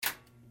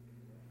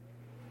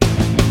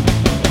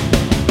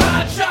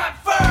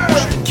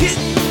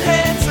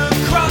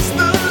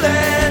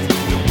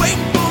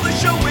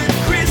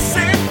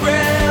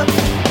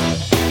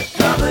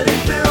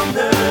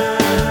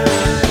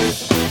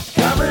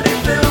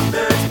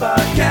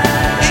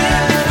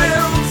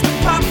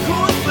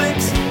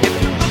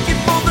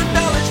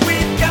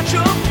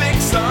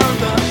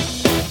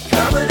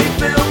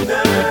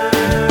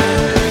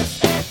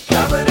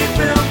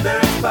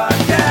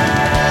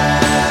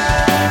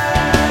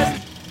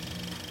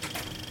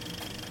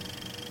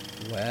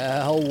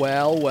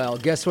well.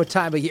 Guess what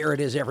time of year it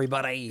is,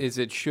 everybody? Is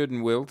it should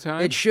and will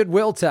time? It's should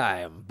will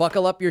time.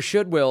 Buckle up your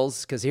should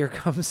wills, because here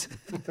comes.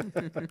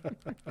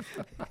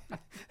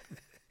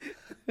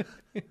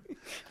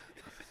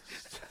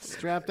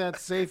 Strap that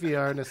safety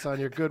harness on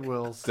your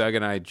Goodwills. Doug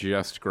and I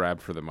just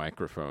grabbed for the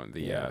microphone,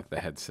 the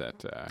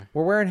headset.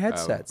 We're wearing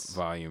headsets.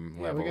 Volume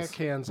Yeah, levels. we got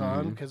cans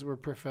on because we're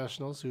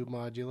professionals who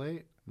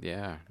modulate.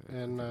 Yeah.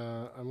 And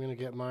I'm going to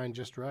get mine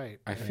just right.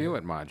 I feel it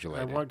I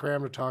modulated. want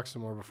Graham to talk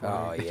some more before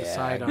Oh, we yeah.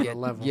 decide on the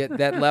level. Get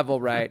that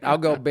level right. I'll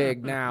go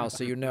big now,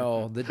 so you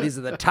know that these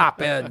are the top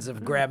ends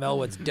of Graham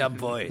Elwood's dumb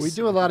voice. We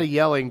do a lot of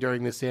yelling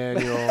during this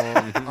annual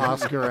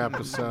Oscar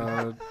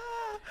episode.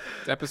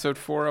 It's episode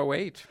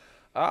 408.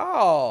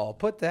 Oh,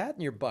 put that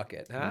in your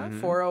bucket, huh?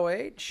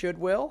 408, should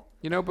will.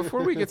 You know,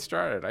 before we get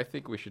started, I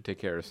think we should take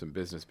care of some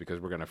business because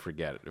we're going to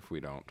forget it if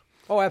we don't.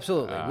 Oh,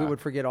 absolutely. We would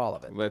forget all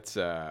of it. Let's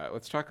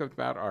talk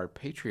about our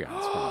Patreon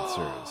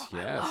sponsors.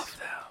 Yes. Love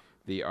them.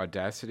 The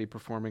Audacity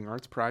Performing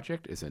Arts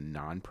Project is a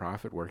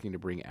nonprofit working to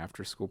bring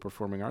after-school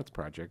performing arts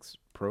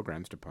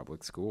programs to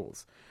public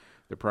schools.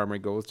 The primary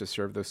goal is to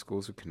serve those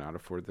schools who cannot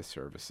afford the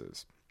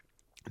services.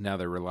 Now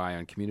they rely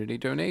on community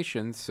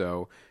donations,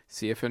 so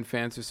CFN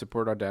fans who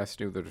support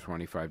Audacity with a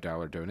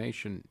 $25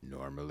 donation,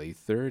 normally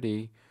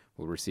 $30,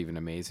 will receive an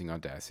amazing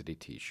Audacity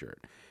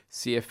t-shirt.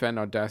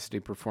 CFN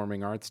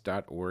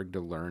AudacityPerformingArts.org to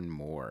learn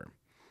more.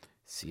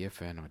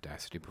 CFN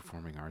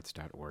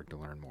AudacityPerformingArts.org to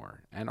learn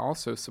more. And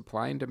also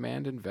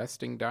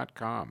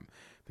SupplyAndDemandInvesting.com,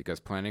 because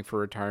planning for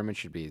retirement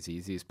should be as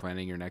easy as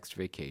planning your next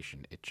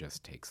vacation. It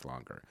just takes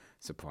longer.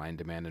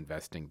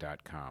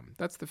 SupplyAndDemandInvesting.com.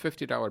 That's the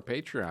 $50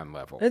 Patreon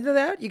level. Into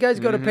that, you guys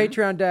go to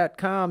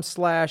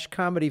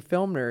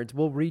patreon.com/comedyfilmnerds.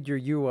 We'll read your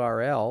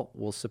URL.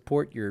 We'll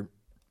support your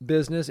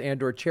business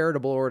and or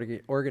charitable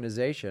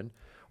organization.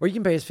 Or you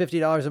can pay us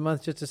 $50 a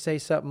month just to say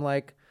something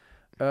like,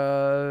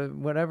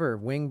 whatever,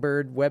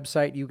 Wingbird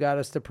website you got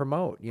us to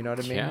promote. You know what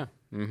I mean? Yeah.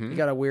 Mm-hmm. You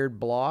got a weird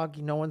blog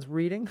no one's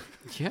reading?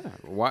 Yeah.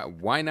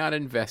 Why not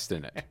invest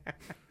in it?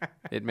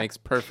 It makes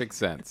perfect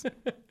sense.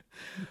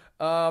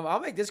 I'll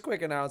make this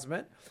quick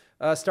announcement.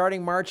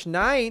 Starting March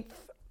 9th,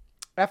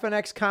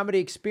 FNX Comedy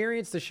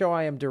Experience, the show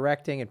I am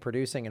directing and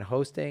producing and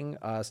hosting,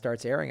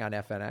 starts airing on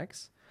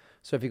FNX.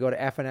 So if you go to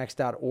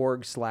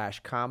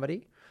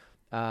fnx.org/comedy,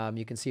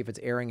 you can see if it's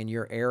airing in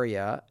your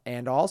area.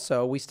 And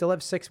also, we still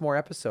have 6 more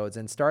episodes.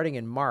 And starting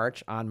in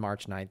March, on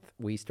March 9th,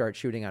 we start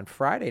shooting on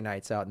Friday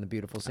nights out in the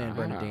beautiful San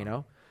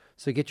Bernardino.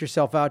 So get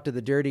yourself out to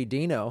the Dirty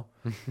Dino.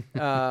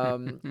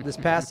 This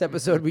past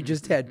episode, we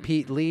just had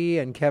Pete Lee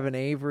and Kevin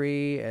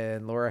Avery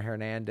and Laura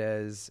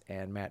Hernandez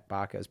and Matt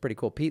Baca. It was pretty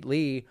cool. Pete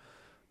Lee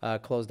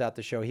closed out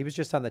the show. He was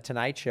just on The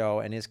Tonight Show,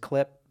 and his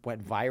clip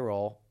went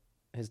viral.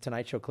 His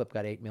Tonight Show clip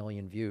got 8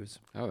 million views.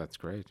 Oh, that's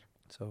great.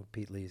 So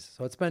Pete Lee's.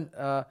 So it's been...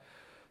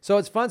 So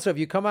it's fun. So if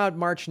you come out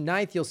March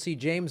 9th, you'll see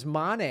James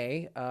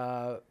Monnet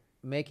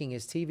making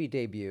his TV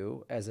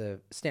debut as a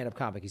stand-up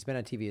comic. He's been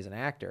on TV as an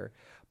actor,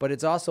 but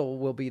it's also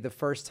will be the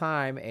first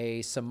time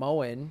a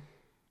Samoan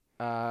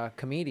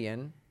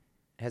comedian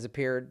has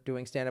appeared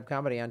doing stand-up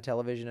comedy on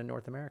television in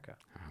North America.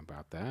 How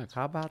about that?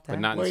 How about that?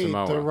 But not in Wait,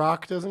 Samoa. The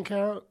Rock doesn't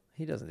count?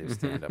 He doesn't do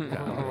stand-up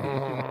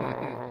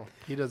comedy.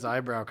 He does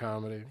eyebrow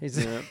comedy. He's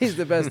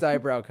the best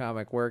eyebrow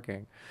comic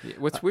working. Yeah,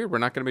 what's weird, we're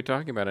not going to be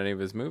talking about any of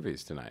his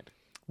movies tonight.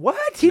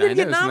 What? He didn't I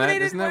get know,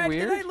 nominated? isn't that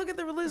weird? Did I look at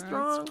the list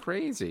wrong? That's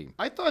crazy.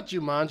 I thought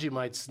Jumanji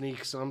might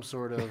sneak some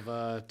sort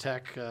of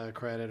tech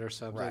credit or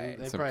something. Right.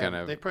 They Some probably, kind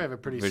of they probably have a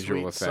pretty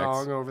visual sweet effects.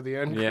 song over the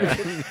end. Yeah.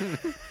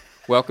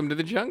 Welcome to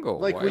the jungle.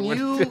 Like Why when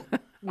would-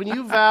 when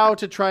you vow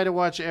to try to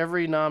watch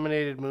every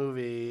nominated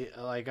movie,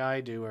 like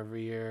I do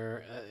every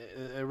year,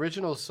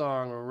 original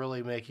song will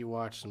really make you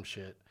watch some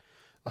shit.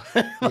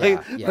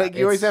 Like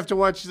you always have to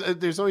watch.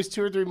 There's always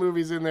 2 or 3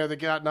 movies in there that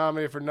got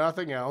nominated for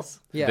nothing else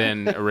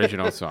than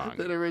original song.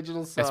 than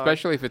original song.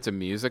 Especially if it's a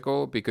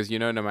musical, because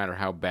no matter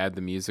how bad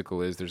the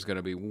musical is, there's going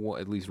to be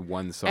at least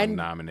one song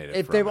nominated.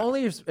 If from they've it.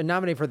 only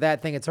nominated for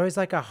that thing, it's always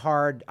like a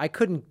hard. I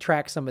couldn't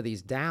track some of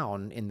these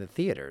down in the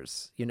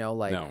theaters,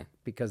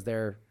 because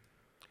they're.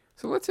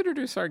 So let's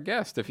introduce our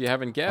guest. If you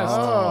haven't guessed,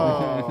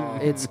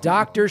 It's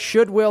Dr.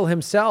 Should-Will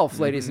himself,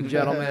 ladies and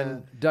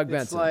gentlemen, Doug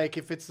Benson. It's like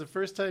if it's the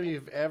first time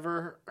you've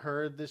ever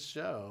heard this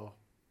show,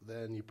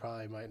 then you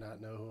probably might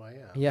not know who I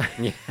am. Yeah.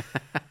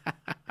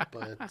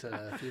 But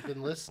if you've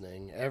been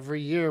listening,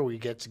 every year we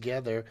get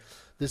together.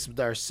 This is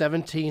our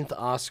 17th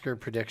Oscar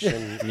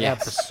prediction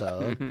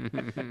episode.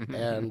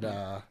 And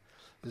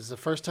this is the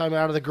first time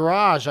out of the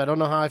garage. I don't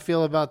know how I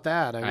feel about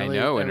that. I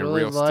know, in a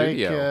real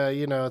studio.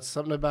 It's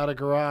something about a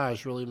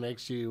garage really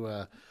makes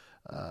you...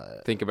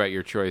 think about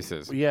your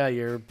choices. Yeah,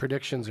 your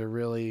predictions are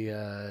really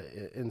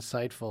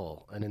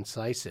insightful and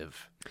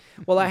incisive.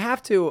 Well, I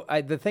have to.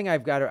 The thing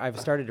I've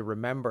started to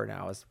remember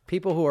now is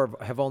people who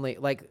have only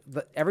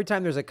every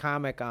time there's a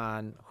comic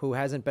on who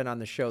hasn't been on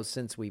the show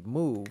since we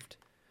moved.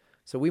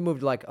 So we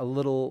moved like a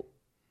little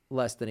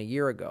less than a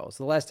year ago.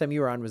 So the last time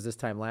you were on was this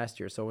time last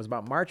year. So it was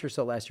about March or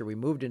so last year we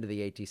moved into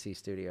the ATC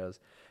studios,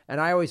 and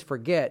I always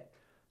forget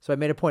So I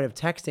made a point of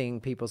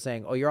texting people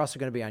saying, "Oh, you're also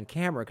going to be on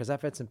camera," because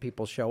I've had some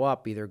people show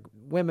up, either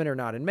women are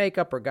not in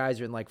makeup or guys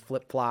are in like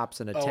flip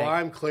flops and a tank. Oh,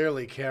 I'm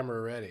clearly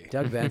camera ready.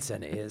 Doug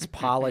Benson is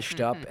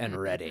polished up and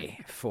ready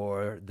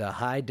for the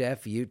high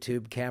def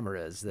YouTube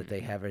cameras that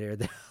they have here.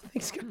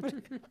 It's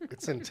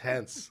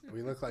intense.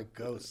 We look like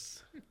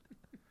ghosts.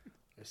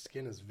 Our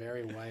skin is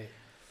very white.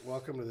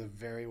 Welcome to the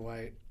very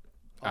white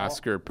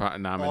Oscar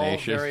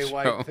nomination. All very show.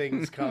 white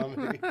things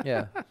comedy.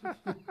 Yeah.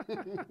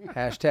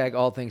 Hashtag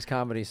all things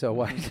comedy so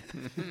white.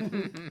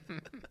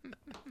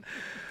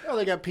 Oh,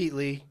 they got Pete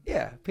Lee.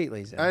 Yeah, Pete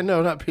Lee's in. I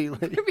know, not Pete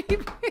Lee.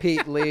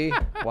 Pete Lee.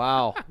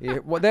 Wow. Yeah,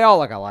 well, they all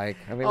look alike.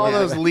 I mean, All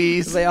those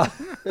Lees.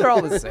 They're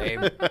all the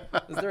same.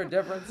 Is there a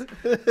difference?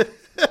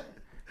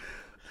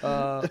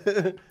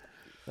 That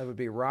would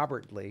be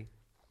Robert Lee.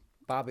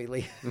 Bobby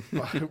Lee.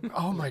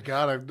 Oh my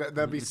God,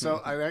 that'd be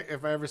so.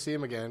 If I ever see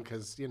him again,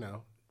 because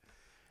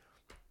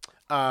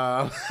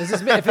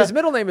If his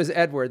middle name is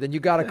Edward, then you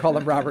got to call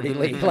him Robert E.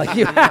 Lee. Like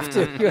you have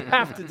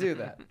to do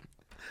that.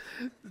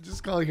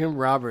 Just calling him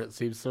Robert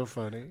seems so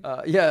funny.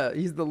 Yeah,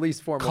 he's the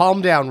least formal.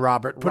 Calm down,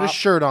 Robert. Put a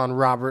shirt on,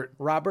 Robert.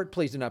 Robert,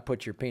 please do not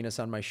put your penis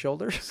on my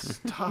shoulder.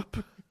 Stop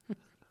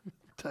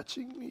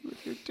touching me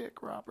with your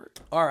dick, Robert.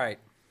 All right.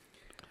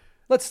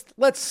 Let's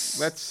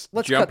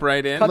jump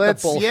right in. Cut the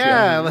bullshit.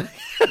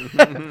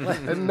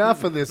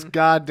 Enough of this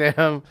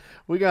goddamn.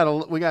 We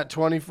got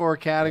 24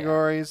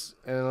 categories.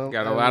 And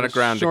got a lot of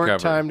ground to cover.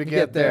 Short time to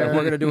get there.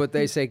 We're gonna do what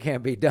they say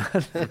can't be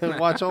done.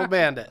 Watch Old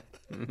Bandit.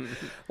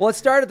 Well, let's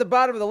start at the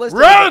bottom of the list.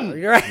 Run!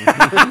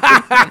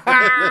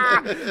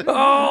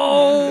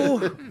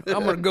 Oh,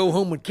 I'm gonna go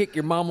home and kick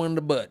your mama in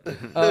the butt.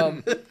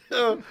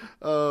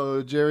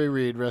 Oh, Jerry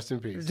Reed, rest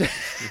in peace.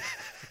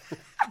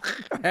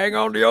 Hang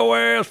on to your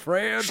ass,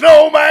 friend.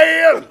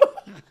 Snowman.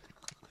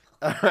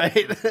 All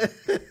right.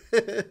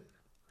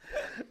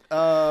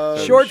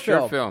 Short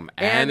film,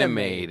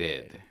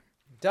 animated.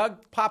 Doug,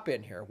 pop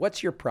in here.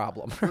 What's your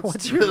problem?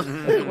 What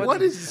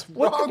is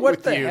wrong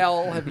what the you?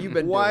 hell have you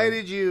been Why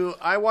doing? did you?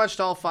 I watched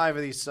all 5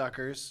 of these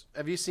suckers.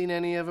 Have you seen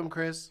any of them,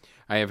 Chris?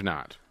 I have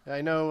not.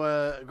 I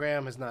know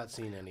Graham has not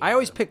seen any. I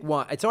always pick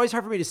one. It's always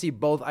hard for me to see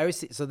both.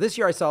 So this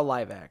year I saw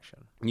live action.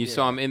 You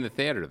saw him in the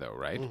theater, though,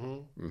 right?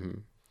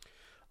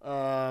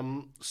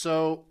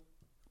 So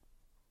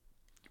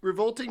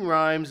Revolting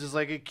Rhymes is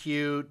like a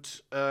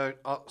cute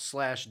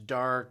slash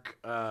dark.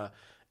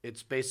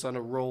 It's based on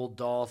a Roald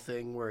Dahl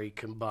thing where he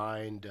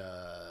combined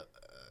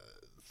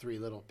 3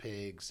 Little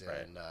Pigs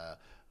and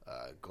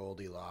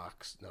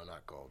Goldilocks. No,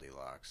 not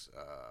Goldilocks.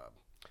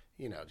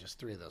 Just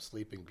 3 of those,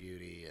 Sleeping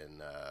Beauty and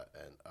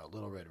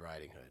Little Red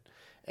Riding Hood.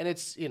 And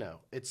it's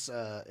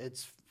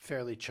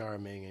fairly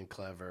charming and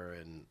clever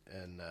and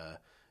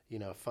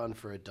fun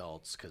for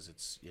adults because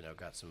it's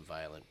got some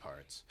violent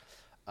parts.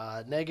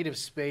 Negative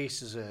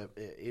Space is a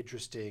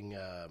interesting.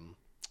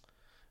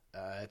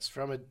 It's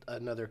from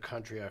another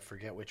country. I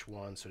forget which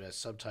one, so it has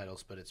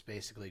subtitles. But it's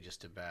basically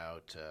just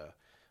about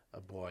a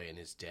boy and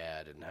his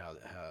dad and how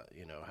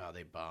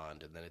they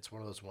bond. And then it's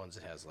one of those ones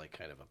that has like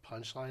kind of a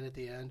punchline at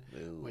the end,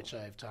 which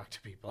I've talked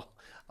to people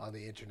on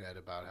the internet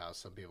about how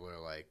some people are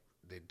like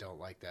they don't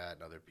like that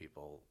and other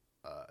people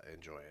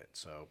enjoy it.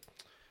 So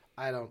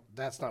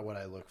that's not what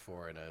I look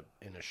for in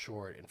a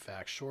short. In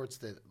fact, shorts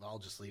that all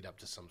just lead up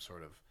to some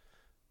sort of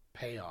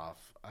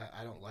payoff.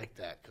 I don't like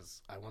that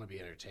because I want to be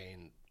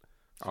entertained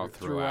all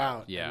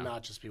throughout, yeah, and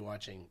not just be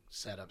watching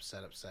setup.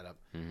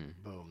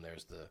 Boom,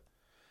 there's the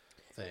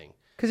thing.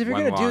 Because if you're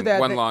going to do that,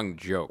 long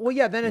joke. Well,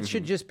 yeah, then it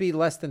should just be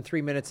less than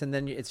 3 minutes, and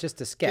then it's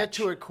just a sketch. Get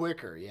to it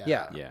quicker,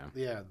 yeah.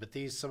 But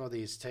some of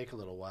these take a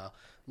little while.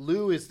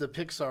 Lou is the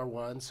Pixar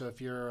one, so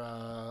if you're,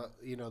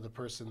 the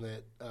person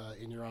that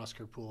in your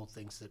Oscar pool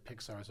thinks that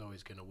Pixar is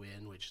always going to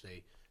win, which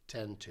they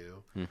tend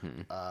to,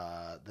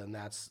 then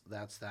that's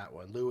that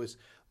one. Lou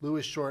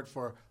is short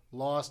for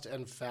Lost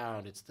and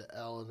Found. It's the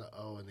L and the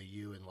O and the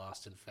U in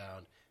Lost and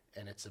Found,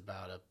 and it's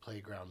about a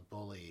playground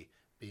bully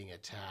being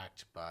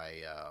attacked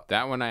by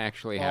that one I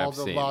actually have seen.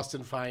 All the lost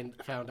and found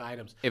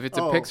items. If it's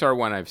a Pixar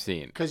one, I've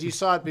seen. Because you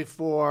saw it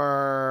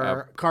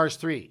before Cars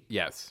 3.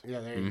 Yes. Yeah,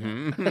 there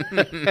you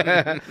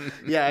go.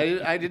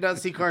 Yeah, I did not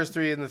see Cars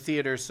 3 in the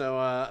theater, so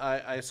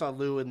I saw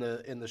Lou in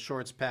the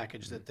shorts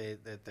package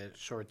that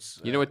shorts.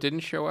 You know what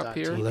didn't show up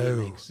here?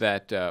 Lou.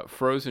 That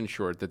Frozen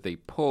short that they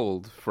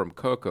pulled from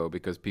Coco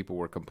because people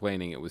were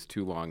complaining it was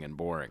too long and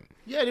boring.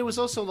 Yeah, and it was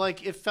also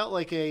like it felt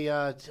like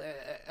a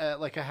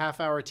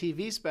half-hour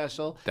TV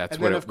special. That's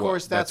and what then, it of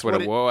course, was. that's what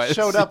it was.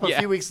 Showed up a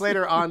few weeks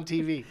later on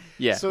TV.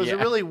 Yeah, so it was a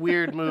really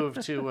weird move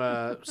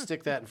to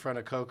stick that in front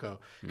of Coco.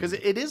 Because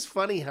it is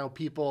funny how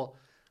people,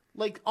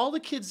 like all the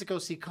kids that go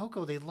see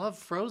Coco, they love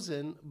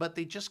Frozen, but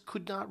they just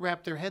could not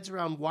wrap their heads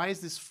around why is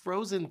this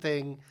Frozen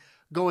thing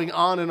going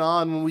on and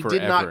on when we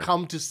did not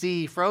come to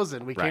see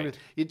Frozen.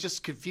 It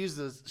just confused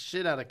the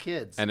shit out of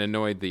kids. And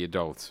annoyed the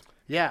adults.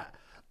 Yeah.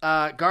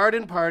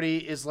 Garden Party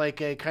is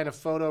like a kind of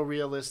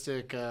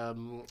photorealistic,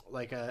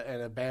 like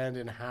an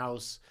abandoned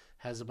house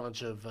has a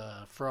bunch of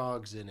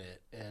frogs in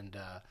it, and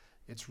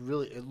it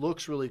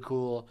looks really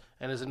cool.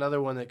 And there's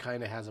another one that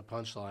kind of has a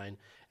punchline.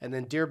 And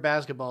then Dear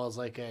Basketball is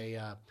like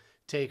a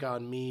Take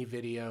on Me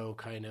video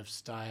kind of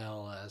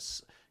style,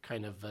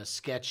 kind of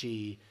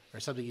sketchy, or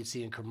something you'd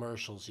see in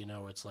commercials.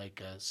 It's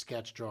like a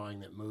sketch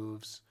drawing that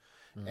moves,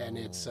 and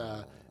it's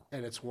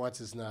what's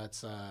his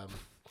nuts,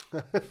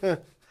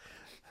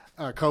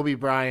 Kobe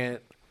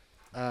Bryant.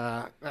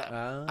 I'm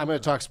going to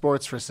talk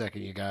sports for a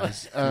second, you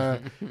guys.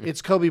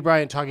 It's Kobe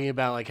Bryant talking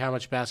about like how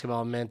much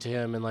basketball meant to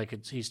him, and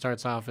like he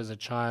starts off as a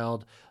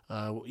child,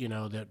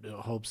 that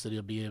hopes that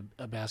he'll be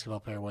a basketball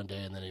player one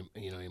day, and then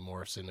he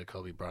morphs into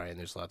Kobe Bryant.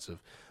 There's lots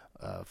of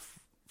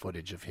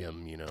footage of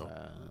him,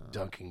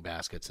 dunking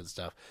baskets and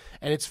stuff,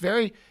 and it's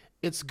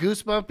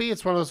goosebumpy.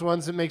 It's one of those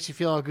ones that makes you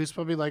feel all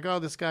goosebumpy, like, oh,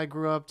 this guy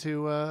grew up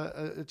to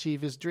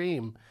achieve his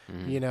dream,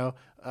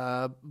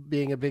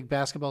 being a big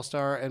basketball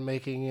star and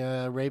making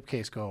a rape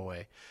case go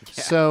away.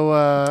 Yeah.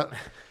 So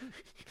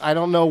I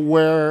don't know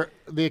where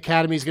the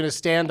Academy's going to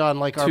stand on,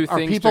 like, are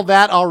people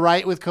that all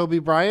right with Kobe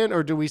Bryant,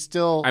 or do we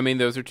still... I mean,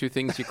 those are two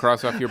things you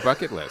cross off your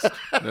bucket list.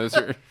 Those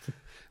are...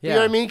 Yeah. You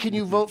know what I mean? Can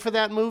you vote for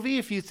that movie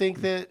if you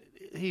think that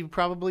he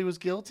probably was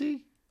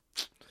guilty?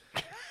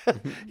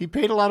 He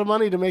paid a lot of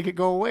money to make it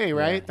go away,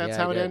 right? That's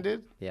how it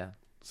ended? Yeah.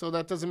 So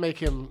that doesn't make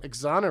him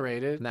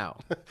exonerated. No.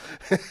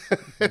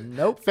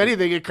 Nope. If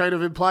anything, it kind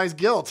of implies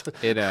guilt.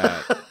 It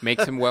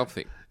makes him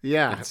wealthy.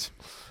 Yeah.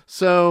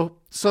 So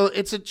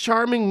it's a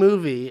charming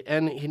movie,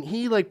 and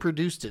he like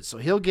produced it, so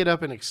he'll get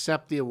up and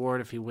accept the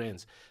award if he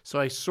wins. So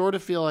I sort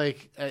of feel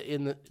like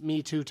in the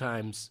Me Too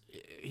times,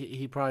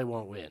 he probably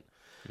won't win.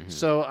 Mm-hmm.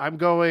 So I'm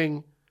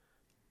going,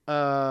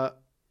 I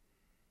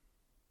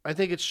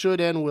think it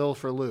should end Will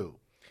for Lou.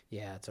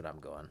 Yeah, that's what I'm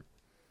going.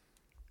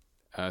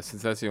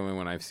 Since that's the only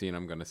one I've seen,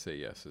 I'm going to say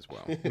yes as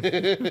well.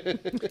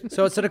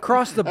 So it's an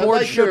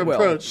across-the-board should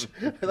will.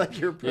 I like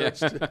your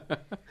approach. Yeah.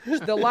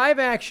 The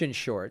live-action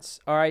shorts.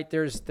 All right,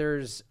 there's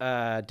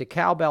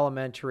DeKalb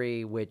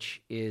Elementary,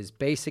 which is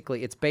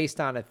basically it's based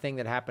on a thing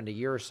that happened a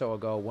year or so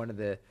ago. One of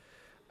the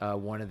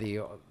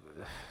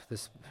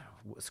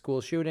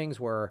school shootings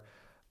where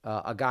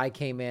a guy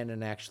came in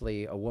and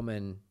actually a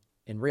woman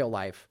in real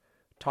life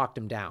talked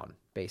him down.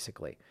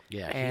 Basically,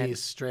 and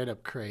he's straight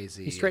up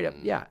crazy. He's straight up,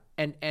 yeah,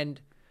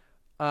 and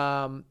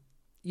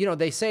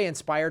they say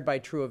inspired by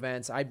true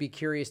events. I'd be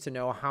curious to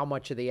know how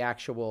much of the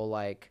actual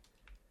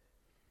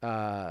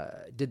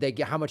did they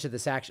get how much of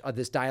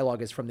this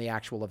dialogue is from the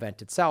actual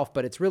event itself.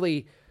 But it's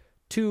really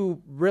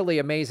two really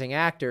amazing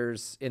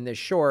actors in this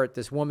short.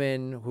 This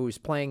woman who's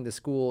playing the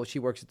school, she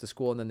works at the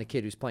school, and then the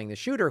kid who's playing the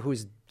shooter,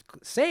 who's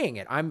saying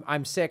it.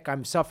 I'm sick.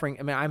 I'm suffering.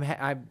 I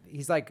mean,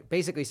 he's like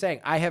basically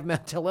saying I have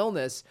mental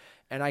illness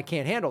and I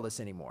can't handle this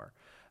anymore.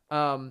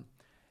 And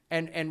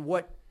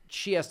what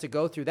she has to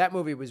go through. That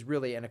movie was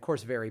really, and of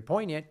course, very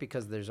poignant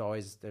because there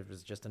was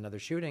just another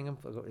shooting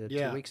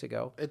 2 weeks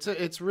ago.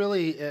 It's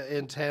really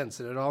intense,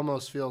 and it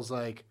almost feels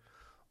like,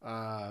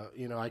 I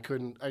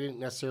didn't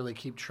necessarily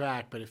keep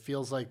track, but it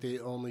feels like they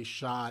only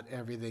shot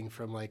everything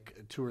from like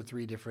 2 or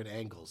 3 different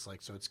angles.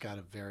 Like, so it's got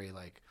a very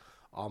like,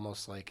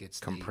 almost like it's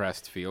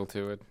compressed feel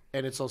to it.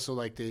 And it's also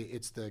like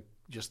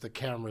just the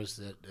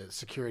cameras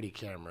security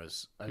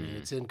cameras. I mean,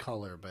 it's in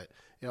color, but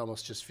it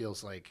almost just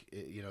feels like,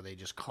 they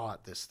just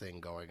caught this thing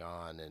going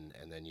on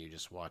and then you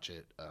just watch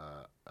it,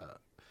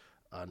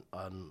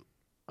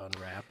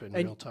 unwrap in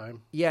real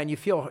time. Yeah. And you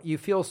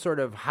feel sort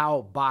of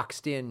how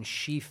boxed in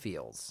she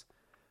feels.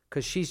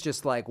 'Cause she's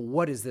just like,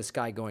 what is this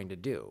guy going to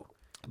do?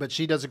 But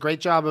she does a great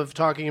job of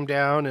talking him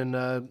down,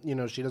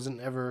 and she doesn't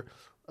ever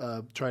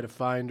try to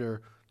find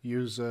or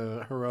use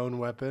her own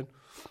weapon.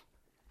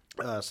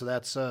 So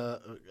that's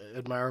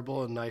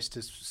admirable and nice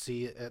to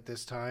see at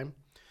this time.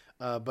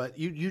 But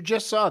you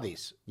just saw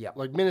these,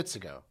 like minutes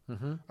ago.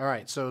 Mm-hmm. All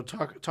right, so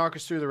talk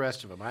us through the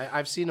rest of them.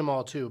 I've seen them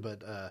all too,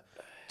 but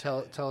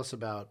tell us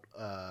about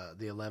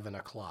the 11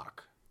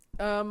 o'clock.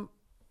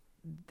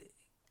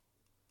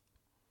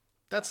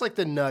 That's like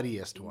the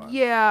nuttiest one.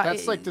 Yeah.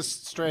 That's like the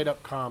straight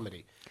up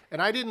comedy.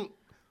 And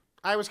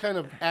I was kind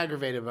of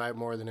aggravated by it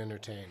more than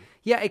entertained.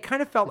 Yeah, it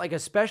kind of felt like,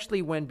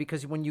 especially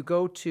because when you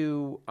go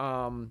to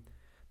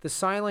The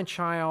Silent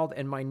Child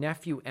and My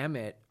Nephew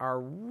Emmett are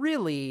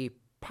really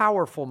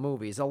powerful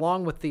movies,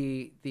 along with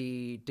the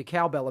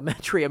DeKalb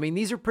Elementary. I mean,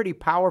 these are pretty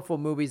powerful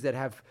movies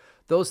that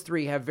those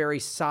three have very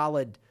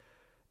solid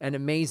and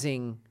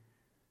amazing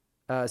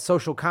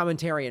social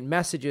commentary and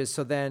messages.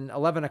 So then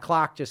 11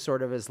 o'clock just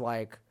sort of is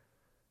like,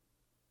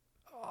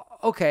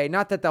 okay,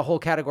 not that the whole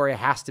category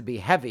has to be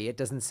heavy. It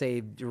doesn't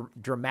say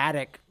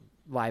dramatic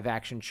live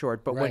action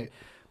short, but right.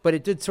 But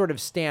it did sort of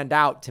stand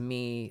out to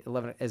me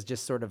 11 as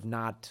just sort of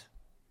not.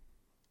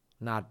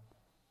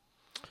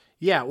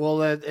 Yeah, well,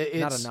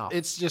 not enough.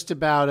 It's just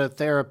about a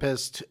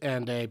therapist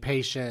and a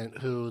patient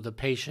who the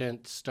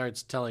patient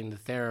starts telling the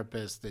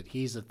therapist that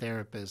he's a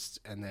therapist,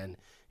 and then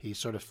he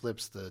sort of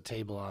flips the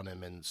table on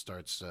him and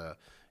starts,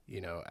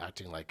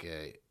 acting like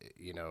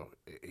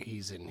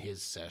he's in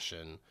his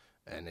session.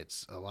 And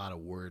it's a lot of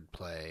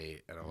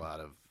wordplay and a lot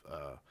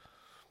of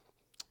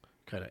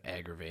kind of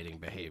aggravating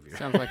behavior.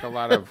 Sounds like a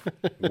lot of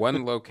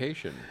one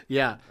location.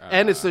 Yeah,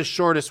 and it's the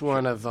shortest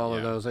one of all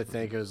of those. I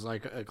think it was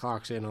like it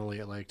clocks in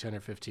only at like 10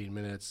 or 15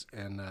 minutes,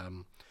 and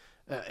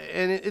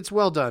it's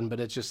well done.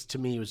 But it just, to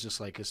me, was just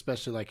like,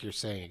 especially like you're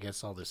saying, it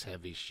gets all this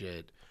heavy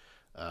shit.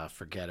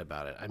 Forget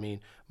about it. I mean,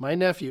 my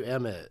nephew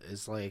Emmett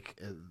is like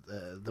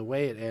the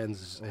way it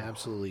ends is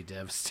absolutely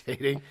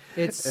devastating.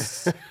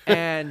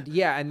 And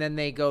then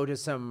they go to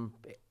some.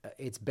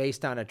 It's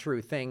based on a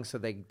true thing, so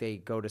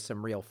they go to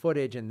some real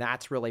footage, and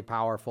that's really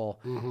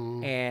powerful.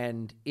 Mm-hmm.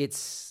 And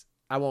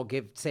I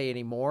won't say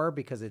any more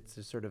because it's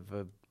a sort of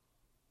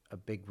a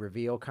big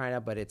reveal kind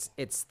of, but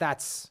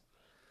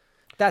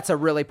that's a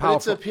really powerful. But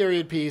it's a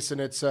period piece,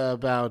 and it's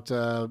about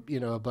a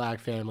black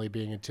family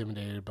being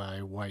intimidated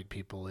by white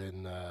people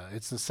in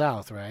it's the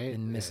South, right?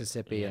 In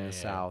Mississippi in the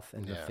South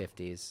in the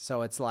 50s.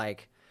 So it's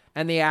like,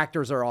 and the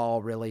actors are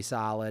all really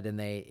solid,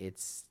 and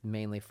it's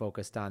mainly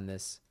focused on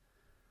this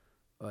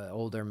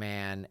older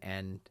man,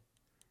 and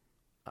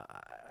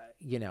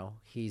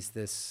he's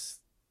this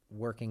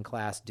working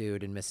class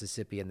dude in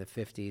Mississippi in the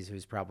 50s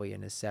who's probably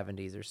in his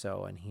 70s or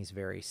so, and he's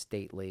very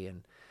stately,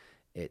 and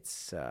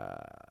it's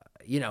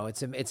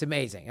it's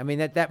amazing. I mean,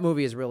 that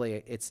movie is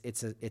really it's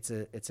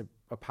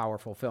a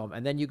powerful film.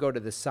 And then you go to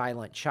The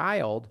Silent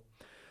Child,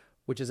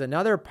 which is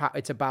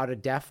it's about a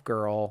deaf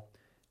girl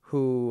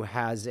who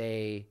has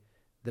the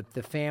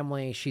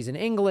family. She's in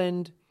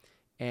England.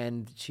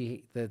 And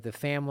the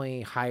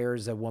family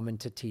hires a woman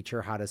to teach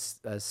her how to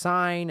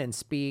sign and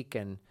speak,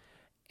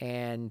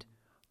 and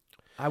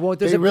I won't.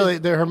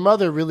 Her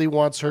mother really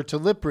wants her to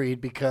lip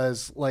read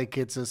because like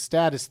it's a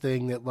status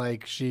thing that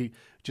like she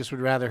just would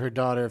rather her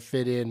daughter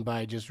fit in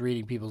by just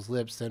reading people's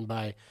lips than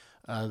by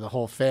the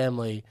whole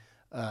family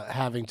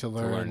having to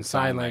learn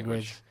sign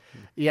language.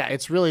 Yeah,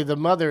 it's really, the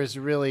mother is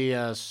really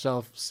a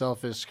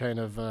selfish kind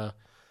of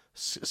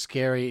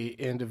scary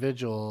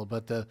individual,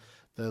 but the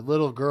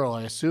little girl,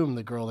 I assume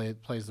the girl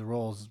that plays the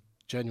role is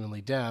genuinely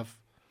deaf.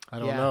 I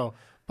don't know.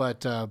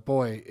 But,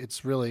 boy,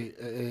 it's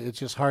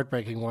just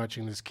heartbreaking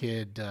watching this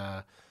kid,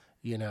 have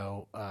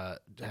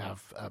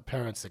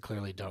parents that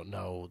clearly don't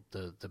know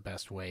the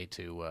best way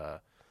to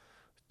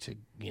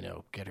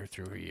get her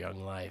through her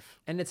young life.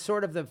 And it's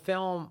sort of the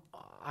film.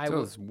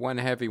 It's one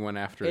heavy one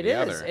after the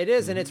other. It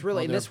is, and it's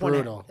really, and this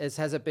brutal. one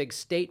has a big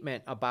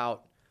statement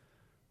about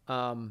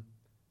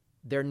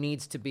there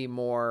needs to be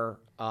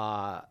more.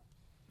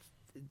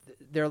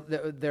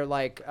 They're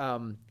like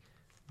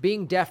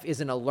being deaf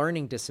isn't a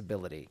learning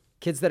disability.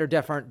 Kids that are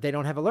deaf they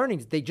don't have a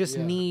learning. They just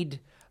need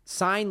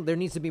there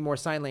needs to be more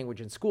sign language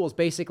in schools.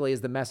 Basically,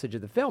 is the message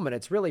of the film, and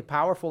it's really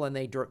powerful. And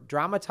they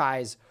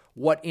dramatize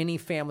what any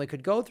family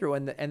could go through.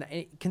 And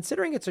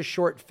considering it's a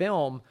short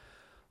film,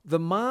 the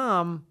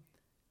mom,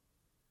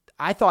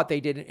 I thought they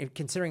did,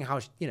 considering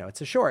how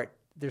it's a short.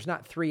 There's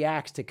not 3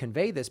 acts to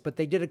convey this, but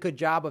they did a good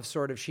job of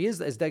sort of, she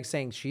is, as Doug's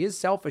saying, she is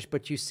selfish,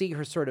 but you see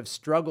her sort of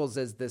struggles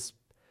as this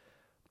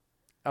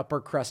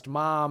upper crust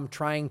mom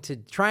trying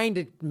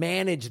to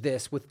manage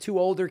this with 2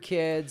 older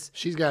kids.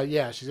 She's got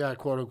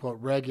quote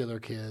unquote regular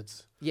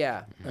kids.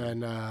 Yeah.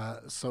 And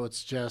so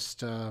it's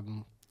just, I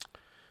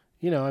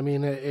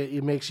mean,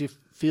 it makes you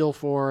feel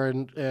for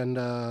and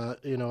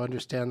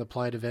understand the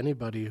plight of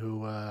anybody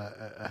who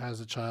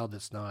has a child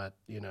that's not,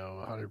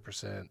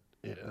 100%.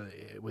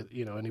 With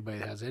anybody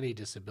that has any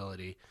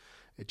disability,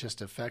 it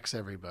just affects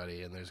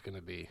everybody, and there's going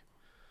to be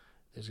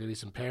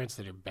some parents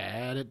that are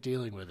bad at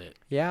dealing with it.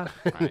 Yeah,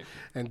 right.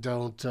 and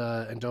don't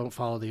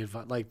follow the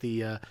advice. Like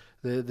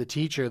the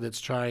teacher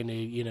that's trying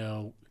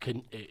to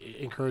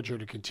encourage her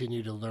to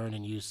continue to learn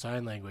and use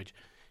sign language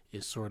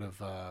is sort of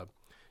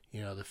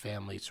the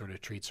family sort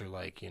of treats her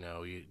like you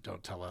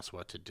don't tell us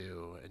what to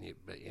do, and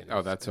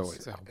that's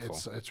always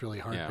helpful. It's really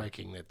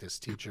heartbreaking that this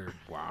teacher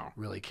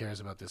really cares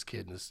about this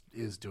kid and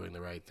is doing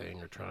the right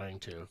thing or trying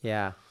to.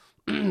 Yeah.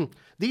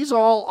 These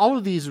all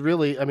of these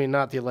really, I mean,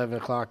 not the 11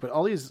 o'clock, but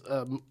all these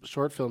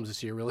short films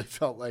this year really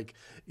felt like,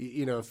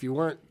 if you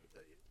weren't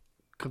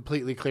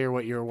completely clear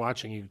what you're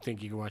watching, you'd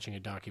think you were watching a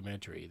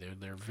documentary.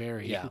 They're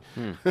very,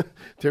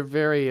 they're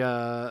very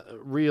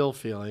real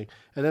feeling.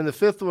 And then the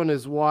 5th one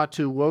is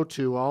Watu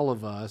Wotu, All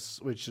of Us,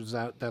 which is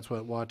that's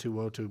what Watu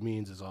Wotu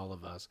means, is all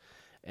of us.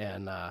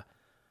 And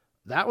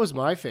that was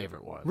my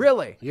favorite one.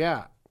 Really?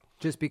 Yeah.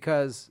 Just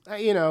because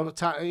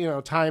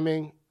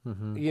timing.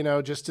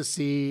 Mm-hmm. Just to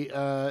see,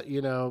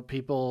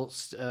 people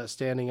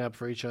standing up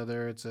for each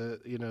other. It's a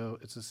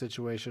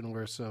situation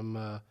where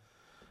some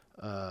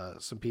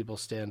people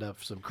stand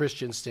up, some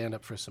Christians stand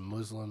up for some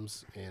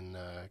Muslims in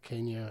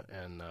Kenya,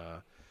 and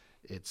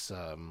it's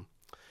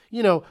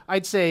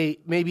I'd say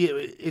maybe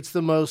it's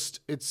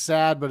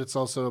sad, but it's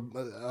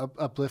also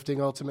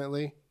uplifting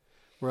ultimately.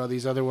 Where all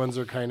these other ones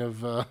are kind of,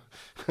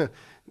 the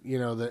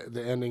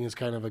ending is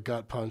kind of a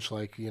gut punch,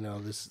 like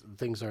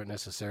things aren't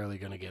necessarily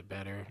going to get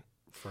better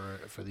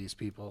for these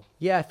people.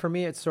 Yeah, for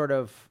me it's sort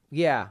of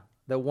the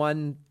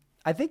one.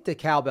 I think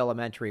DeKalb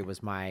Elementary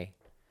was my.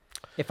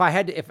 If I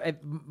had to,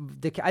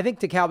 I think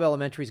DeKalb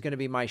Elementary is going to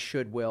be my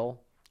should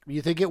will.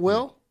 You think it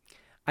will?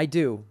 I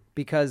do,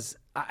 because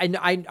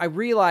I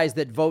realize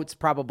that votes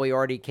probably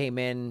already came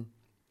in.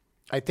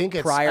 I think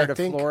it's prior to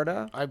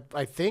Florida.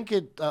 I think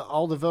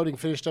all the voting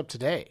finished up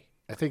today.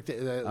 I think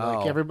that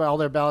like everybody, all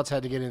their ballots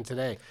had to get in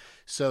today.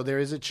 So there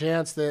is a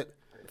chance that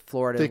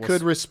Florida they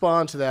could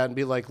respond to that and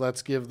be like,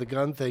 let's give the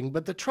gun thing.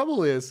 But the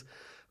trouble is,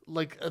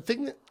 like, a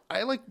thing that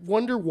I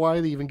wonder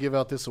why they even give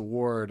out this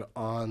award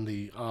on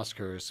the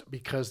Oscars,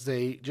 because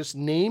they just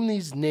name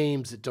these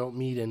names that don't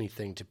mean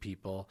anything to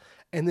people,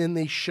 and then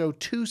they show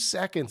 2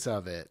 seconds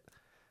of it.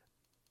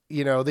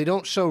 You know, they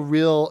don't show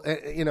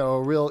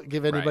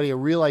give anybody a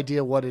real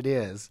idea what it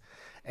is.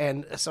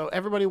 And so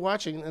everybody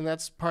watching, and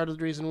that's part of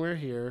the reason we're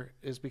here,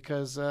 is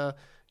because,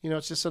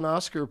 it's just an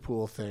Oscar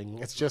pool thing.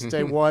 It's just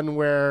a one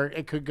where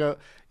it could go.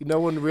 No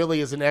one really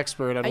is an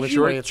expert on which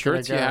way it's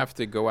going to go. You have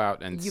to go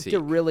out and see. You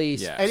have to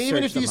really And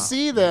even if you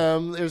see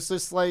them, there's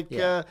this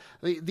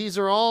these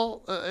are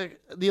all,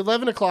 the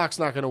 11 o'clock's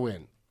not going to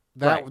win.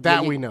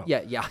 We know.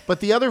 Yeah. But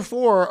the other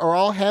 4 are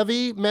all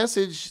heavy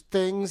message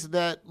things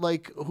that,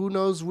 who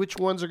knows which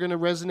ones are going to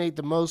resonate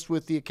the most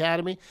with the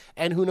Academy,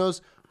 and who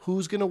knows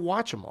who's going to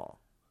watch them all.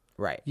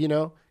 Right.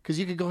 Because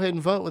you could go ahead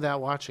and vote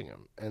without watching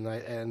them, and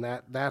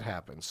that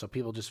happens. So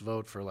people just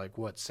vote for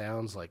what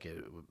sounds like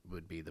it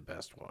would be the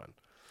best one.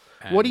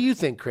 And what do you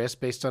think, Chris,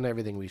 based on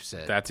everything we've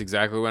said? That's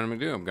exactly what I'm going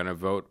to do. I'm going to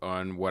vote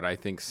on what I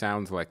think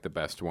sounds like the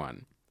best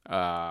one.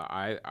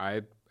 I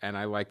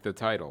like the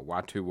title,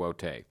 Watu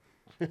Wote.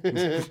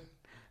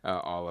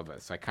 All of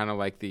us. I kind of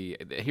like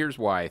here's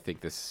why I think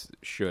this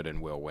should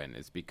and will win,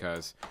 is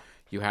because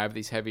you have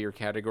these heavier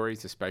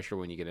categories, especially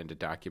when you get into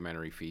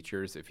documentary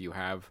features. If you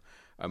have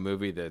a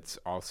movie that's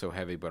also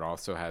heavy but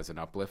also has an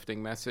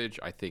uplifting message,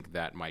 I think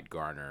that might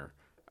garner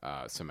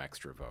some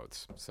extra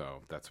votes.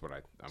 So that's what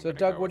I'm So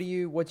Doug,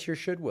 what's your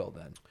should will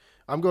then?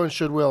 I'm going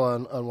should will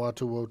on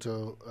Watu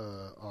Woto,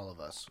 all of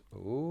us.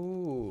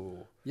 Ooh.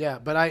 Yeah,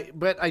 but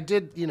I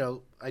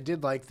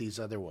did like these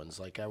other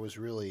ones. I was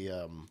really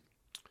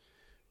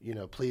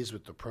pleased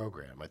with the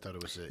program. I thought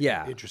it was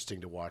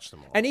interesting to watch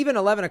them all. And even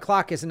 11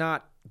 o'clock is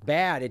not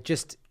bad. It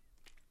just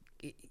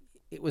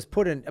it was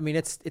put in. I mean,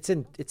 it's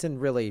in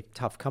really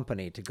tough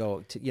company to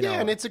go to.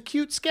 And it's a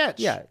cute sketch.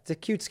 Yeah, it's a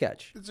cute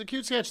sketch.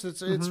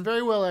 It's it's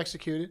very well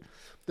executed.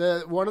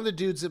 One of the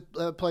dudes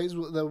that plays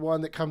the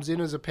one that comes in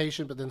as a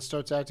patient but then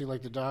starts acting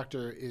like the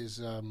doctor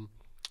is.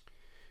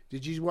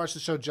 Did you watch the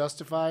show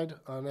Justified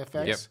on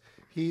FX?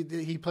 Yep.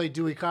 He played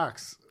Dewey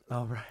Cox.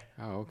 Oh, right.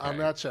 Oh, okay. On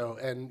that show.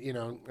 And,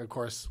 of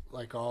course,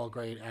 like all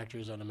great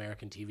actors on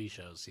American TV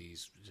shows,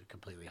 he's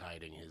completely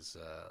hiding his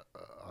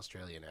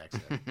Australian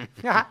accent.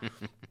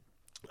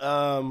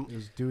 It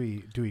was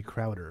Dewey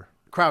Crowder.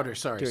 Crowder,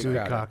 sorry. Dewey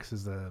Cox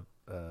is the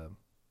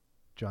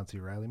John C.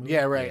 Reilly movie.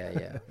 Yeah, right.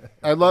 Yeah.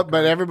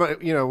 But everybody,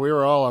 we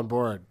were all on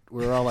board.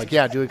 We were all like,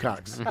 yeah, Dewey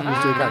Cox. He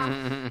was Dewey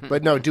Cox.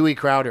 But no, Dewey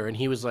Crowder. And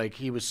he was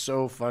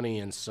so funny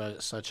and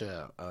such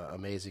a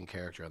amazing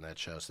character on that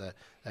show. So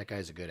that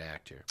guy's a good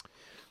actor.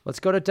 Let's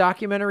go to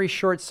documentary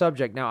short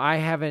subject. Now, I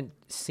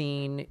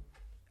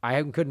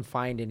couldn't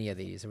find any of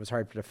these. It was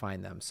hard to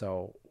find them.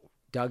 So,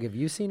 Doug, have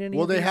you seen any of these?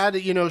 Well, they had,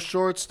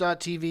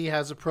 Shorts.tv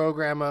has a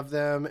program of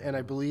them, and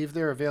I believe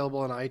they're available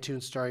on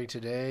iTunes starting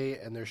today,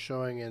 and they're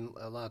showing in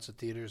lots of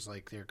theaters,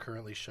 like they're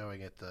currently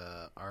showing at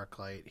the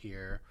ArcLight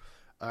here.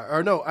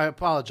 No, I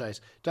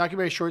apologize.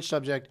 Documentary short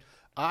subject,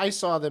 I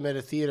saw them at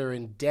a theater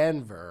in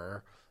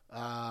Denver,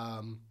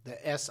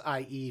 the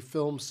SIE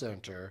Film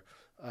Center,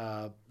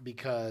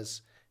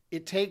 because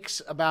it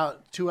takes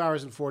about 2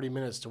 hours and 40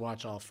 minutes to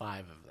watch all 5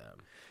 of them.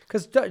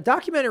 Because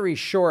documentary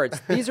shorts,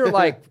 these are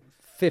like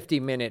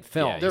 50-minute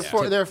films. They're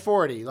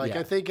 40.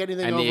 I think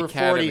anything over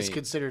 40 is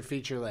considered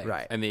feature length.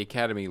 Right. And the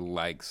Academy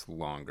likes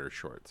longer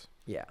shorts.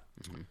 Yeah.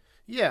 Mm-hmm.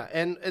 Yeah,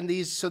 and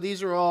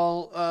these are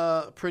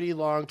all pretty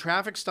long.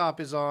 Traffic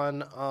Stop is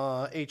on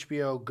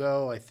HBO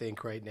Go, I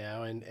think, right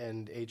now, and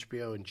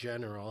HBO in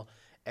general.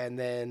 And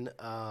then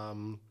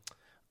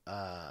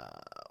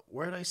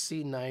where did I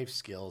see Knife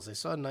Skills? I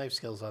saw Knife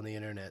Skills on the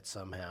internet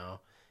somehow.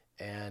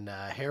 And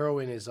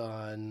Heroin is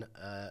on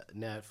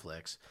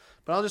Netflix.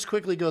 But I'll just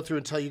quickly go through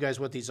and tell you guys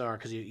what these are,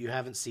 because you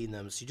haven't seen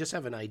them, so you just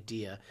have an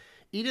idea.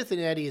 Edith and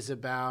Eddie is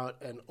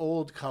about an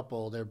old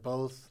couple. They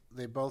both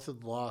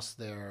had lost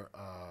their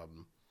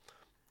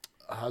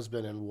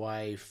husband and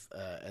wife,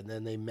 and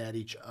then they met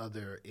each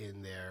other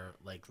in their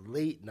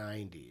late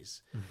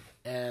 90s. Mm-hmm.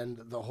 And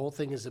the whole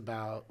thing is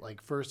about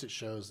first it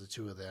shows the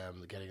two of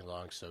them getting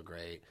along so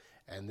great,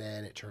 and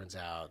then it turns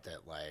out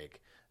that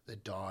the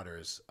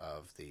daughters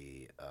of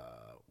the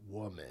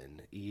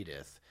woman,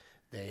 Edith,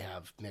 they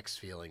have mixed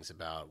feelings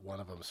about.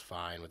 One of them's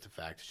fine with the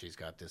fact that she's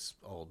got this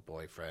old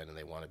boyfriend and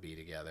they want to be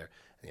together,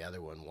 and the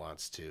other one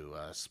wants to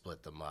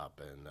split them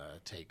up and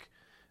take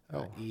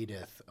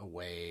Edith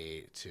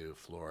away to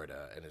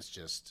Florida, and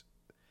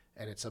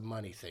it's a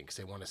money thing because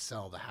they want to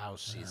sell the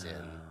house she's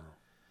in,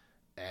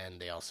 and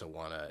they also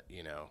want to,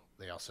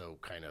 they also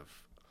kind of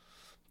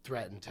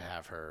threaten to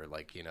have her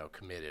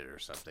committed or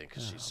something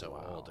because she's so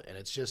old, and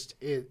it's just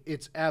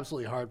it's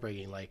absolutely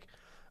heartbreaking.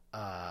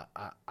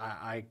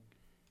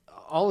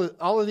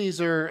 all of these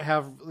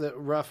have the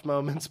rough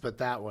moments, but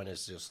that one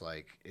is just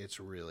like it's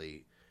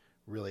really,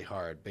 really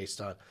hard.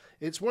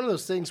 It's one of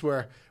those things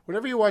where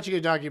whenever you're watching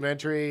a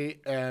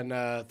documentary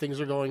and things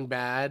are going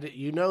bad,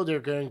 they're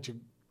going to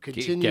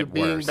continue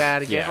being worse.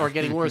 Bad again or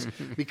getting worse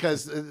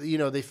because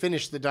they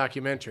finished the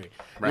documentary.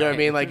 Right. You know what I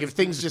mean? Like if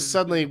things just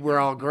suddenly were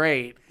all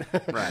great,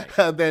 right?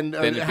 then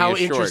how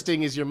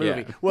interesting is your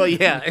movie? Yeah. Well,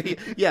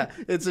 yeah,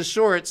 it's a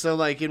short. So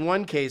like in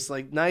one case,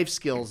 like Knife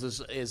Skills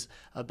is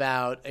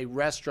about a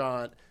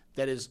restaurant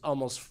that is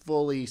almost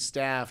fully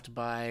staffed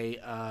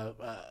by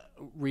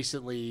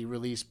recently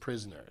released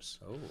prisoners.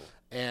 Oh.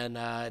 And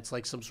it's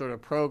like some sort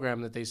of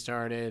program that they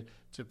started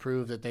to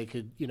prove that they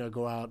could,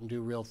 go out and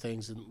do real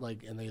things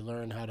and they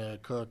learn how to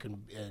cook and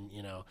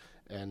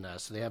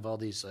so they have all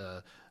these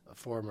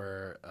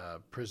former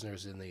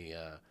prisoners in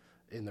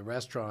the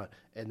restaurant,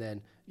 and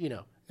then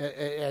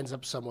it ends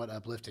up somewhat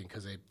uplifting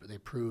because they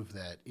prove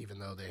that even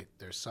though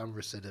there's some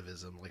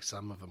recidivism, like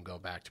some of them go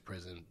back to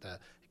prison,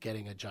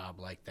 getting a job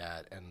like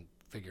that and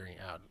figuring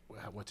out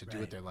what to do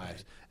with their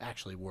lives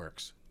actually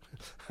works.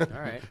 All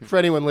right. For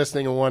anyone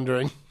listening and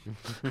wondering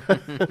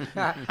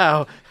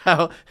how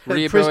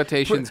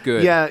rehabilitation's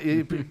good. Yeah,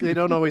 they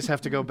don't always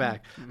have to go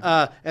back.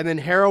 And then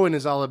Heroin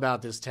is all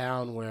about this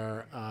town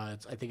where I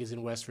think it's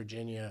in West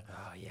Virginia.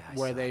 Oh yeah,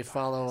 where they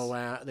follow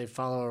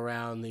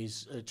around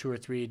these two or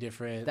three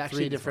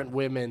different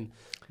women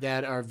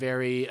that are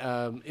very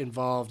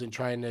involved in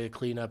trying to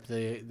clean up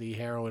the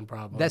heroin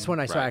problem. That's one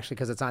I saw actually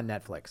because it's on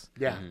Netflix.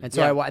 Yeah, and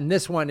so and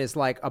this one is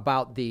like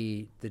about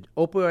the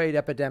opioid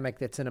epidemic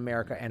that's in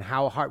America and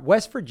how hard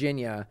West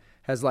Virginia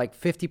has like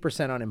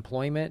 50%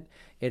 unemployment.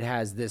 It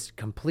has this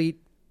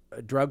complete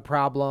drug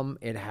problem.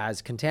 It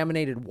has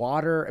contaminated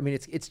water. I mean,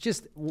 it's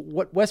just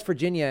what West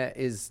Virginia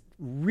is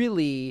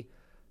really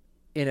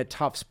in a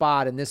tough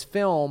spot. And this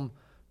film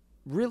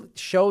really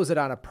shows it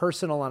on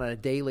a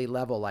daily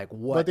level, like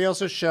what. But they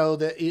also show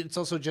that it's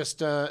also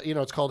just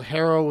it's called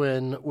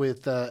Heroin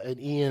with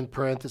an E in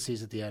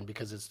parentheses at the end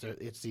because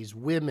it's these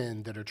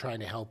women that are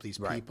trying to help these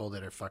people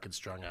that are fucking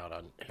strung out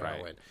on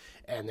heroin. Right.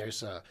 And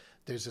there's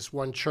this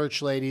one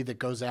church lady that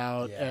goes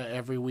out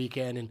every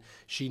weekend, and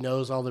she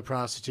knows all the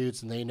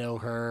prostitutes, and they know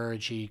her,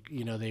 and she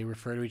they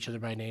refer to each other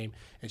by name,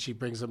 and she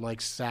brings them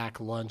like sack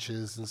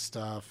lunches and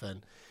stuff,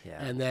 and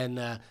then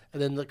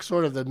the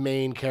sort of the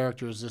main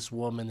character is this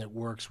woman that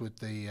works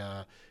with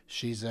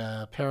she's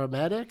a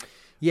paramedic,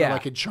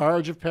 like in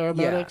charge of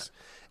paramedics,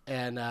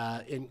 and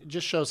it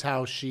just shows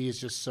how she is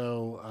just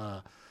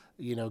so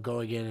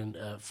going in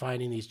and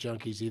finding these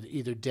junkies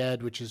either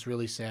dead, which is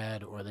really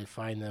sad, or they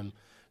find them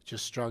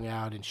just strung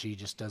out, and she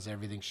just does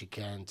everything she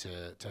can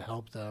to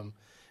help them,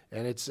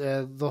 and it's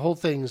the whole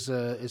thing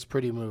is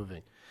pretty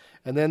moving.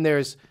 And then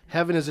there's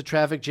Heaven is a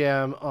Traffic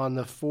Jam on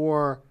the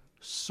 4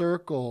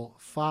 Circle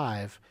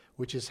 5,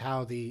 which is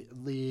how the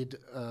lead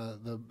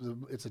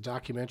it's a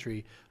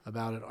documentary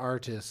about an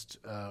artist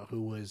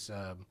who was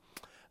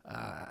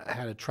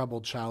had a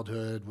troubled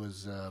childhood,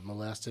 was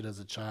molested as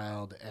a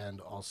child, and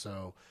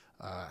also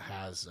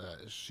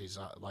she's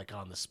like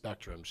on the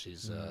spectrum.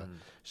 She's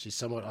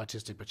somewhat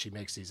autistic, but she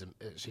makes these.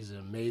 She's an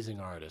amazing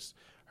artist.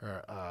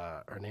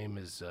 Her name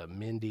is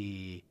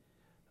Mindy.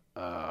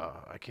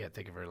 I can't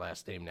think of her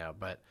last name now,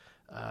 but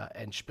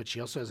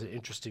she also has an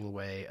interesting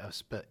way of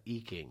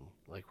speaking,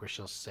 like where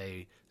she'll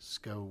say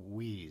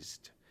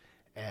 "squeezed,"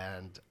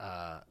 and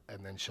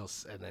then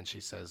she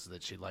says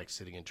that she likes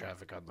sitting in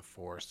traffic on the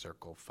 4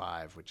 Circle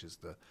 5, which is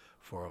the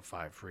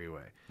 405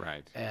 freeway.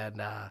 Right.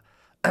 And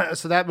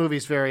so that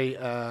movie's very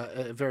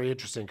very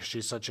interesting because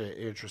she's such an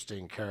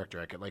interesting character.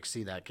 I could like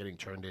see that getting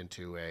turned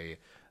into a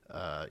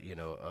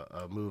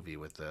movie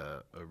with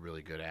a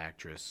really good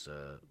actress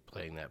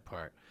playing that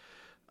part.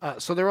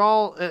 So they're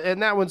all,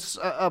 and that one's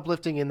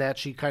uplifting in that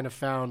she kind of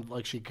found,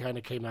 like she kind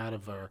of came out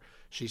of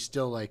she's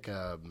still like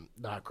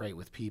not great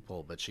with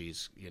people, but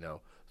she's,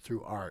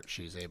 through art,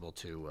 she's able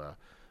to,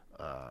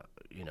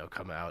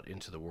 come out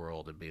into the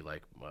world and be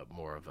like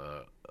more of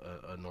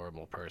a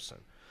normal person.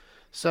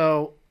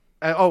 So,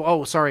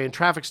 sorry. And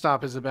Traffic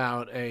Stop is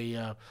about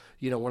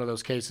one of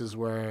those cases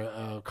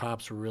where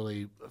cops were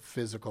really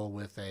physical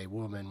with a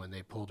woman when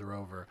they pulled her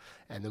over,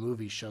 and the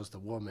movie shows the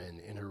woman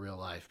in her real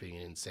life being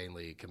an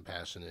insanely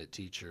compassionate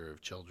teacher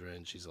of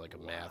children. She's like a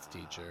math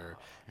teacher,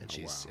 and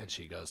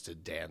she goes to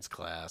dance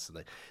class,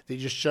 and they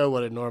just show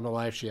what a normal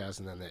life she has,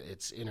 and then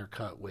it's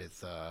intercut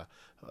with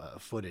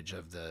footage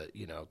of the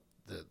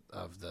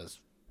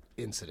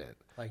incident,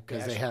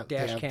 because they have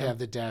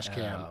the dash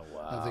cam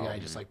of the guy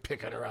just like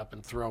picking her up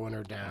and throwing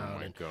her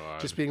down, and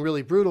just being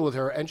really brutal with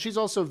her. And she's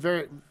also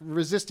very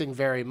resisting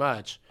very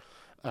much.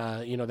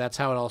 That's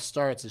how it all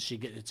starts. Is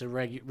it's a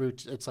route.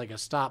 It's like a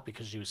stop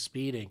because she was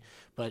speeding,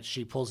 but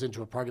she pulls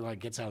into a parking lot,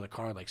 gets out of the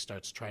car, and like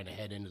starts trying to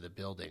head into the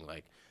building,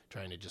 like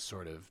trying to just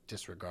sort of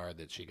disregard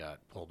that she got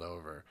pulled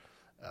over.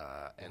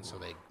 And so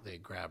they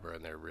grab her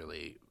and they're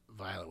really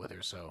violent with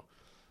her. So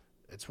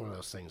it's one of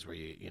those things where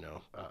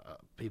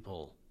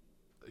people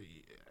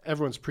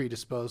everyone's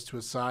predisposed to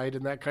a side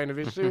in that kind of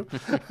issue.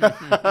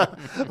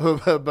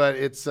 But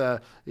it's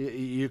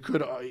you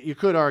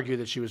could argue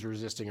that she was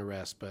resisting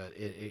arrest, but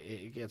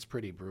it gets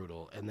pretty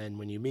brutal. And then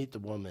when you meet the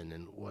woman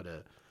and what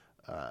a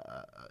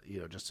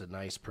just a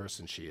nice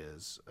person she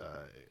is,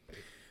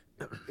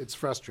 it's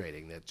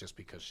frustrating that just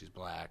because she's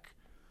black,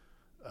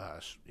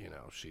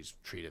 she's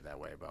treated that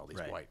way by all these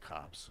white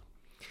cops.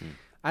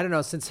 I don't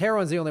know. Since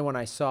Heroin's the only one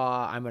I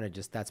saw, I'm going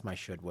to that's my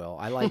should will.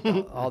 I like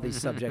all these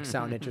subjects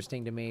sound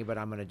interesting to me, but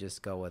I'm going to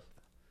just go with.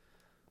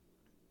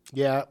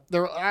 Yeah,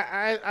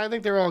 I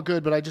think they're all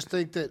good, but I just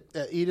think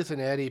that Edith and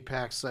Eddie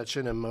pack such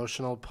an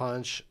emotional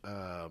punch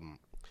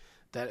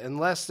that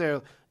unless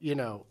they're,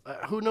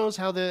 who knows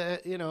how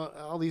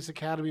all these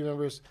Academy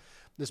members,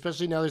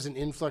 especially now there's an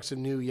influx of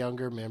new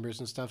younger members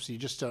and stuff, so you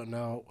just don't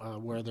know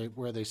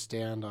where they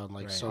stand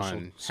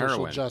on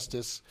social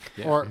justice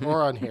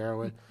or on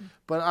heroin.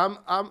 But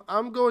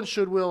I'm going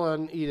should will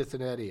on Edith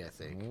and Eddie, I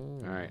think.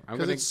 All right,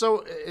 because it's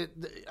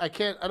I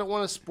don't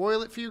want to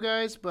spoil it for you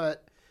guys,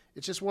 but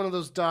it's just one of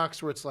those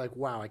docs where it's like,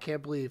 wow, I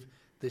can't believe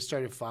they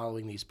started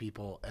following these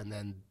people and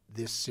then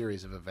this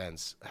series of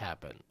events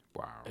happen.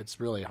 Wow, it's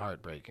really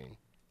heartbreaking.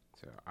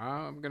 So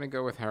I'm gonna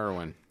go with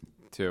heroin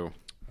too.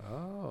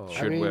 Oh,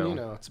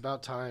 will. It's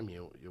about time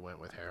you went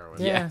with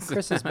heroin. Yeah,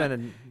 Chris has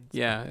been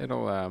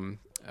it'll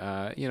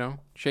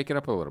shake it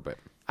up a little bit.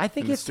 I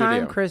think it's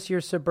time, Chris.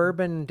 Your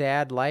suburban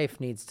dad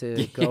life needs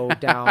to go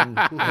down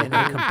in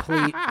a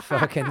complete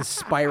fucking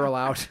spiral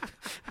out.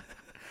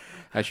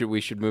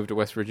 We should move to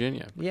West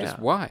Virginia. Yeah. Just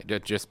why?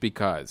 Just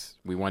because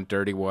we want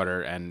dirty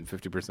water and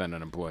 50%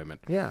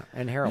 unemployment. Yeah,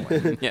 and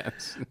heroin.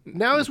 Yes.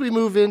 Now, as we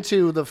move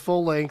into the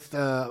full-length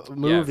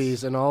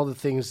movies and all the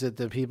things that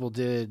the people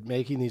did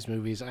making these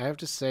movies, I have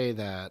to say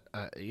that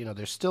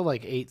there's still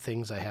like 8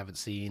 things I haven't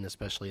seen,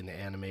 especially in the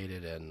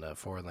animated and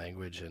foreign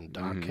language and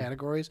doc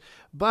categories.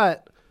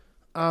 But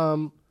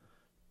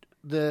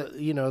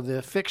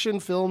the fiction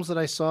films that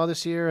I saw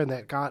this year and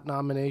that got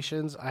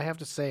nominations, I have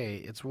to say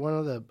it's one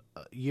of the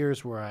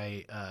years where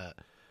I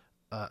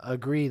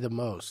agree the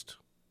most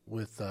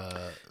with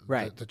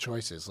the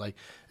choices. Like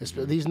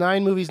these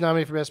 9 movies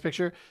nominated for Best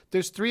Picture,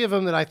 there's 3 of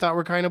them that I thought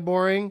were kind of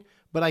boring,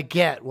 but I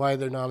get why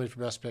they're nominated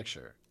for Best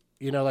Picture.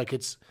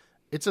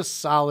 It's a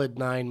solid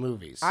 9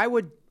 movies. I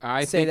would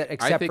say that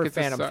except for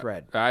Phantom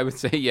Thread. I would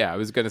say, I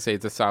was going to say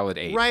it's a solid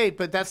 8. Right,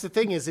 but that's the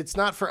thing is it's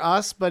not for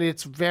us, but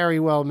it's very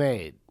well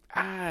made.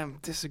 I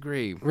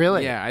disagree.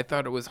 Really? Yeah, I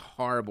thought it was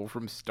horrible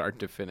from start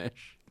to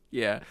finish.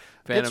 Yeah,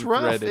 it's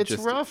rough. It's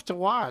rough to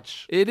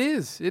watch. It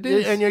is. It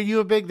is. And are you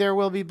a big There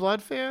Will Be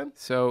Blood fan?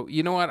 So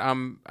you know what?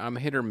 I'm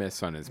hit or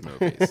miss on his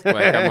movies.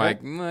 I'm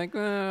like,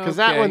 because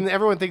that one,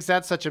 everyone thinks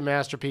that's such a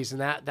masterpiece, and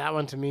that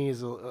one to me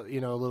is a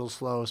little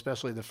slow,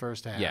 especially the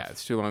first half. Yeah,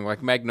 it's too long.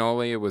 Like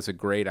Magnolia was a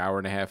great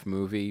 1.5-hour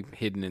movie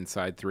hidden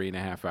inside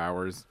 3.5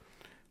 hours,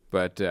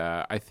 but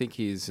I think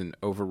he's an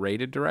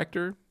overrated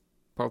director.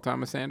 Paul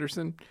Thomas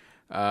Anderson,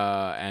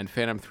 and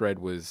Phantom Thread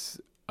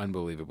was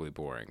unbelievably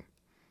boring.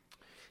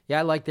 Yeah,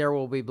 I like There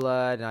Will Be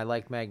Blood, and I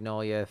like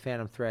Magnolia.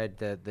 Phantom Thread,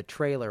 the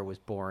trailer was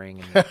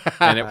boring.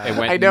 And it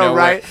went I know, nowhere,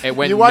 right? It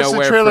went you watch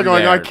the trailer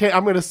going, there.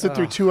 I'm going to sit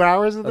through 2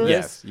 hours of this?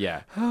 Yes,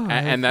 yeah.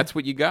 And that's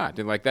what you got.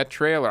 And like that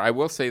trailer, I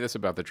will say this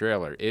about the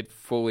trailer, it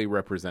fully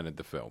represented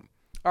the film.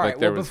 All right.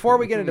 Well, before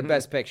we get into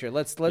Best Picture,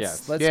 let's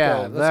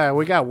go.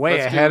 We got way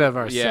ahead of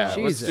ourselves.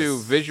 Yeah, let's do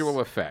visual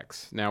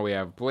effects. Now we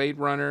have Blade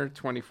Runner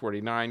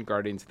 2049,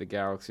 Guardians of the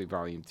Galaxy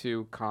Volume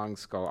 2, Kong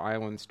Skull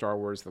Island, Star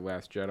Wars: The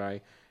Last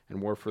Jedi,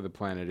 and War for the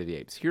Planet of the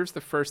Apes. Here's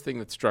the first thing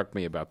that struck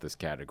me about this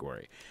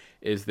category,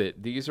 is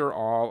that these are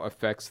all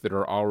effects that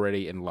are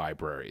already in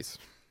libraries.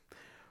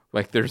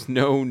 Like there's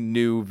no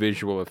new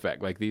visual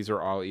effect. Like these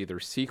are all either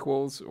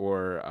sequels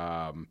or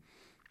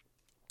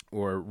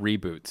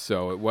reboots.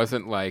 So it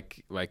wasn't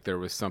like there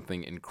was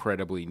something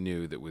incredibly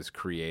new that was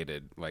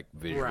created like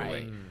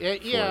visually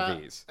for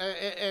these.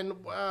 And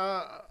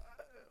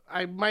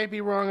I might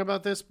be wrong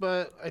about this,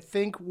 but I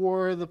think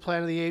War of the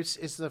Planet of the Apes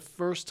is the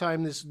first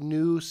time this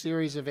new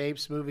series of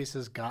Apes movies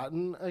has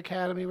gotten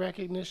Academy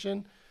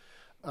recognition.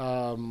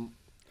 Aaron,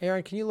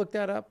 can you look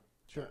that up?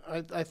 Sure.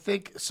 I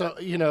think so.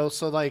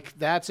 So like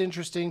that's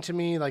interesting to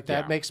me. Like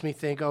that makes me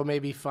think,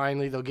 maybe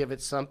finally they'll give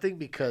it something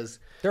because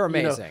they're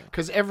amazing.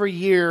 Because every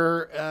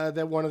year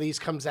that one of these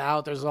comes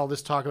out, there's all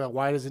this talk about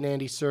why doesn't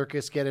Andy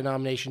Serkis get a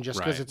nomination just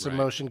because it's a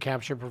motion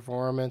capture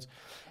performance,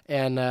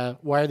 and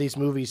why are these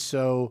movies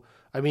so?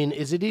 I mean,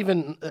 is it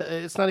even?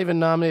 It's not even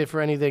nominated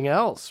for anything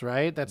else,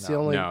 right? That's the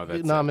only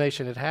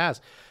nomination it has.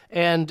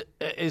 And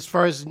as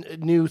far as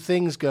new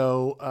things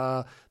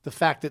go, the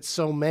fact that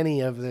so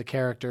many of the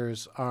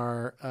characters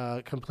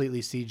are completely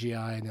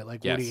CGI and that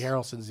Woody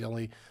Harrelson's the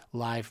only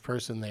live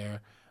person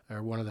there,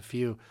 or one of the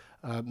few,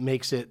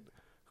 makes it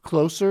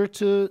closer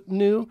to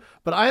new.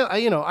 But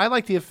I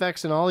like the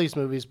effects in all these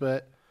movies.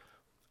 But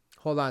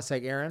hold on a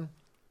sec, Aaron.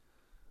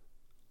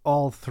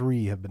 All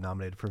 3 have been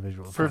nominated for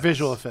visual effects. For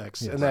visual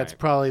effects, yes. And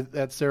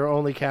that's their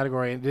only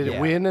category. Did it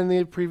win in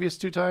the previous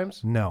 2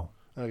 times? No.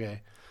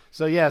 Okay.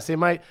 So yes, they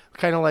might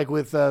kind of like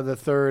with the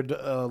third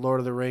Lord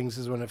of the Rings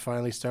is when it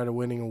finally started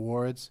winning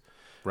awards.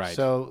 Right.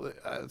 So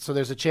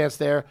there's a chance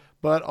there,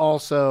 but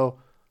also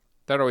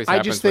that always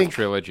happens with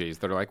trilogies.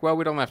 They're like, well,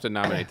 we don't have to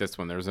nominate this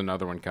one. There's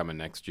another one coming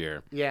next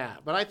year. Yeah,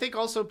 but I think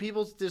also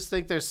people just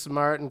think they're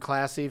smart and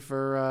classy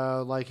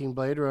for liking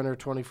Blade Runner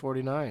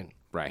 2049.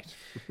 Right.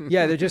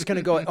 Yeah, they're just going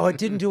to go, oh, it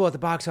didn't do well at the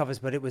box office,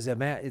 but it was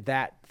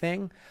that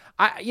thing.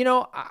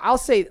 I'll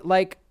say,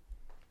 like,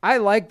 I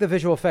like the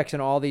visual effects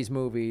in all these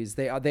movies.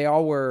 They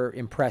all were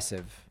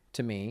impressive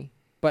to me.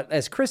 But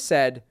as Chris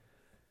said,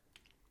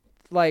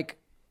 like,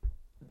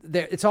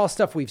 it's all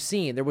stuff we've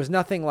seen. There was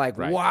nothing like,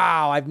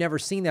 wow, I've never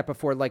seen that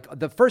before. Like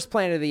the first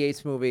Planet of the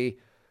Apes movie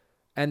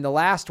and the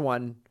last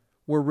one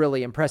were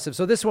really impressive.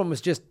 So this one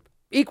was just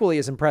equally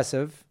as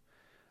impressive.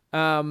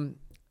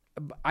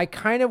 I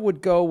kind of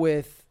would go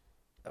with,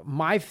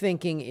 my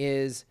thinking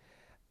is,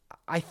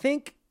 I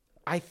think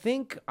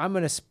I'm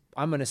gonna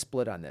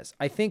split on this.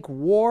 I think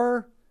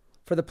War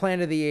for the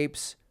Planet of the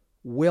Apes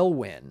will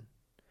win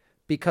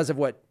because of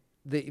what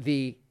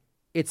they're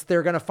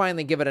gonna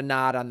finally give it a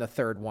nod on the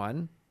third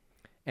one.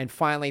 And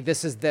finally,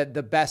 this is the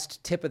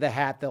best tip of the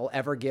hat they'll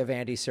ever give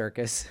Andy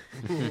Serkis.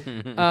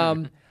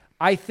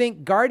 I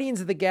think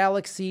Guardians of the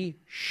Galaxy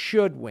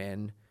should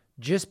win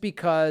just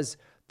because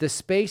the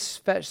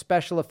space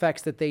special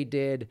effects that they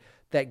did,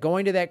 that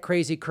going to that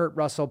crazy Kurt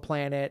Russell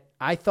planet,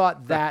 I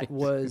thought that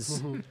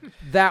was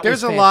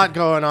There's a lot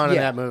going on in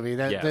that movie.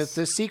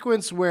 The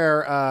sequence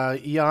where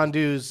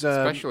Yondu's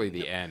especially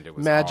the end, it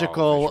was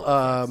magical.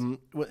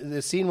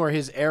 The scene where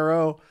his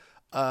arrow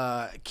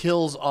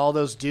kills all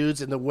those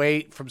dudes, and the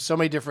way from so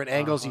many different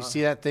angles you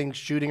see that thing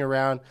shooting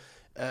around.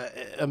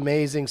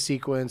 Amazing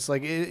sequence.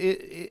 Like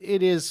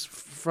it is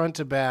front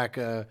to back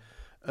a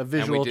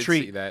visual and we did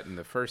treat. See that in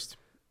the first.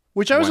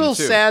 Which I was a little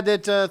sad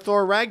that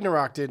Thor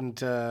Ragnarok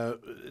didn't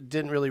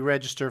really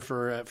register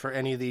for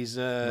any of these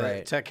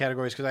tech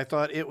categories, because I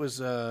thought it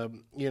was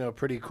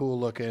pretty cool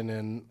looking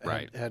and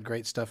had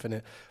great stuff in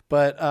it.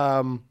 But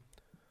I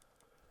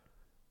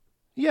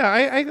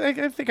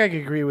think I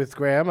could agree with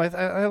Graham.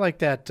 I like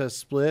that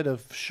split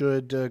of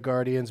should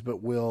Guardians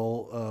but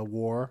will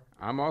War.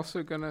 I'm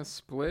also going to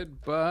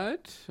split,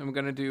 but I'm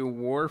going to do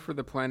War for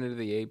the Planet of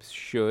the Apes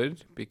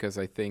should, because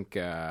I think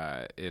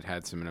it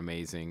had some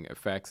amazing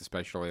effects,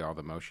 especially all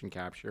the motion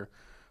capture.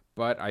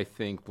 But I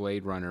think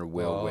Blade Runner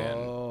will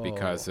win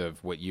because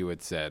of what you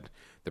had said,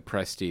 the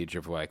prestige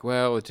of like,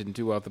 well, it didn't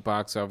do well at the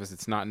box office.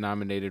 It's not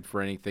nominated for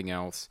anything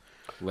else.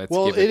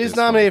 It is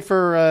nominated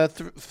for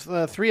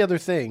three other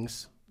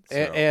things. So.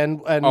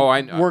 And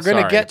we're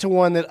going to get to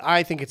one that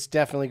I think it's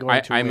definitely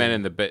going to win. I meant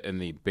in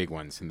the big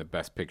ones, in the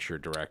Best Picture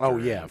Director. Oh,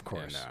 yeah, of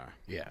course.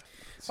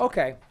 So,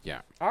 okay.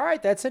 Yeah. All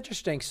right, that's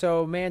interesting.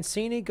 So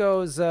Mancini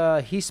goes,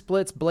 he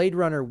splits Blade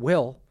Runner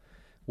will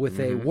with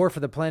a War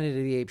for the Planet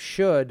of the Apes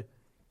should.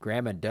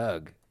 Graham and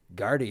Doug,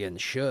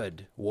 Guardians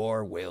should,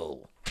 War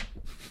will.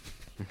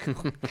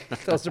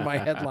 Those are my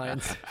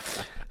headlines.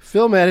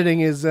 Film editing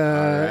is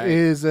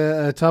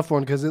a tough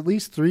one, because at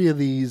least three of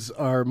these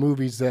are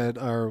movies that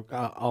are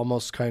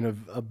almost kind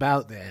of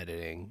about the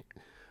editing.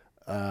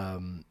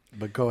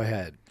 But go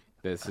ahead.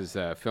 This is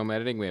film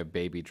editing. We have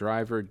Baby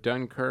Driver,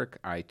 Dunkirk,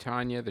 I,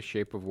 Tonya, The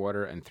Shape of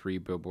Water, and 3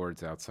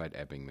 Billboards Outside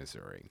Ebbing,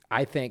 Missouri.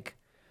 I think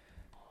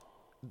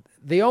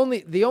the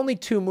only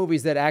two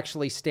movies that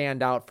actually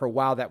stand out for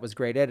wow, that was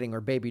great editing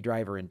are Baby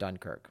Driver and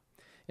Dunkirk,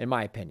 in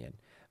my opinion.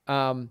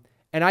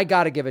 And I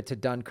got to give it to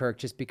Dunkirk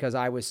just because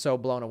I was so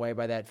blown away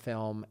by that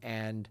film,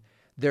 and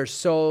there's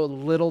so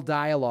little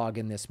dialogue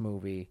in this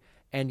movie,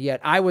 and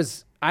yet I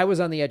was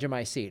on the edge of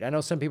my seat. I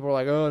know some people were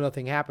like, "Oh,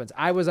 nothing happens."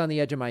 I was on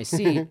the edge of my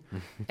seat,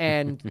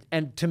 and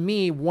to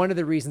me, one of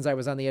the reasons I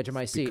was on the edge of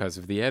my seat because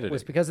of the editing.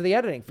 Was because of the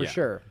editing, for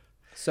sure.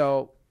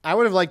 So I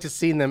would have liked to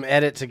seen them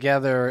edit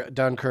together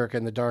Dunkirk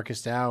and The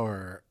Darkest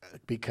Hour,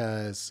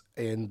 because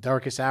in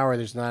Darkest Hour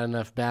there's not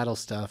enough battle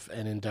stuff,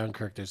 and in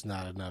Dunkirk there's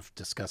not enough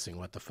discussing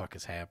what the fuck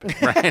is happening.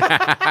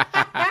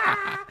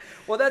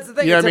 Well, that's the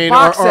thing. You know it's what a I mean?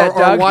 box set,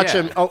 or watch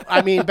them. Oh,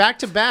 I mean, back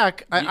to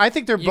back. I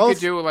think they're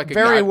both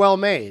very well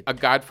made. A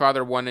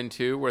Godfather 1 and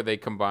 2 where they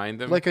combine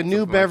them, like a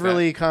New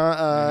Beverly,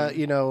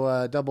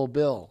 double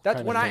bill.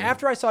 That's when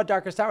after I saw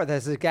Darkest Hour.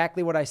 That's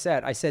exactly what I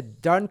said. I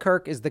said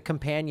Dunkirk is the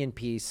companion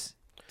piece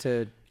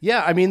to.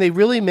 Yeah, I mean, they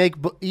really make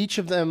each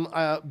of them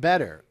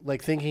better,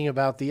 like thinking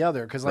about the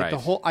other. Because like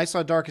I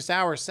saw Darkest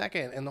Hour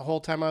second, and the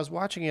whole time I was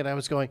watching it, I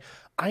was going,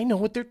 I know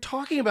what they're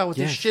talking about with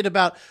this shit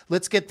about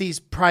let's get these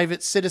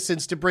private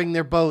citizens to bring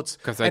their boats.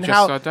 Because I just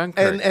saw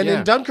Dunkirk. And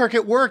in Dunkirk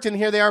it worked, and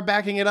here they are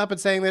backing it up and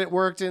saying that it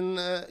worked in,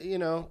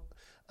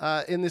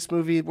 in this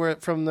movie where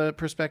from the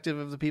perspective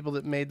of the people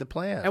that made the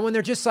plan. And when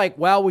they're just like,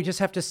 well, we just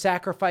have to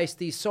sacrifice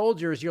these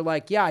soldiers, you're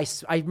like, yeah,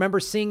 I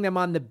remember seeing them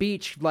on the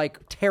beach, like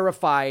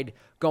terrified,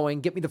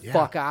 going, get me the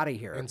fuck out of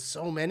here. And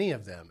so many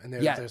of them. And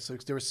there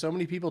were so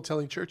many people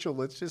telling Churchill,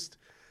 let's just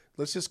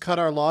cut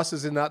our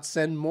losses and not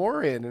send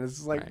more in. And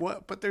it's like,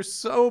 what? But there's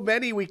so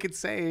many we could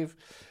save.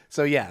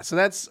 So yeah, so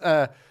that's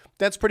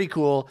that's pretty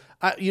cool.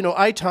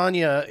 I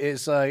Tonya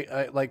is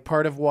like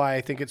part of why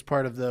I think it's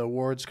part of the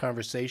awards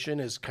conversation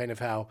is kind of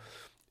how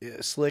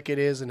slick it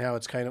is and how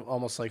it's kind of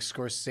almost like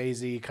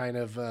Scorsese kind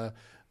of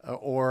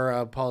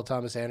or Paul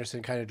Thomas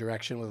Anderson kind of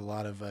direction with a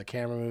lot of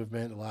camera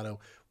movement, a lot of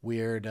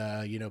weird,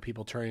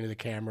 people turning to the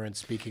camera and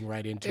speaking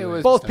right into it.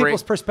 Was both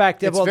people's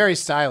perspective. It's very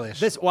stylish.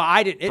 That's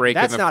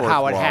not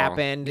how it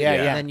happened. Yeah.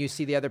 And then you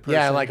see the other person.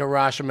 Yeah, like a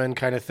Rashomon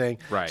kind of thing.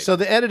 Right. So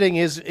the editing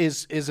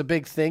is a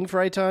big thing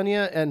for I,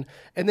 Tonya,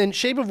 and then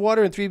Shape of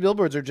Water and Three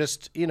Billboards are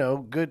just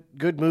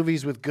good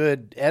movies with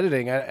good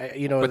editing.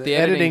 But the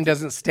editing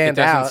doesn't stand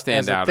out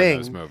as a thing in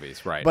those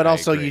movies, right? But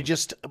also,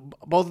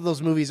 both of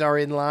those movies are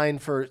in line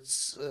for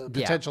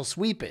potential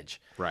sweepage.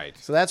 Right.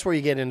 So that's where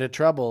you get into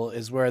trouble,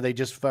 is where they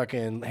just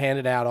fucking hand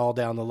it out all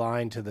down the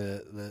line to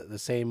the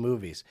same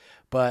movies.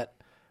 But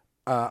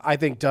I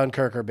think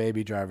Dunkirk or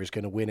Baby Driver is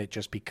going to win it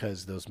just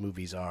because those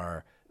movies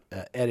are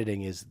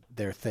editing is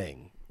their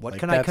thing. What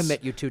can I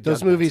commit you to?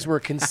 Those movies were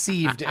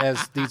conceived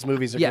as these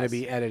movies are going to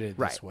be edited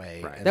this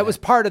way. Right. That was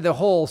part of the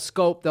whole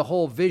scope, the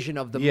whole vision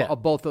of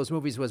of both those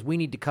movies was we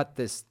need to cut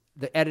this.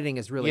 The editing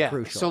is really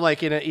crucial. So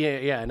like in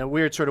a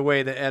weird sort of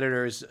way, the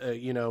editors,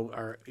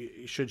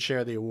 should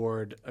share the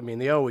award. I mean,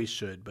 they always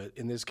should, but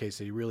in this case,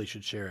 they really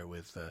should share it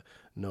with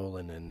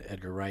Nolan and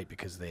Edgar Wright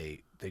because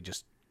they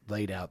just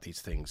laid out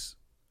these things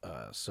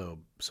so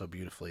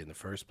beautifully in the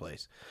first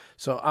place.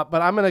 So,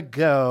 but I'm gonna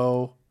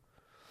go.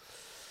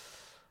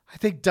 I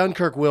think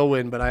Dunkirk will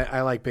win, but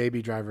I like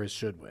Baby Driver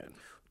should win.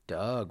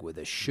 Doug with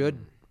a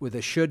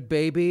should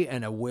baby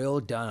and a will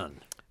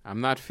done. I'm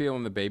not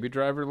feeling the Baby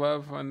Driver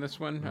love on this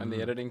one, on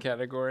the editing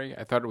category.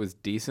 I thought it was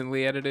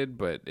decently edited,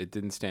 but it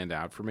didn't stand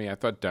out for me. I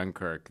thought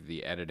Dunkirk,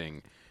 the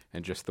editing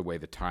and just the way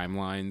the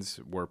timelines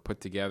were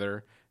put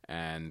together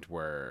and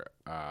were,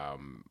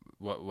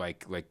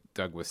 like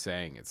Doug was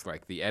saying, it's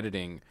like the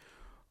editing,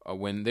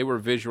 when they were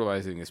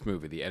visualizing this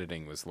movie, the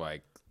editing was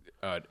like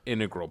an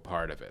integral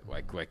part of it.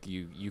 Like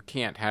you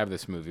can't have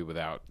this movie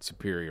without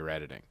superior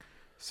editing.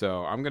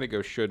 So I'm going to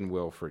go should and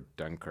will for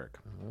Dunkirk.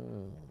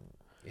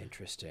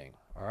 Interesting.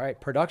 All right.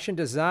 Production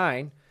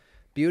design,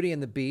 Beauty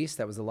and the Beast.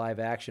 That was the live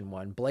action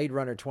one. Blade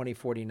Runner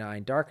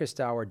 2049,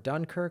 Darkest Hour,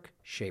 Dunkirk,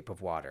 Shape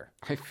of Water.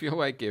 I feel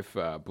like if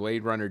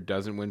Blade Runner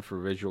doesn't win for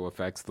visual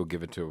effects, they'll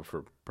give it to it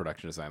for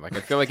production design. Like I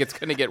feel like it's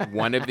going to get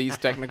one of these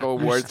technical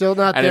awards. Still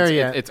not there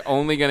yet. It's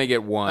only going to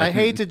get one. I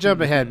hate to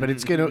jump ahead, but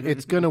it's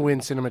gonna win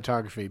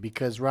cinematography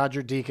because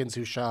Roger Deakins,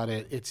 who shot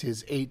it, it's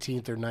his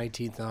 18th or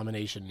 19th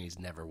nomination, and he's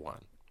never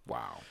won.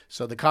 Wow.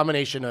 So the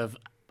combination of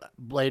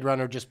Blade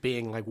Runner just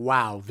being like,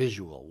 wow,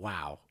 visual,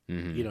 wow.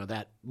 Mm-hmm.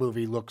 That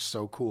movie looks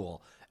so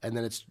cool. And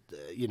then it's,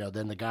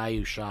 then the guy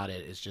who shot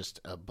it is just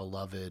a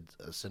beloved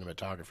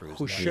cinematographer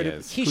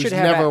who's who's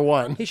never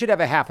won. He should have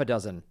a half a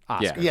dozen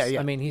Oscars. Yeah.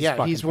 I mean,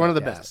 he's one of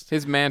the best.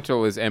 His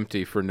mantle is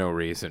empty for no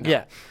reason.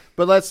 Yeah.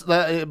 But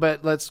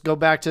let's go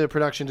back to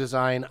production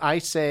design. I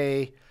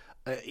say,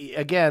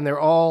 again,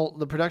 they're all,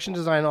 the production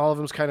design, all of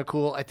them is kind of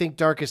cool. I think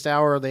Darkest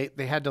Hour, they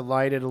had to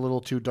light it a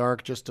little too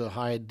dark just to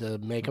hide the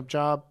makeup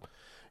job.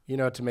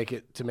 To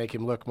make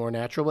him look more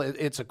natural.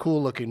 It's a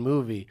cool looking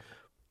movie,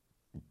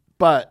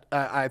 but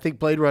I think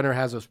Blade Runner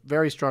has a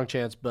very strong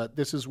chance. But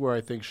this is where I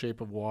think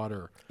Shape of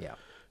Water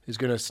is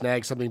going to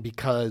snag something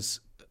because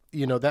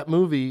that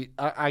movie.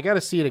 I got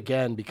to see it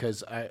again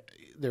because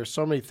there's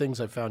so many things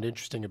I found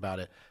interesting about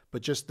it.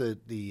 But just the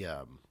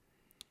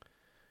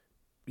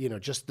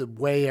just the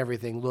way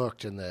everything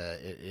looked and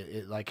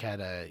it like had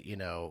a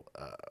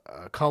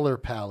color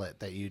palette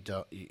that you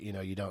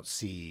don't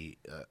see,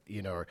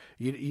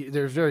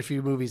 there's very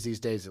few movies these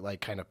days that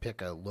like kind of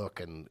pick a look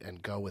and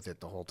go with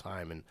it the whole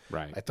time. And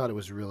right. I thought it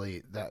was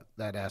really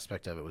that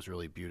aspect of it was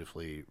really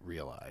beautifully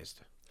realized.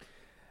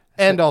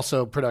 And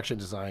also production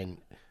design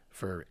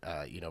for,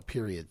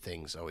 period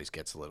things always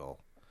gets a little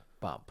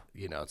bump.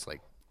 It's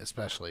like,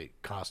 especially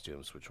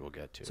costumes, which we'll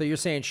get to. So you're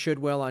saying should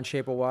will on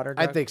Shape of Water,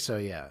 Doug? I think so,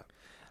 yeah.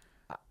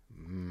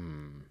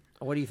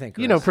 What do you think,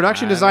 Chris?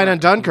 Production design on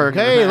Dunkirk.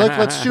 Hey,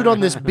 let's shoot on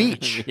this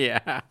beach.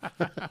 Yeah.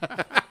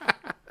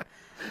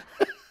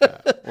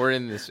 Or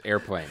in this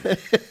airplane.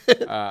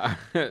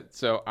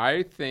 So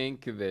I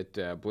think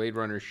that Blade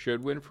Runner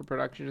should win for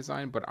production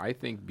design, but I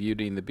think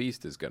Beauty and the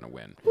Beast is going to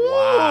win.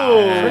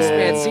 Wow. Chris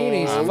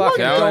Mancini's fucking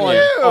going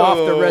off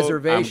the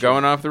reservation. I'm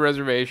going off the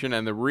reservation,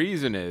 and the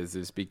reason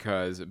is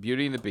because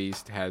Beauty and the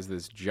Beast has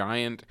this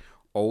giant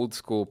old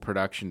school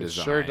production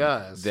design. It sure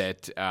does.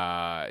 That,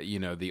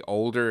 the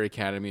older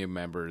Academy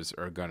members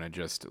are going to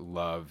just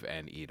love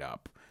and eat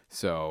up.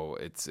 So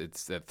it's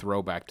a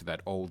throwback to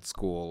that old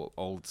school,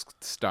 old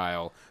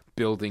style,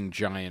 building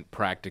giant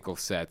practical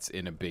sets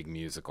in a big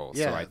musical.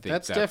 Yeah, so I think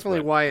that's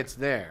definitely why it's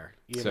there.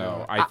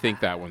 I think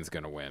that one's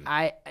going to win.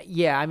 I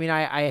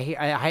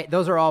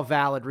those are all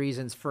valid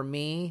reasons. For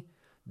me,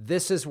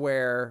 this is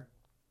where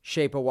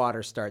Shape of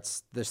Water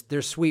starts.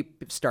 Their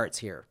sweep starts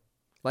here.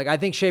 Like, I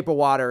think Shape of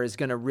Water is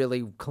going to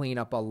really clean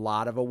up a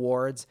lot of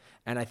awards,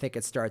 and I think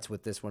it starts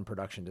with this one,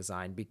 production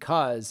design,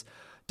 because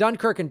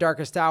Dunkirk and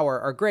Darkest Hour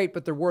are great,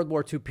 but they're World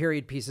War II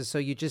period pieces, so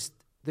you just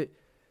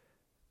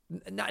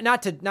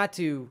not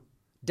to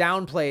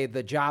downplay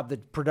the job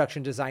that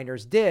production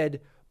designers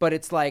did, but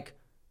it's like,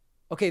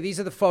 okay, these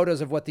are the photos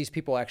of what these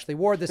people actually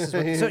wore. This is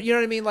what, so you know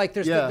what I mean? Like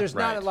there's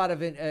not a lot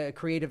of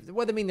creative.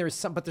 Well, I mean, there's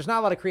some, but there's not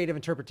a lot of creative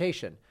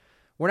interpretation.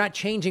 We're not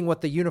changing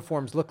what the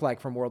uniforms look like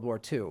from World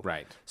War II.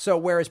 Right. So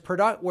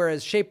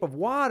whereas Shape of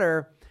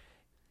Water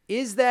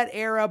is that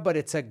era, but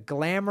it's a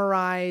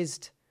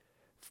glamorized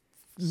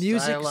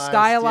music,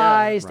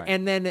 stylized, yeah.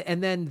 and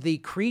then the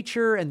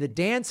creature and the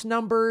dance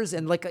numbers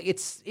and like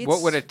it's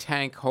what would a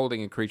tank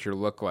holding a creature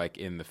look like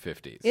in the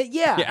 50s?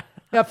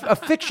 A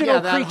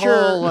fictional that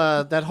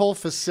creature. That whole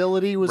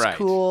facility was Right.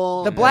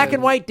 cool. The black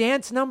and white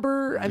dance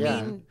number. I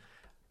mean,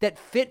 that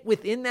fit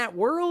within that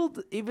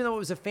world, even though it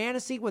was a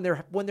fantasy. When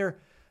they're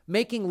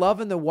making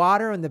love in the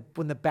water and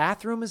when the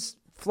bathroom is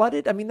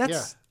flooded. I mean,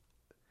 that's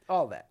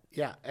all that.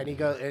 Yeah, and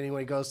when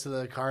he goes to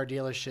the car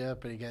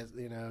dealership and he gets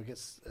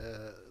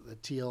the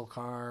teal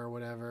car or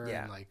whatever.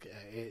 Yeah. And like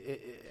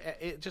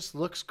it just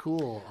looks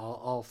cool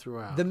all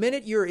throughout. The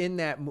minute you're in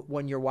that,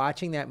 when you're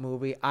watching that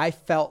movie, I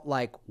felt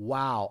like,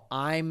 wow,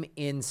 I'm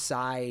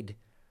inside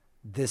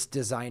this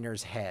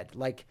designer's head.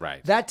 Like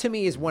that to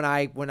me is when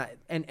I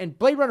and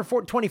Blade Runner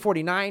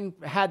 2049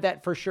 had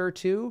that for sure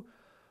too,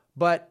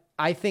 but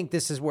I think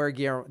this is where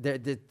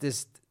the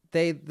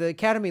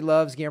Academy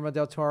loves Guillermo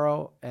del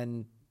Toro,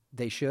 and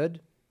they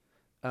should,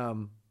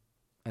 and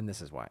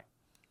this is why.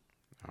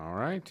 All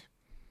right.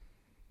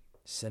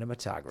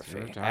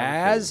 Cinematography.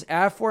 As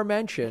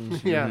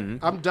aforementioned.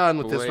 I'm done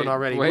with this one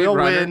already. Blade We'll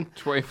Runner,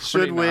 win.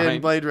 Should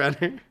win. Blade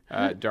Runner.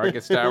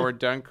 Darkest Hour,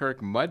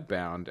 Dunkirk,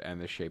 Mudbound, and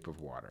The Shape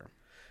of Water.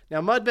 Now,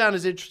 Mudbound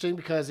is interesting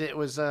because it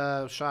was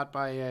shot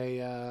by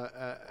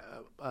a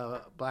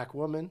black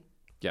woman.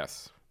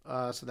 Yes.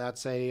 So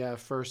that's a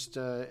first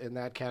in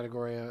that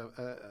category,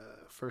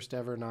 first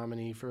ever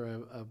nominee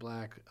for a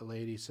black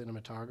lady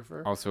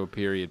cinematographer. Also a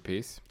period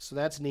piece. So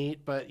that's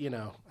neat, but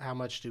how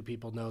much do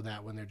people know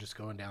that when they're just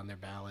going down their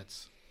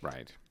ballots?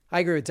 Right. I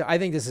agree with I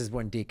think this is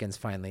when Deakins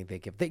finally they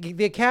give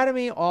the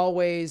Academy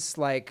always,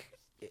 like,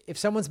 if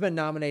someone's been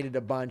nominated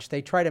a bunch,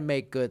 they try to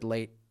make good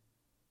late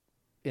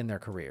in their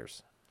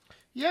careers.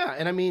 Yeah,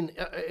 and I mean,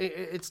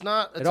 it's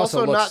not. It's also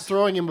also looks, not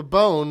throwing him a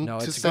bone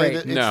to say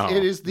great. that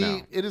it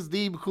is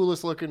the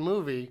coolest looking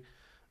movie.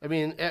 I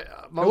mean,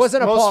 most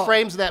Paul,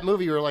 frames of that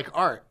movie are like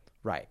art.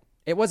 Right.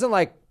 It wasn't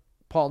like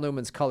Paul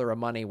Newman's Color of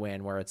Money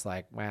win, where it's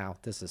like, wow,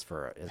 this is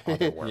for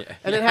other work.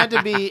 And it had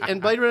to be, and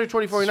Blade Runner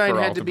 2049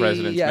 had to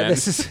be. Yeah,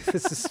 this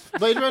is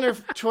Blade Runner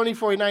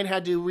 2049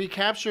 had to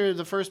recapture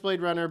the first Blade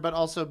Runner, but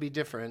also be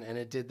different, and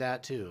it did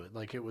that too.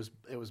 Like it was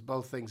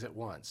both things at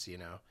once.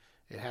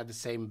 It had the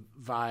same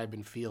vibe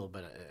and feel,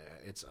 but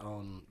its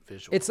own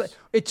visuals. It's like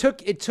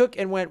it took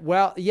and went,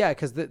 well, yeah,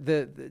 because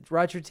the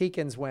Roger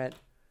Deakins went,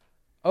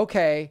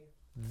 okay,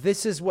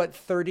 this is what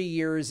 30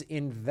 years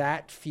in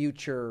that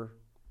future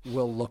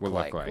will look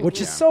like,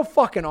 which is so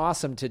fucking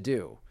awesome to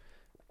do.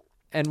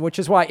 And which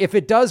is why if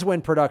it does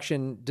win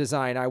production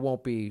design, I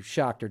won't be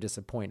shocked or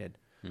disappointed.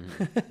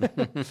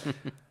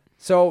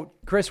 So,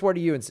 Chris, what are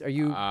you?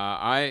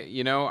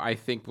 I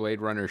think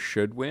Blade Runner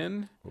should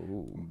win,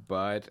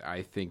 but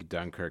I think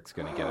Dunkirk's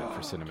going to get it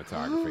for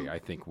cinematography. I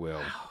think will.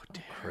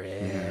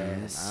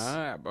 Chris.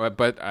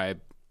 But I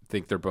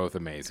think they're both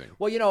amazing.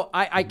 Well,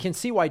 I can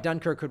see why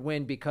Dunkirk could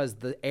win because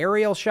the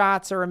aerial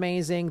shots are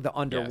amazing. The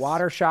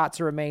underwater shots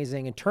are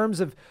amazing. In terms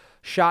of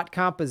shot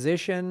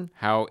composition,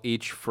 how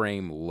each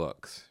frame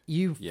looks.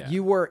 You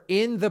were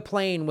in the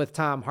plane with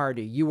Tom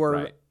Hardy. You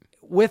were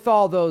with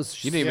all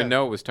those. You didn't even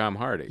know it was Tom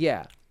Hardy.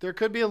 Yeah. There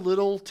could be a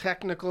little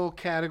technical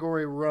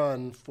category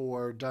run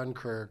for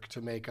Dunkirk to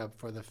make up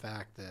for the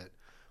fact that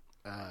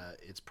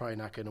it's probably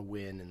not going to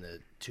win in the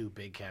two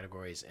big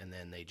categories, and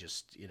then they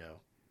just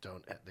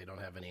don't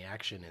have any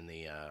action in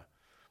the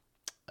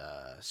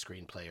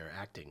screenplay or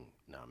acting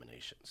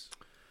nominations.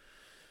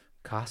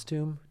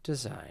 Costume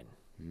design.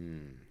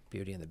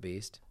 Beauty and the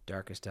Beast,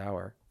 Darkest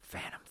Hour,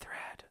 Phantom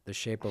Thread, The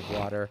Shape of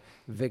Water,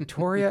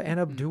 Victoria and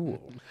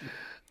Abdul.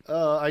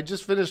 I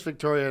just finished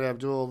Victoria and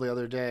Abdul the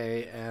other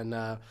day, and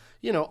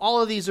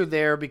all of these are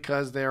there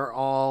because they're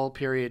all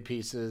period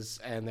pieces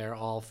and they're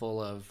all full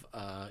of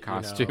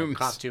costumes.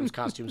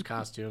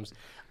 Costumes.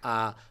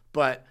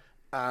 But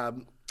I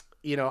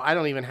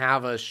don't even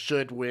have a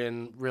should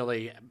win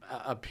really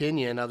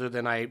opinion other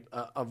than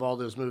of all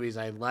those movies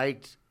I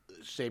liked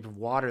Shape of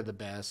Water the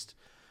best.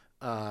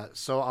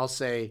 So I'll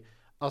say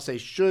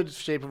should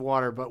Shape of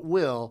Water, but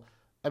will.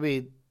 I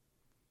mean,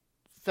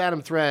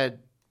 Phantom Thread.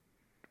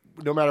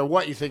 No matter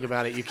what you think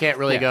about it, you can't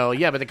really go,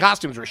 but the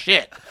costumes were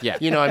shit. Yeah.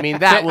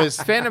 That was...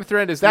 Phantom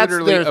Thread is that's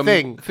literally their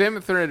thing. Phantom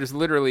Thread is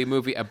literally a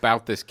movie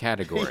about this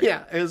category.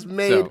 Yeah, it was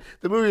made...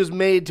 The movie was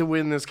made to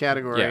win this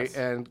category, yes.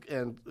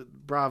 and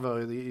bravo,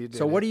 you did.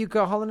 So what are you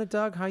calling it,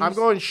 Doug? I'm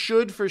going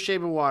should for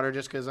Shape of Water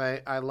just because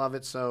I love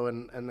it so,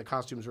 and the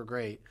costumes were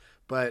great.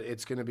 But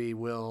it's going to be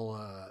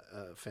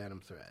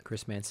Phantom Thread.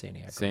 Chris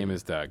Mancini. Same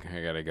as Doug.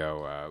 I got to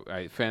go.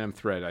 Phantom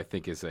Thread, I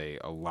think, is a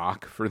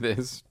lock for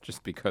this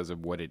just because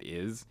of what it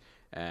is.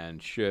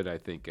 And should, I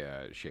think,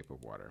 Shape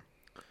of Water.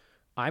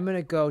 I'm going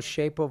to go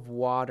Shape of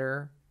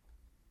Water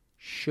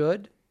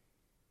should,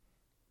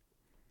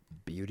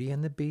 Beauty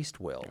and the Beast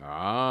will.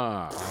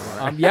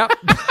 Ah. Yep.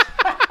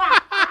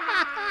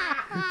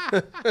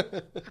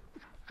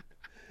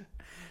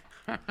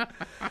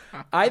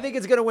 I think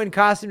it's going to win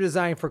costume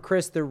design for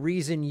Chris. The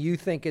reason you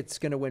think it's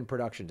going to win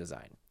production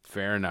design.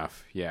 Fair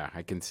enough. Yeah,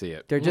 I can see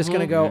it. They're just going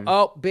to go,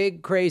 oh,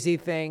 big crazy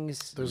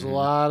things. There's a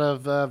lot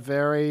of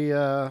very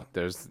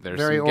There's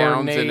very some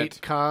gowns in ornate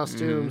it.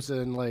 costumes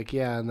and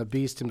and the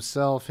Beast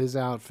himself, his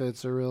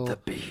outfits are real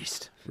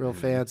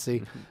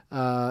fancy.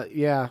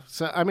 Yeah.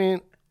 So I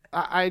mean,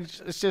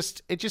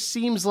 it just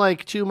seems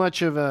like too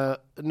much of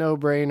a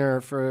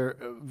no-brainer for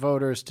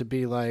voters to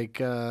be like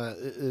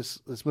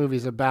this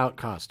movie's about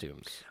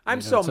costumes.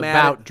 I'm so it's mad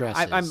about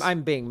dresses.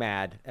 I'm being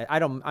mad.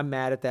 I'm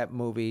mad at that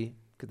movie.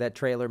 That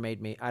trailer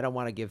made me. I don't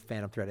want to give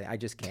Phantom Thread. I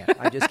just can't.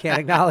 I just can't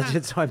acknowledge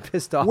it. So I'm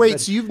pissed off. Wait,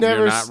 so you've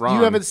never not wrong.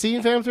 you haven't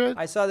seen Phantom Thread?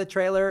 I saw the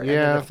trailer and it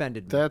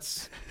offended me.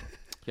 That's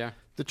Yeah.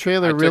 the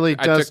trailer I really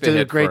took does the do a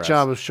hit great for us.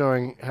 job of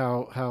showing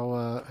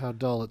how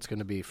dull it's going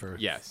to be for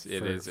Yes, it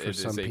for, is. for It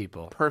some is a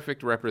people.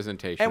 perfect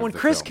representation. And of when the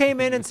Chris film.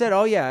 came in and said,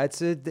 "Oh yeah,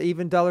 it's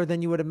even duller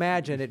than you would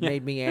imagine," it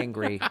made me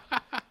angry.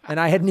 And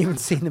I hadn't even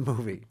seen the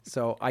movie,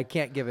 so I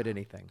can't give it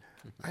anything.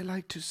 I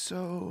like to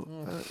sew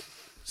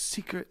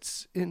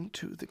secrets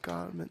into the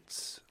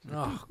garments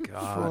Oh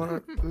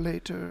God! for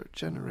later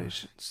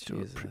generations to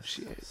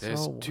appreciate.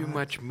 There's too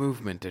much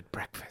movement at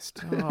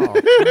breakfast.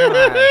 Oh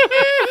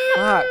God!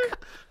 Fuck!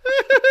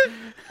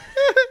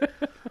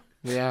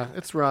 Yeah,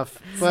 it's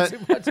rough, but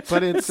it's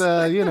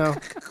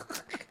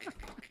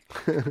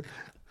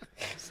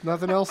it's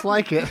nothing else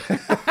like it.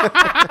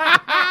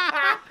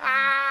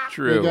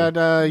 True. We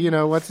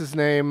got what's his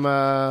name?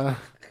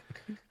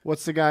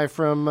 What's the guy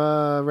from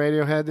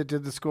Radiohead that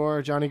did the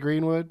score? Johnny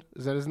Greenwood?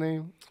 Is that his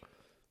name?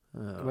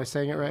 Am I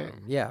saying it right?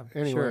 Yeah,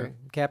 Anyway. sure.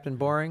 Captain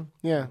Boring.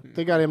 Yeah,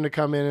 they got him to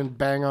come in and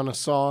bang on a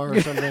saw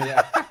or something.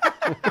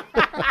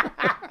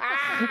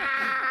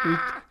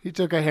 He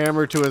took a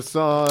hammer to a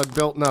saw and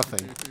built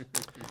nothing.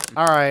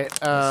 All right.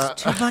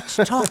 Too much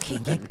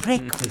talking at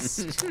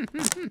breakfast.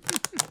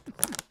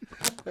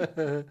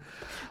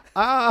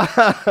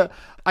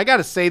 I got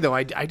to say, though,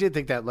 I did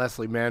think that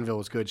Leslie Manville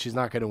was good. She's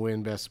not going to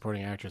win Best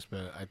Supporting Actress,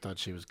 but I thought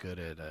she was good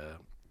at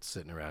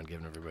sitting around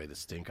giving everybody the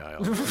stink eye.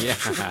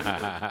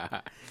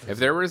 Yeah. If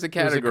there was a It was a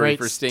category great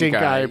for stink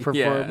eye yeah.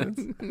 performance.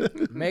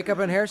 Makeup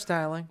and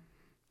hairstyling.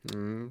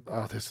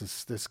 Oh,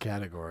 this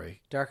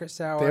category. Darkest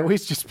Hour. They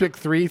always just pick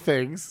three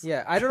things.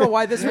 Yeah, I don't know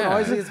why this one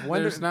always gets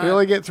one. There's not. They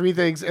only get three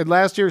things. And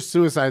last year's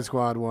Suicide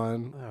Squad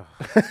won.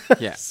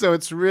 Yeah. So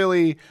it's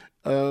really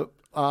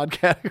odd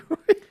category.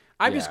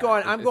 I'm just Yeah,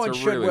 going. I'm it's going a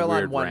should really will on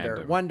weird Wonder.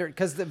 random. Wonder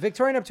because the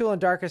Victorian Nocturnal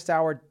and Darkest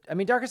Hour. I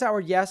mean, Darkest Hour,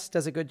 yes,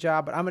 does a good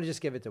job, but I'm gonna just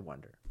give it to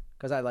Wonder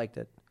because I liked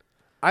it.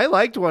 I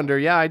liked Wonder.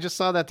 Yeah, I just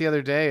saw that the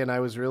other day, and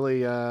I was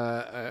really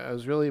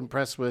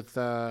impressed with.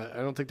 I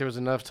don't think there was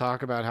enough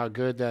talk about how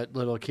good that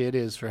little kid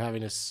is for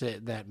having to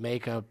sit that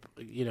makeup.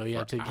 You know, you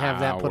have to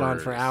have that put on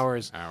for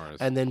hours.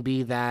 And then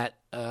be that.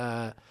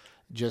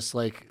 Just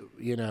like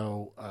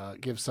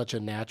give such a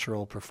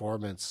natural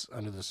performance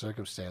under the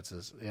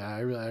circumstances. Yeah,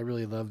 I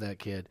really love that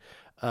kid.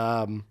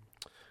 I'm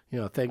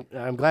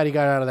glad he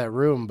got out of that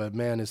room, but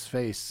man, his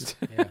face.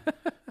 Yeah.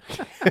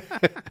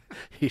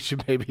 he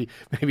should maybe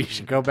he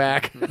should go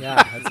back.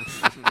 Yeah,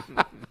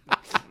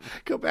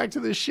 Go back to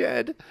the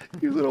shed,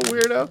 you little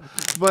weirdo.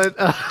 But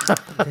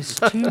there's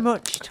too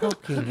much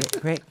talking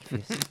at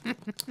breakfast.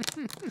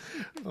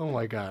 oh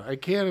my god, I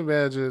can't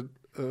imagine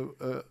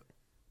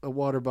a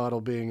water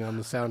bottle being on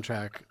the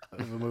soundtrack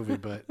of a movie,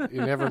 but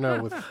you never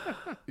know with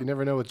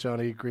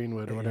Johnny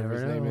Greenwood or whatever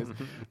his name is.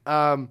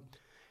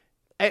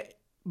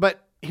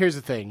 But here's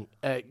the thing: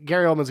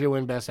 Gary Oldman's gonna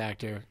win Best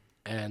Actor,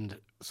 and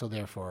so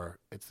therefore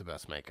it's the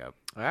best makeup.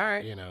 All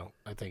right,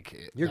 I think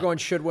you're going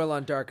should will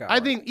on Dark Hour. I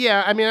think,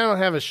 yeah. I mean, I don't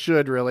have a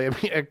should really. I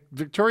mean,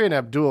 Victoria and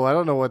Abdul, I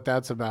don't know what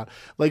that's about.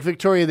 Like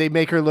Victoria, they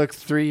make her look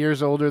 3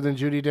 years older than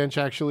Judi Dench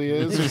actually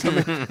is, or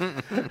something.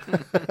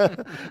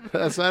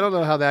 So I don't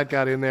know how that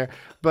got in there,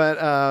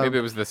 but Maybe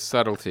it was the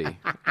subtlety of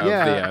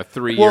yeah. the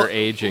 3-year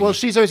aging. Well,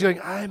 she's always going,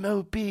 "I'm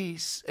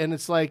obese," and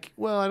it's like,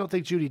 well, I don't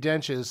think Judi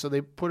Dench is, so they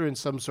put her in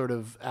some sort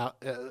of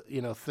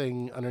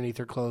thing underneath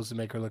her clothes to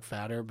make her look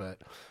fatter, but.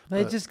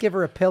 They just give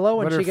her a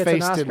pillow and But she her gets an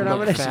face Oscar didn't look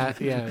nomination. fat.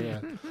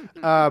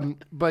 Yeah.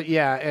 But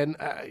yeah, and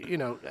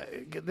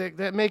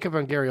that makeup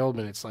on Gary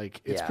Oldman, it's like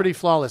it's pretty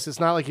flawless.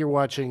 It's not like you're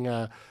watching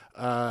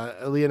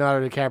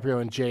Leonardo DiCaprio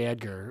and J.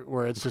 Edgar,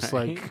 where it's just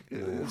like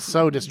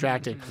so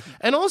distracting.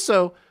 And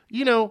also,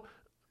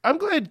 I'm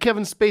glad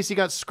Kevin Spacey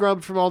got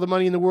scrubbed from All the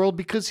Money in the World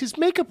because his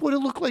makeup would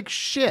have looked like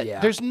shit. Yeah,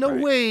 There's no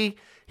way.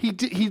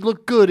 He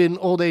looked good in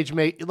old age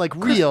makeup,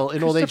 real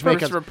in old age makeup.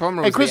 Christopher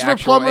Plummer And was the Christopher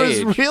actual Plummer's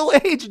age. real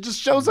age. It just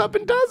shows up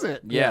and does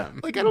it. Yeah.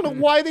 Like, I don't know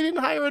why they didn't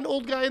hire an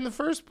old guy in the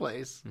first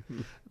place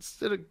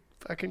instead of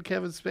fucking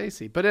Kevin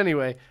Spacey. But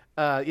anyway,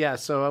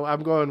 so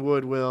I'm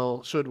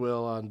going should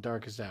will on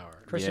Darkest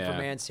Hour. Christopher Yeah.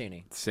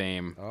 Mancini.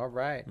 Same. All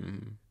right.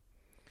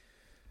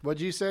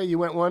 What'd you say? You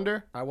went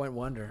Wonder? I went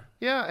Wonder.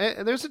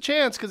 Yeah, there's a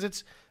chance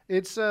because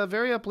it's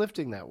very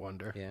uplifting, that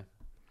Wonder. Yeah.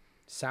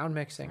 Sound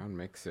mixing. Sound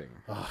mixing.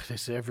 Oh,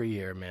 this every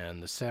year, man.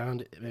 The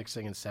sound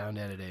mixing and sound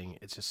editing.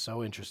 It's just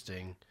so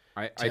interesting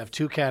to have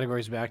two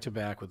categories back to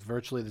back with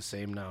virtually the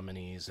same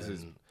nominees. This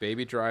is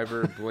Baby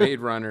Driver, Blade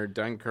Runner,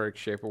 Dunkirk,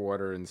 Shape of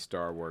Water, and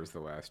Star Wars: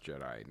 The Last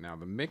Jedi. Now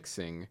the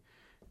mixing.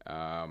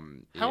 How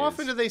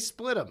often do they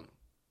split them?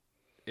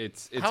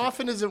 How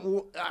often is it?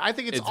 I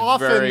think it's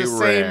often the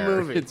same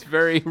movie. It's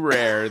very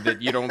rare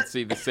that you don't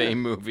see the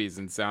same movies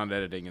in sound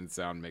editing and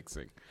sound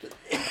mixing.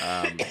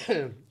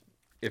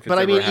 But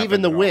I mean,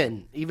 even the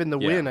win,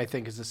 I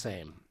think is the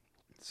same.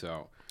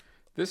 So,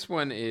 this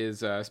one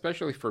is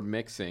especially for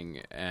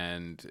mixing,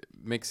 and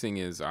mixing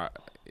is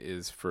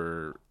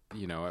for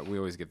we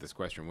always get this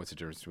question: what's the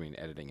difference between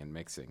editing and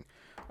mixing?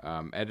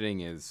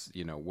 Editing is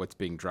what's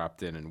being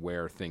dropped in and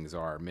where things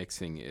are.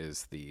 Mixing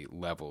is the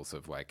levels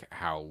of like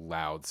how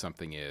loud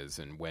something is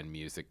and when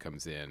music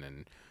comes in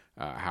and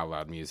how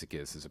loud music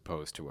is as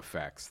opposed to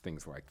effects,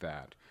 things like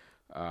that.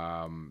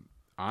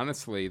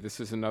 Honestly,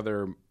 this is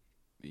another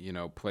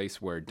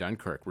place where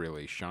Dunkirk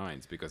really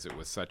shines because it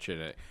was such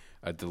a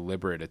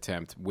deliberate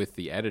attempt with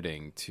the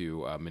editing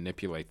to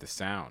manipulate the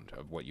sound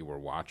of what you were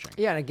watching.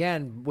 Yeah, and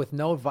again, with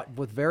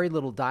very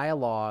little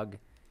dialogue,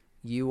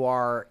 you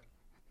are.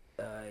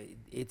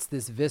 It's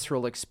this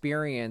visceral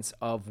experience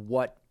of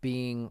what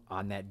being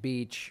on that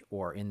beach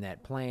or in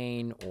that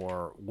plane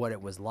or what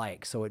it was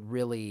like. So it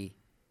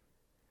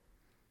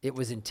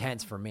was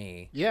intense for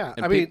me. Yeah,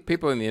 and I mean,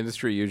 people in the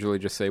industry usually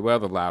just say, "Well,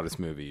 the loudest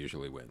movie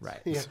usually wins."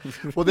 Right. Yeah.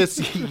 Well, the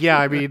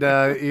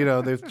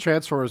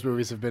Transformers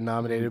movies have been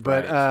nominated,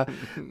 but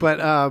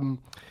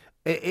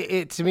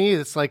it to me,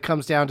 it's like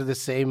comes down to the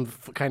same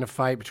kind of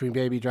fight between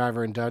Baby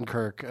Driver and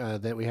Dunkirk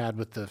that we had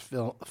with the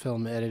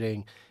film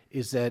editing.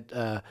 Is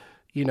that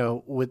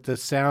with the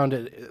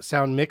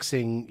sound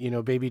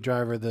mixing, Baby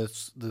Driver, the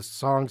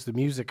songs, the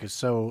music is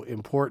so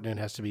important and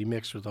has to be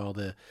mixed with all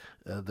the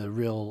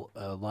real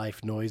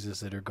life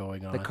noises that are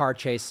going on. The car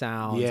chase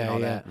sounds and all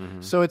that.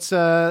 Mm-hmm. So it's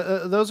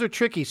those are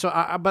tricky. So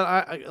I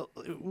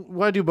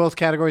want to do both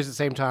categories at the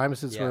same time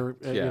since we're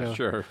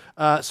sure.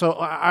 So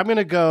I'm going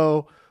to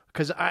go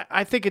because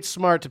I think it's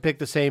smart to pick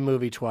the same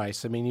movie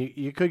twice. I mean,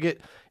 you could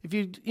get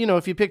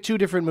if you pick two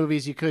different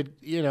movies, you could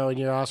in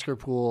your Oscar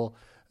pool.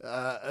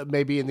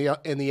 Maybe in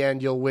the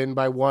end you'll win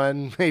by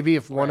one. Maybe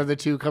if one of the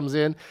two comes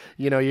in,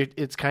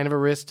 it's kind of a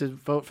risk to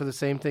vote for the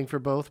same thing for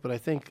both. But I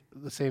think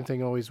the same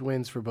thing always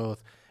wins for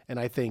both. And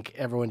I think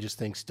everyone just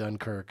thinks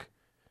Dunkirk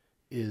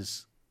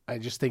is. I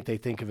just think they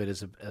think of it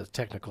as a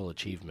technical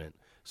achievement.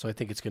 So I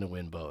think it's going to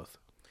win both.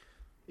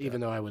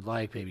 Even though I would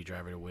like Baby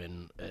Driver to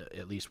win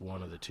at least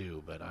one of the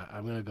two, but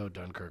I'm going to go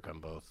Dunkirk on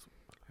both.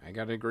 I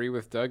got to agree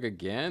with Doug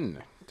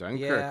again.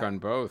 Dunkirk on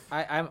both.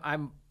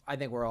 I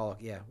think we're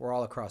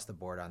all across the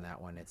board on that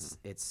one.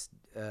 It's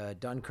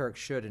Dunkirk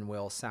should and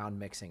will sound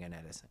mixing and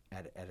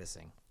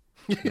editing.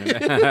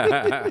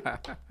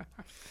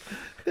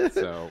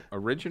 So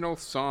original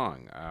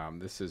song.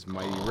 This is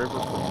Mighty River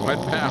from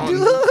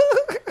Mudbound.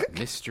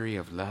 Mystery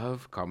of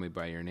Love. Call Me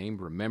by Your Name.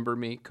 Remember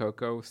Me.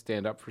 Coco.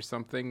 Stand Up for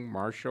Something.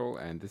 Marshall.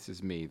 And This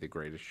Is Me, The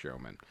Greatest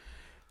Showman.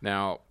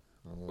 Now.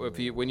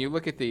 When you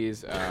look at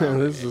these,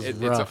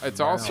 it's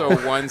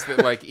also ones that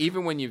like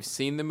even when you've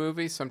seen the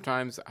movie,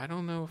 sometimes I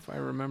don't know if I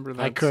remember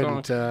that. I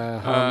couldn't.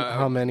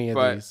 How many of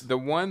these? But the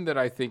one that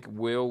I think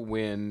will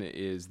win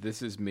is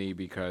This Is Me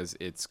because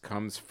it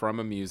comes from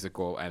a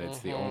musical and it's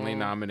the only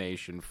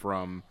nomination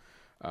from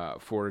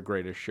for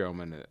Greatest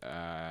Showman,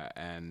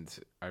 and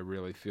I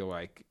really feel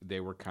like they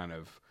were kind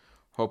of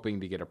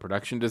hoping to get a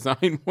production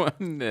design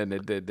one, and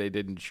they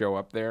didn't show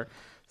up there.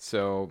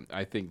 So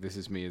I think This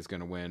Is Me is going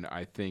to win.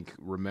 I think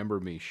Remember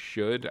Me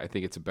should. I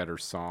think it's a better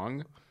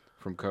song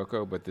from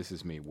Coco, but This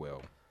Is Me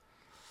will.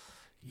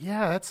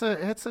 Yeah, it's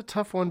a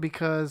tough one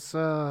because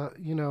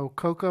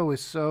Coco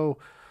is so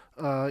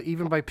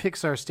even by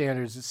Pixar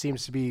standards, it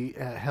seems to be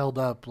held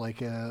up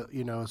like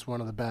it's one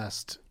of the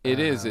best. It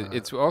is.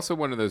 It's also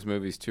one of those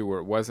movies too where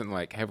it wasn't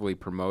like heavily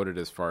promoted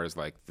as far as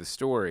like the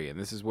story and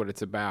this is what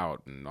it's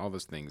about and all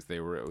those things. They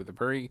were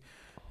very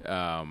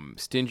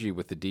stingy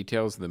with the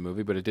details of the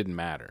movie, but it didn't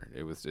matter.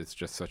 It's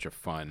just such a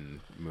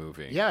fun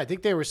movie. Yeah, I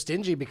think they were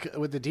stingy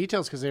with the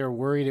details because they were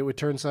worried it would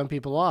turn some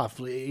people off.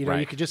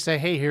 You could just say,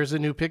 "Hey, here's a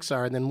new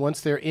Pixar," and then once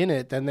they're in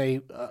it, then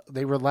they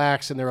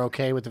relax and they're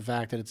okay with the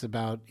fact that it's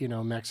about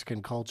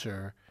Mexican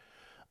culture,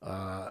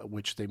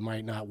 which they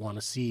might not want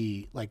to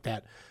see like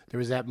that. There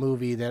was that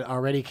movie that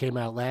already came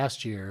out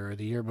last year or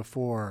the year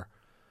before.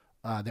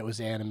 That was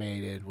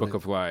animated. Book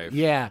of Life.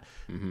 Yeah.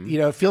 Mm-hmm.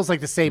 It feels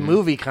like the same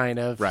movie kind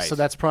of. Right. So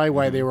that's probably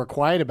why they were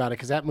quiet about it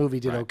because that movie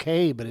did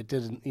okay, but it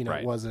didn't,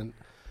 it wasn't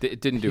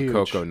It didn't huge. do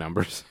Coco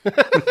numbers.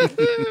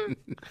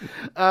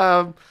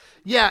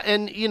 Yeah,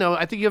 and,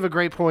 I think you have a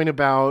great point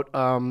about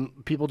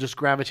people just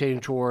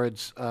gravitating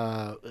towards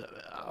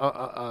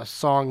a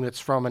song that's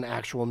from an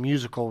actual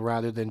musical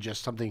rather than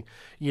just something,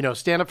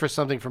 Stand Up for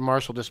Something from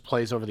Marshall just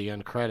plays over the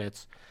end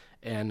credits.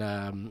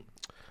 And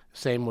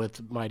Same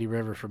with Mighty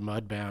River from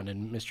Mudbound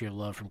and Mystery of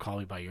Love from Call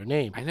Me By Your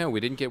Name. I know, we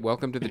didn't get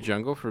Welcome to the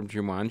Jungle from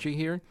Jumanji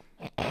here.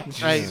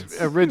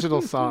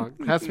 Original song.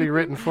 Has to be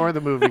written for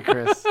the movie,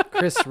 Chris.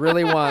 Chris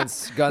really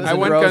wants Guns I N'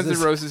 want Roses.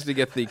 Guns N' Roses to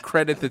get the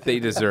credit that they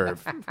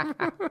deserve.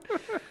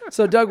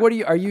 So, Doug,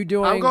 are you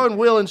doing? I'm going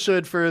Will and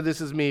Should for This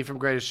Is Me from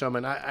Greatest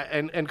Showman.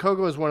 And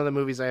Coco is one of the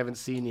movies I haven't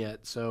seen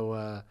yet,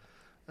 so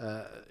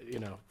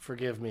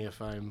forgive me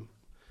if I'm.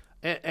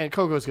 And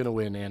Coco's going to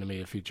win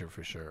animated feature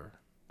for sure.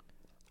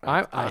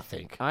 I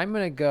think I'm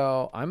gonna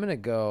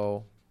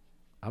go.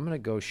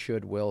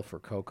 Should Will for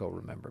Coco.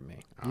 Remember Me.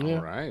 All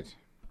right.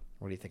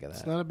 What do you think of that?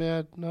 It's not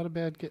a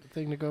bad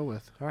thing to go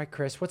with. All right,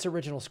 Chris. What's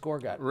original score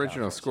got?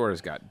 Original score has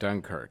got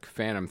Dunkirk,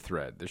 Phantom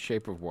Thread, The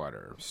Shape of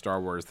Water,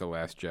 Star Wars: The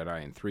Last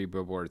Jedi, and 3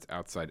 Billboards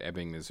Outside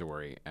Ebbing,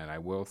 Missouri. And I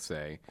will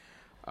say,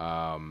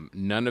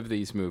 none of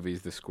these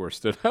movies the score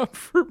stood out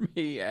for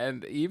me.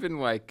 And even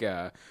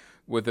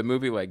with a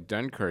movie like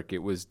Dunkirk,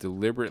 it was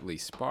deliberately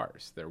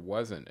sparse. There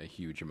wasn't a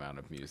huge amount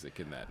of music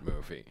in that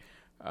movie.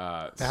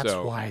 That's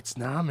why it's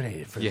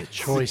nominated for the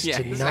choice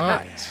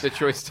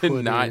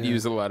to not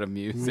use a lot of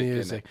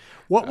music. In it.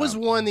 What was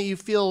one that you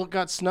feel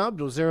got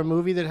snubbed? Was there a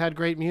movie that had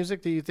great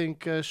music that you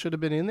think should have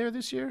been in there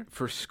this year?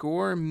 For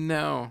score,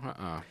 no.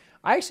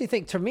 I actually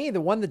think, to me,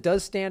 the one that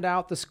does stand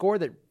out, the score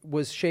that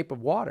was Shape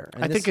of Water.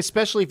 And I think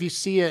especially if you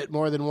see it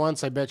more than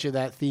once, I bet you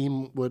that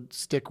theme would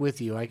stick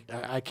with you. I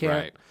can't.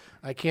 Right.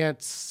 I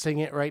can't sing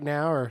it right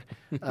now or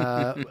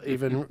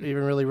even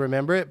really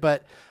remember it,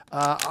 but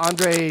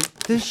Andre,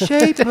 The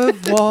Shape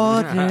of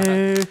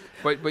Water.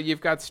 But you've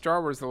got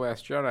Star Wars: The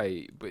Last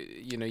Jedi. But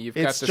you've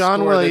It's got the John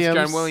score Williams.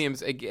 that's John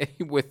Williams again,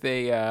 with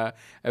a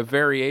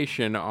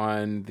variation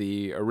on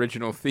the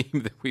original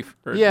theme that we've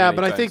heard. Yeah, many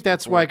but I times think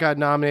that's before. why it got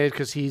nominated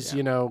because he's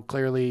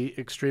clearly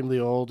extremely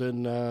old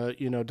and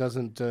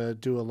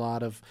doesn't do a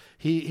lot of.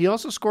 He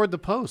also scored The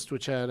Post,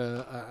 which had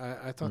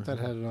I thought that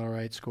had an all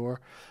right score,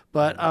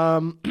 but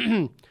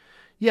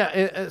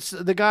it's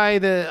the guy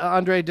that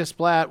Andre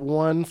Desplat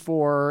won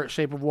for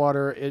Shape of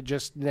Water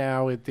just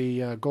now at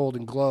the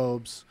Golden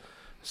Globes.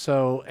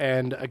 So,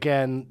 and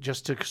again,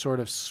 just to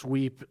sort of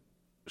sweep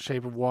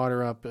Shape of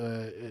Water up,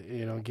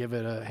 give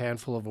it a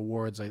handful of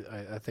awards,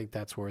 I think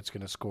that's where it's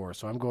going to score.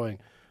 So I'm going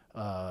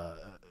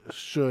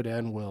should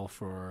and will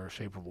for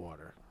Shape of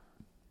Water.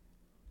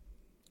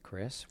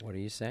 Chris, what are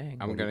you saying?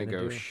 I'm going to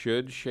go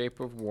should Shape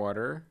of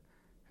Water,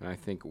 and I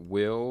think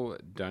will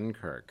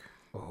Dunkirk.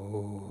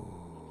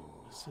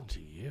 Oh, listen to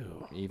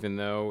you. Even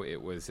though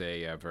it was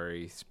a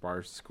very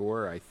sparse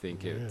score, I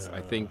think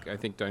I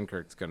think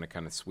Dunkirk's going to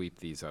kind of sweep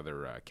these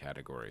other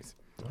categories.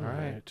 All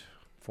right.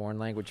 Foreign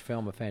language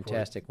film, A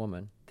Fantastic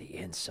Woman, The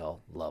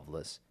Insult,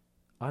 Loveless,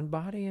 On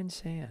Body and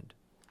Sand,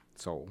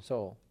 Soul,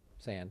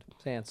 Sand,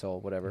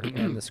 Soul, whatever,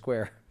 and The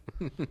Square.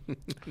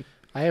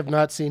 I have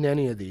not seen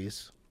any of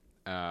these.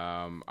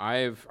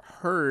 I've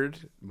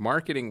heard,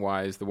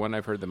 marketing-wise, the one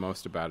I've heard the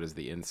most about is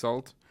The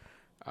Insult.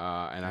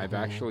 And I've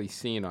actually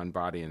seen On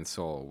Body and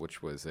Soul,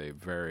 which was a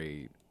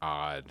very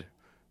odd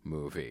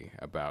movie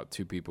about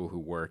 2 people who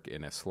work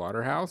in a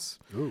slaughterhouse.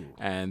 Ooh.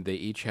 And they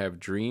each have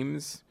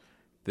dreams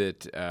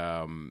that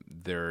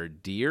they're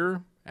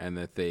deer and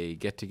that they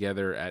get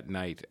together at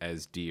night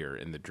as deer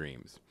in the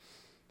dreams.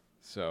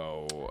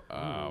 So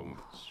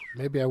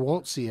maybe I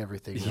won't see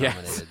everything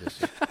nominated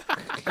this year.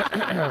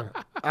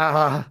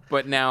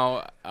 But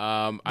now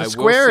I The will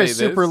Square say is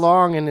super this.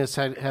 long and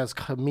has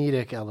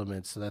comedic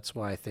elements, so that's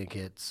why I think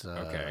it's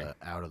Okay.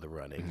 out of the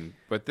running. Mhm.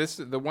 But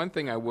the one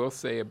thing I will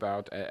say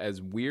about,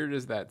 as weird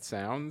as that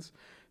sounds,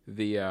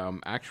 the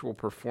actual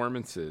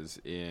performances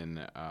in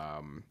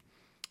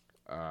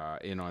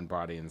On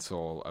Body and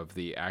Soul of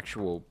the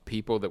actual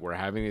people that were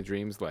having the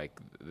dreams, like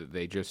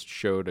they just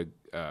showed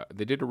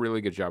they did a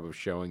really good job of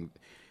showing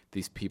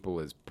these people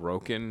as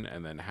broken,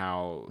 and then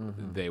how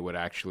they would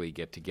actually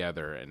get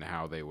together and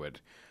how they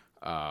would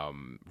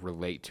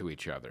relate to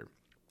each other.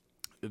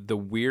 The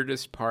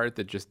weirdest part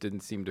that just didn't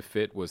seem to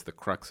fit was the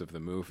crux of the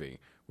movie,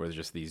 where there's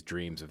just these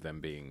dreams of them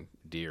being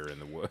deer in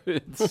the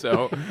woods.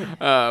 So,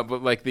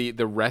 but like the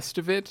rest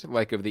of it,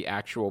 like of the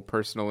actual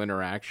personal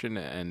interaction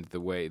and the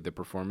way the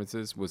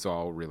performances, was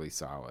all really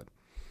solid.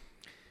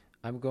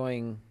 I'm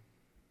going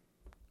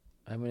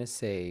to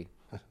say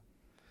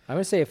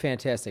A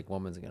Fantastic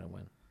Woman's going to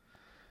win.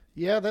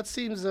 Yeah, that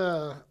seems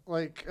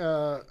like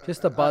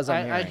Just the buzz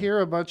I'm I hearing. hear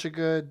a bunch of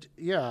good.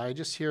 Yeah, I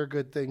just hear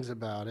good things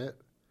about it.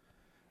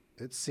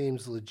 It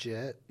seems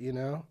legit,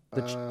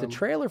 The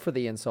trailer for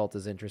The Insult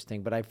is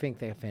interesting, but I think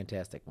the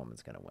Fantastic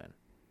Woman's going to win.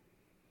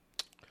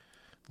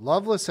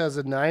 Loveless has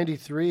a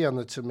 93 on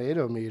the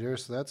tomato meter,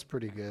 so that's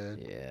pretty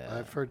good. Yeah.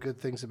 I've heard good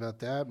things about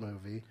that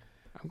movie.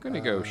 I'm going to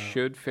go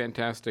should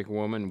Fantastic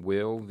Woman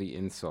will The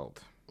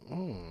Insult.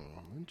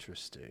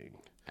 Interesting.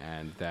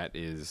 And that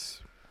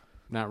is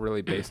not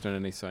really based on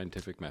any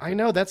scientific method. I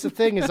know, that's the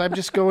thing, is I'm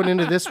just going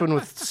into this one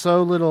with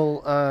so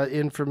little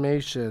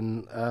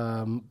information,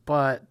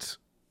 but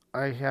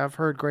I have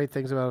heard great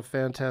things about A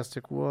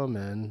Fantastic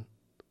Woman,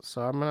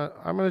 so I'm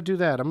gonna do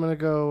that. I'm gonna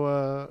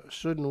go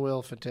should and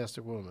will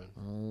Fantastic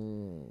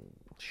Woman.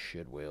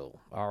 Should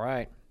will. All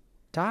right.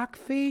 Doc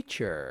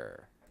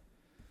feature.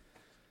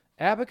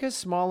 Abacus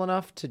small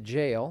enough to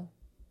jail.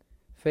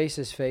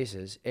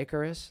 Faces.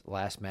 Icarus,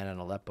 Last Man in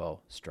Aleppo,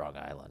 Strong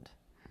Island.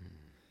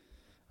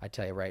 I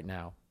tell you right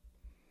now.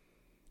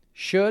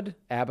 Should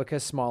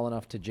Abacus small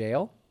enough to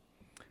jail,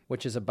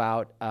 which is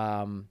about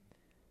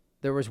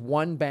there was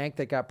one bank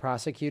that got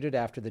prosecuted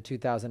after the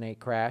 2008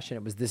 crash, and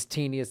it was this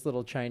teeniest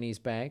little Chinese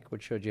bank,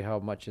 which showed you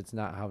how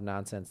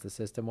nonsense the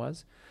system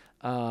was.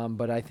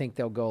 But I think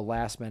they'll go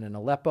Last Man in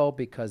Aleppo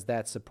because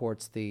that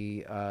supports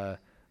the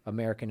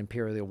American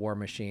imperial war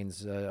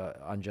machine's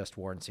unjust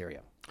war in Syria.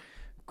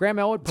 Graham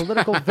Elwood,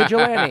 political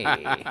vigilante,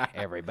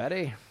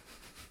 everybody.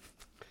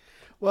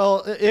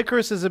 Well,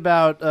 Icarus is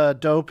about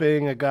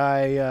doping. A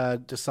guy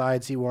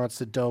decides he wants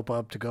to dope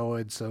up to go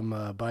in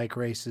some bike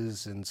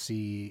races and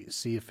see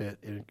if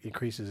it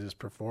increases his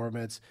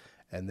performance.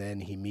 And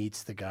then he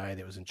meets the guy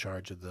that was in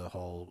charge of the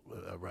whole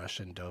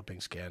Russian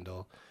doping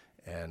scandal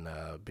and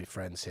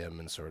befriends him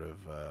and sort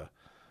of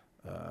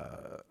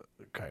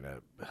kind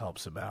of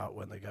helps him out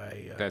when the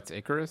guy... That's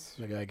Icarus?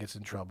 The guy gets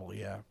in trouble,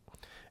 yeah.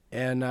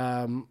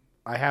 And...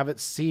 I haven't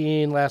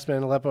seen Last Man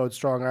in Aleppo and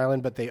Strong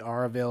Island, but they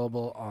are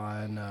available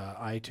on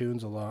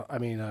iTunes,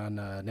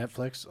 on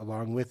Netflix,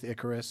 along with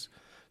Icarus.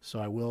 So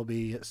I will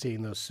be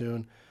seeing those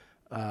soon.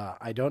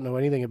 I don't know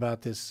anything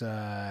about this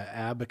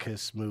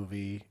Abacus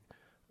movie.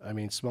 I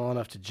mean, Small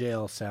Enough to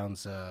Jail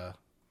sounds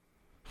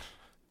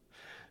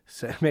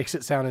makes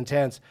it sound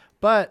intense,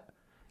 but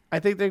I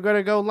think they're going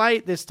to go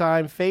light this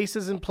time.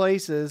 Faces and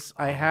Places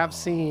I have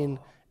seen,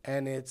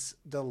 and it's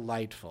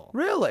delightful.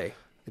 Really?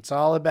 It's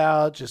all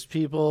about just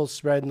people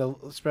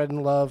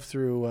spreading love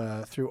through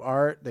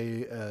art.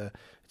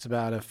 It's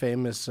about a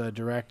famous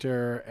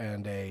director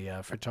and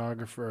a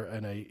photographer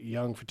and a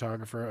young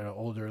photographer and an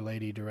older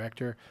lady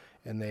director,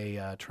 and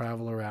they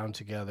travel around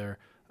together,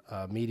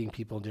 meeting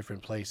people in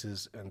different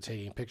places and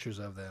taking pictures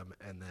of them,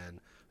 and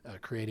then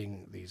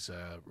creating these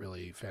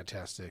really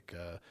fantastic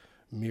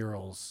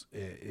murals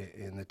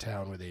in the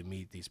town where they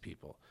meet these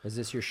people. Is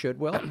this your should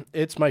will?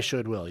 It's my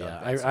should will, yeah.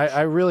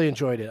 I really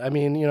enjoyed it. I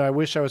mean, I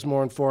wish I was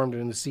more informed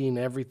and seen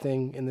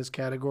everything in this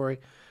category,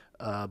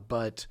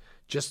 but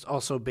just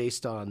also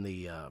based on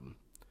the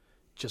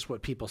just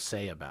what people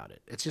say about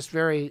it. It's just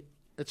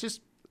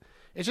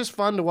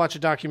fun to watch a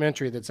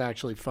documentary that's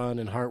actually fun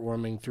and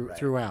heartwarming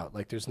throughout.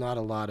 Like, there's not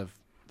a lot of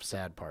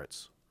sad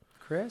parts.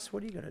 Chris,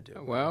 what are you going to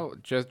do? Well,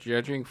 just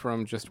judging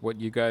from just what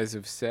you guys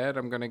have said,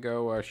 I'm going to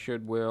go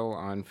should will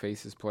on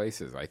Faces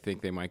Places. I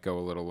think they might go a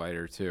little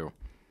lighter too.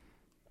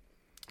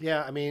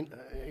 Yeah, I mean,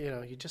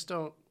 you just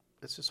don't.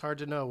 It's just hard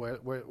to know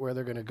where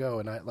they're going to go,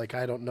 and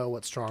I don't know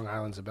what Strong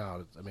Island's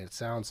about. I mean, it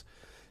sounds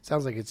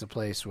like it's a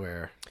place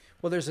where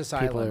there's this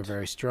people island. are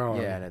very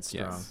strong. Yeah, and it's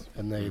strong, yes.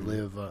 And they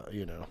live,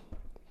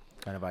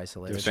 kind of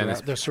isolated.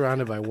 They're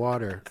surrounded by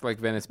water. It's like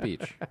Venice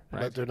Beach, right?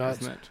 But they're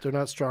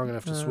not strong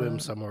enough to swim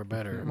somewhere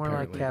better. More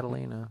apparently. like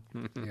Catalina.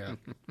 Yeah.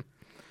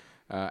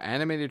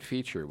 Animated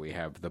feature, we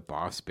have The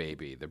Boss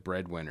Baby, The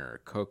Breadwinner,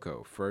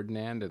 Coco,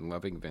 Ferdinand, and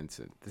Loving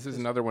Vincent. This is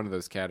another one of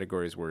those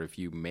categories where if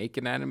you make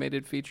an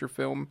animated feature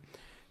film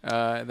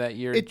that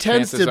year,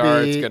 chances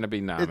are it's going to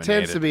be nominated. It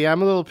tends to be.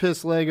 I'm a little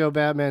pissed Lego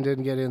Batman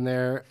didn't get in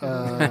there,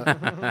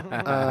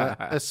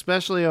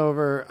 especially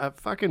over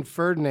fucking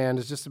Ferdinand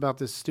is just about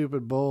this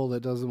stupid bull that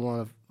doesn't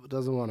want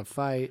to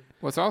fight.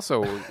 Well, it's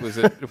also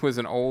was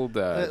an old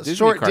Disney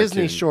short cartoon.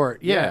 Disney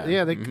short.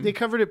 Yeah. They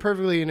covered it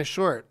perfectly in a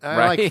short. I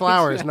Right. like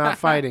flowers, not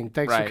fighting.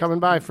 Thanks for coming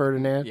by,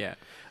 Ferdinand. Yeah.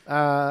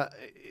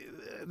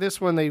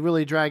 This one they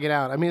really drag it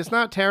out. I mean, it's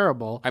not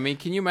terrible. I mean,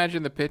 can you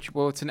imagine the pitch?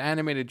 Well, it's an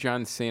animated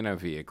John Cena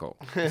vehicle.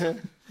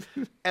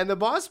 And The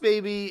Boss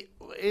Baby,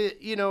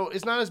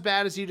 is not as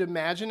bad as you'd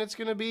imagine it's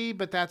going to be,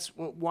 but that's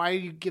why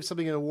you give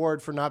something an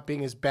award for not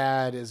being as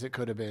bad as it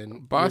could have been.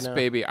 Boss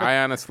Baby,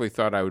 I honestly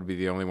thought I would be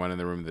the only one in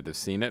the room that has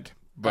seen it.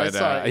 But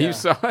you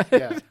saw it.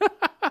 Yeah.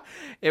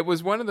 It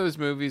was one of those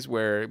movies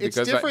where... It's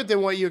different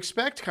than what you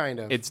expect, kind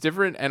of. It's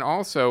different, and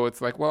also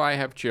it's like, well, I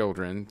have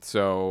children,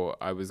 so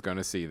I was going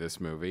to see this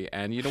movie.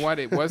 And you know what?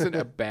 It wasn't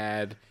a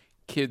bad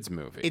kids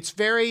movie. It's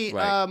very...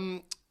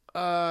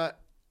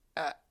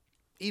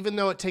 even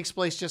though it takes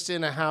place just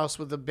in a house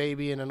with a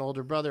baby and an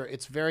older brother,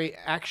 it's very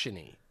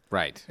action-y.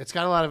 Right. It's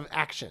got a lot of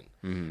action.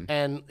 Mm-hmm.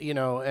 And,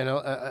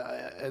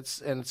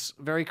 it's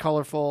very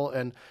colorful,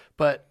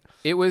 but...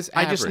 It was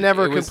I just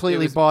never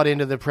completely bought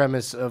into the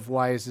premise of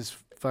why is this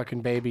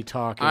fucking baby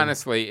talking.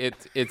 Honestly,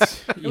 it's it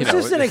was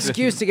just an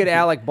excuse to get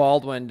Alec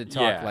Baldwin to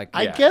talk like.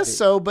 I guess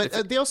so,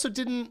 but they also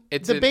didn't.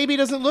 The baby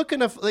doesn't look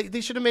enough. Like, they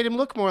should have made him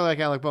look more like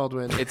Alec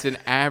Baldwin. It's an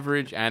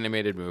average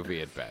animated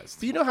movie at best.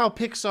 But you know how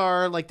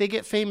Pixar, like, they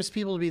get famous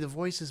people to be the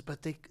voices,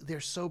 but they're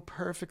so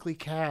perfectly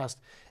cast.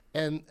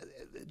 And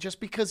just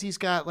because he's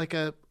got like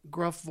a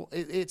gruff,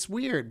 it's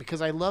weird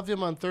because I love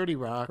him on 30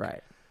 Rock,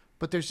 right?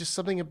 But there's just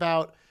something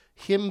about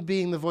him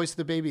being the voice of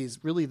the baby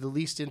is really the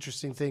least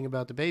interesting thing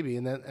about the baby,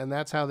 and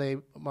that's how they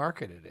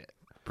marketed it.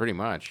 Pretty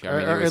much. I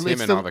mean, it was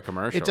him in all the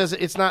commercials.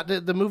 It's not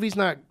the movie's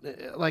not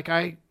like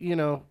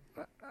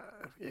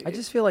I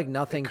just feel like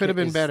nothing could have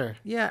been better.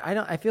 Yeah,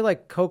 I feel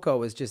like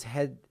Coco is just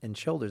head and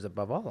shoulders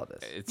above all of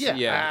this.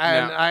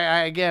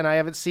 And I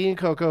haven't seen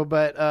Coco,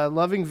 but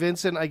Loving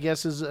Vincent, I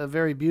guess, is a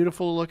very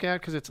beautiful to look at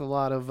because it's a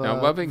lot of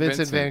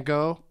Vincent Van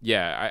Gogh.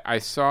 Yeah, I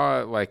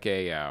saw like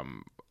a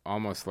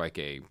almost like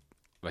a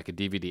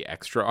DVD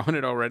extra on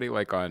it already,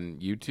 like on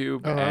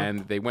YouTube,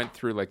 and they went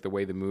through like the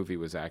way the movie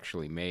was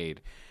actually made,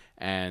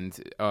 and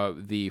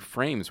the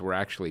frames were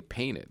actually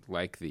painted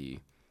like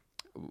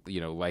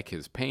like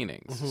his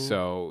paintings.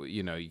 So,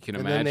 you can imagine.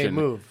 And then they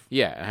move.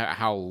 Yeah,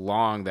 how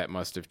long that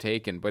must have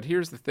taken. But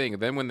here's the thing.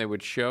 Then when they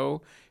would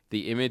show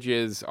the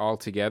images all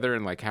together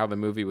and like how the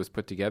movie was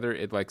put together,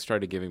 it like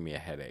started giving me a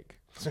headache.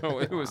 So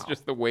it was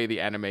just the way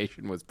the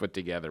animation was put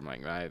together. I'm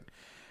like,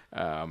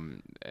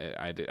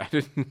 I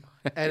didn't.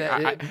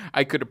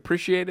 I could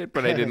appreciate it,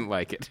 but I didn't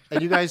like it.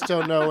 And you guys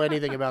don't know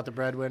anything about The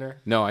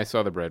Breadwinner? No, I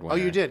saw The Breadwinner. Oh,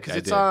 you did? Because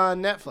it's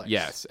on Netflix.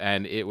 Yes,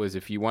 and it was,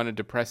 if you want a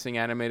depressing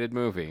animated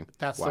movie,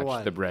 watch the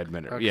one. The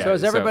Breadwinner. Okay. Yeah, so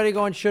is everybody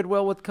going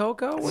Should-Will with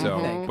Coco? What do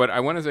you think? But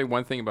I want to say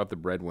one thing about The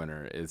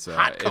Breadwinner is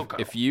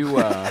if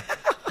you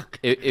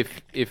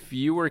if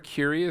you were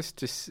curious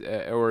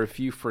or if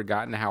you've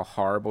forgotten how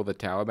horrible the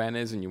Taliban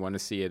is and you want to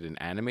see it in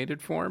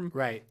animated form,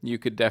 right, you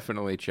could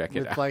definitely check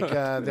it out. Like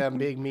them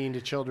being mean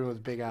to children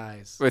with big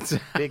eyes,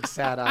 big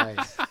sad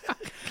eyes.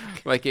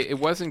 Like it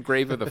wasn't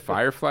Grave of the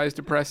Fireflies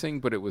depressing,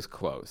 but it was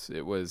close.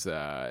 It was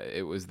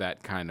that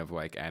kind of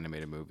like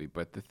animated movie.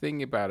 But the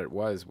thing about it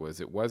was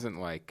it wasn't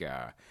like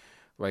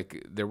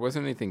there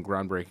wasn't anything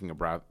groundbreaking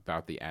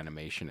about the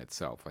animation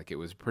itself. Like it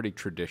was pretty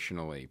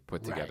traditionally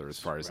put together as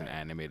far as an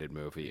animated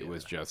movie. Yeah. It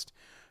was just,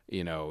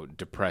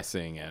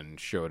 depressing and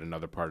showed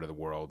another part of the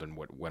world and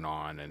what went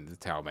on, and the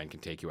Taliban can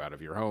take you out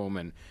of your home.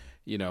 And,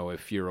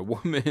 if you're a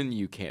woman,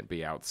 you can't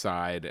be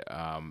outside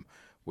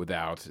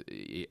without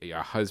a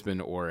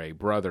husband or a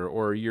brother,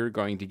 or you're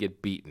going to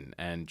get beaten,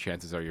 and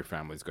chances are your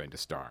family's going to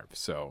starve.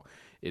 So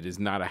it is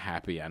not a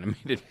happy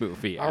animated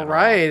movie. All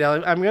right.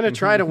 I'm going to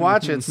try to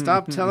watch it.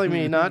 Stop telling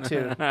me not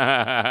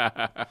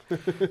to.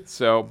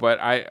 So, but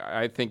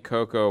I think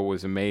Coco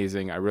was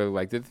amazing. I really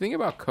liked it. The thing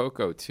about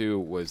Coco, too,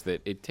 was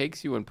that it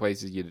takes you in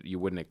places you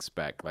wouldn't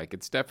expect. Like,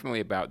 it's definitely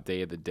about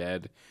Day of the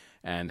Dead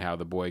and how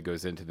the boy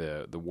goes into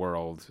the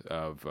world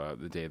of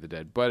the Day of the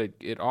Dead. But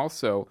it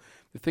also,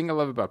 the thing I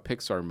love about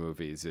Pixar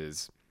movies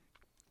is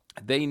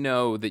they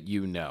know that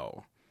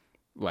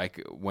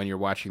like when you're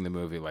watching the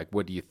movie, like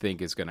what do you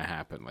think is going to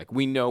happen? Like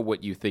we know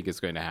what you think is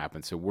going to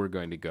happen, so we're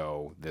going to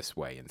go this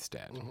way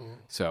instead. Mm-hmm.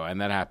 So,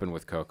 and that happened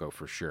with Coco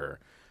for sure.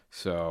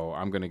 So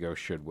I'm going to go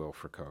Should-Will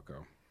for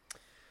Coco.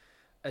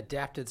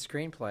 Adapted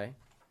screenplay,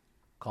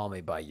 Call Me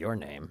By Your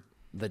Name,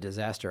 The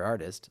Disaster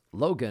Artist,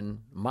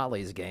 Logan,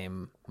 Molly's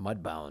Game,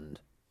 Mudbound.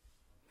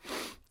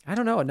 I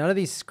don't know. None of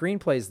these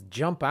screenplays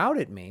jump out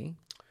at me.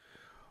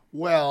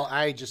 Well,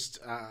 I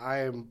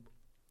am...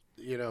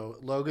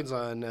 Logan's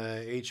on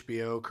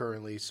HBO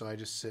currently, so I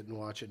just sit and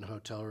watch it in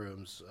hotel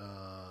rooms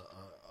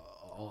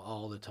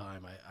all the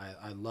time.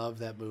 I love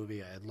that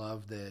movie. I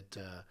love that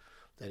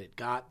it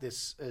got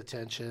this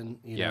attention.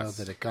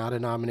 That it got a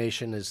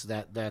nomination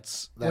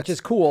that's which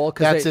is cool.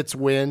 That's its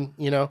win.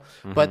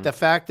 Mm-hmm. But the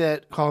fact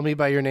that Call Me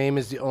by Your Name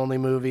is the only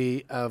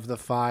movie of the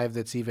 5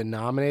 that's even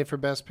nominated for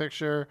Best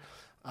Picture.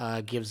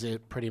 Gives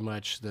it pretty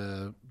much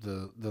the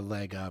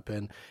leg up,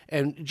 and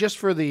just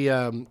for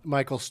the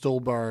Michael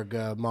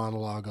Stuhlbarg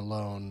monologue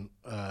alone,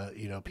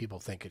 people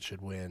think it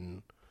should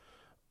win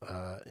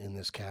in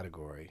this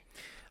category.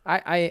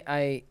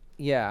 I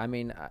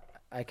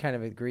kind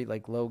of agree.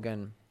 Like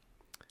Logan,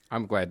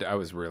 I'm glad. I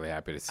was really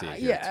happy to see it.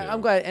 Here too. I'm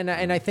glad,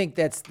 and I think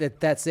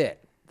that's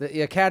it.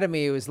 The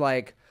Academy was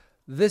like,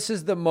 this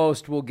is the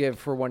most we'll give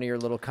for one of your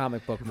little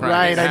comic book movies.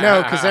 Right, I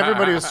know, because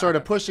everybody was sort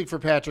of pushing for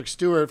Patrick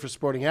Stewart for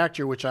supporting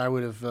actor, which I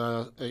would have,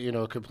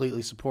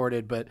 completely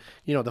supported. But,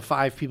 the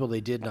 5 people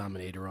they did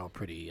nominate are all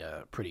pretty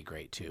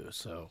great, too.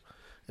 So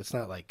it's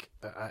not like,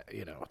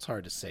 it's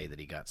hard to say that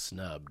he got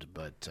snubbed,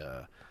 but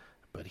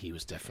he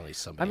was definitely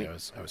somebody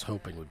I was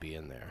hoping would be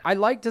in there. I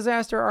like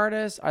Disaster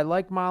Artist. I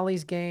like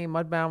Molly's Game.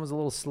 Mudbound was a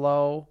little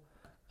slow.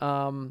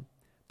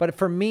 But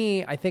for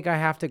me, I think I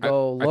have to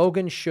go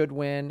Logan should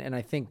win, and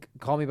I think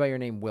Call Me By Your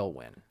Name will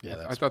win.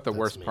 Yeah, I thought the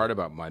worst part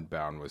about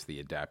Mudbound was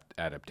the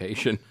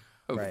adaptation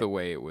of the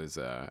way it was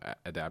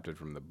adapted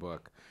from the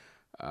book.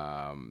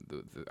 I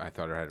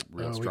thought it had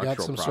real structural problems. We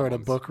got some sort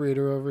of book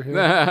reader over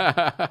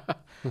here.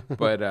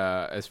 But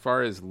as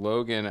far as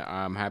Logan,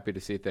 I'm happy to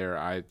see it there.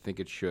 I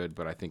think it should,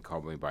 but I think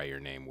Call Me By Your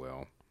Name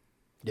will.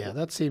 Yeah,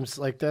 that seems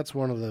like that's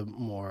one of the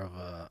more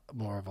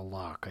of a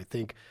lock. I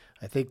think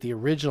the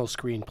original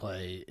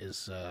screenplay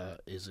is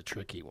a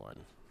tricky one.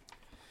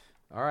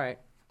 All right.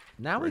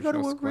 Now we go to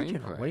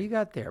original. What do you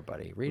got there,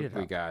 buddy? Read it up.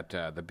 We got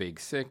The Big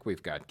Sick.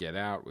 We've got Get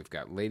Out. We've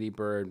got Lady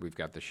Bird. We've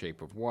got The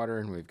Shape of Water.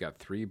 And we've got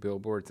 3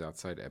 Billboards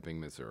Outside Ebbing,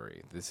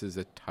 Missouri. This is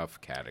a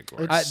tough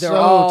category. They're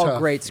all tough.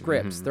 Great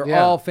scripts. Mm-hmm. They're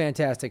all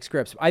fantastic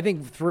scripts. I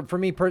think for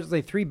me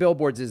personally, 3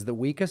 Billboards is the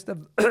weakest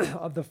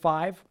of the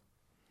 5.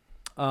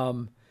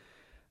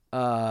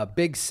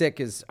 Big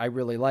Sick I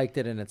really liked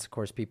it, and it's, of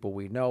course, people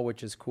we know,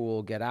 which is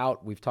cool. Get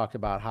Out, we've talked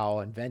about how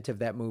inventive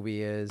that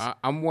movie is.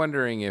 I'm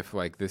wondering if,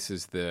 like, this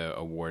is the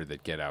award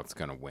that Get Out's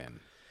going to win.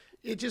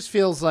 It just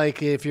feels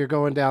like if you're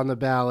going down the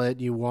ballot,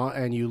 you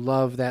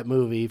love that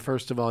movie.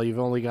 First of all, you've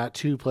only got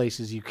 2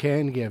 places you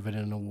can give it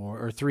an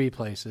award, or 3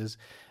 places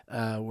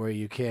where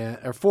you can,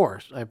 or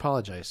 4. I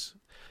apologize.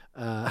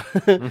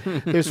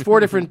 There's 4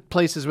 different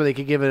places where they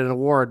could give it an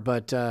award,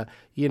 but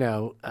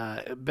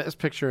Best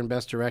Picture and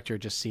Best Director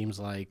just seems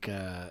like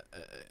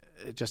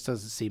it just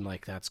doesn't seem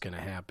like that's going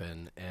to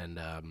happen,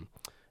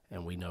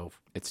 and we know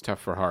it's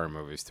tough for horror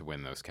movies to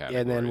win those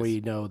categories. And then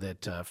we know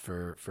that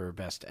for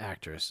Best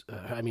Actress,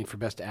 for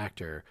Best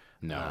Actor,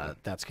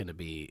 that's going to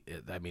be.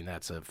 I mean,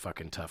 that's a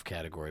fucking tough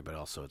category, but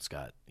also it's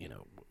got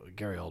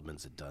Gary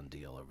Oldman's a done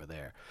deal over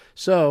there.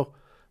 So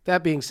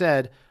that being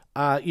said.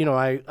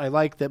 I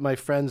like that my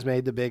friends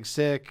made The Big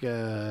Sick,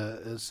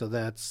 so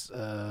that's,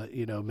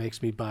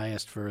 makes me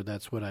biased for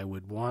that's what I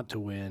would want to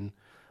win.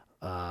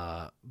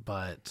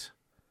 But,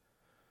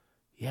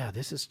 yeah,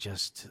 this is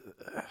just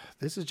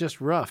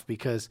rough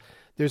because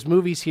there's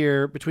movies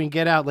here between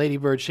Get Out, Lady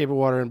Bird, Shape of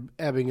Water, and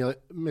Ebbing,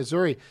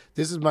 Missouri.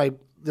 This is the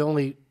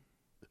only,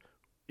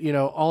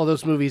 all of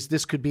those movies,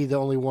 this could be the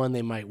only one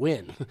they might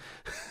win.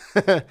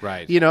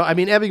 Right.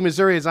 Ebbing,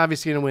 Missouri is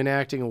obviously going to win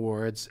acting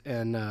awards,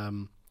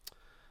 and...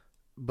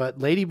 But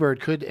Lady Bird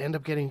could end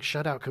up getting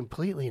shut out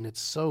completely, and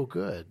it's so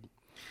good.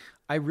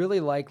 I really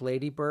like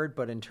Lady Bird,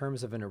 but in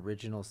terms of an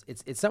original,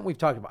 it's something we've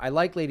talked about. I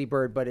like Lady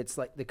Bird, but it's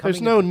like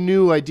there's no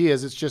new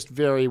ideas. It's just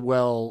very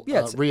well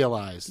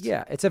realized.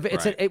 Yeah,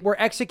 we're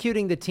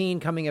executing the teen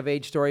coming of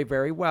age story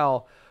very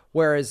well,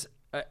 whereas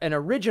an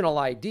original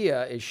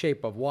idea is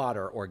Shape of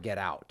Water or Get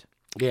Out.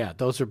 Yeah,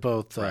 those are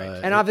both.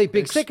 Right. And obviously,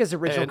 Big Sick is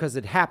original because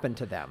it happened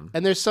to them.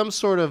 And there's some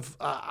sort of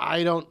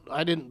I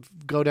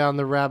didn't go down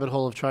the rabbit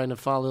hole of trying to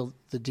follow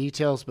the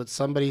details, but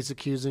somebody's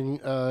accusing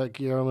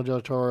Guillermo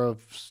del Toro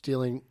of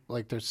stealing.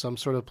 Like, there's some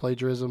sort of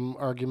plagiarism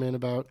argument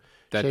about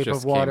that Shape just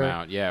of Water. Came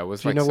out. Yeah, it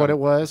was. Do you know what it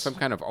was? Some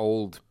kind of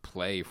old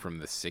play from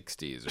the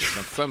 '60s or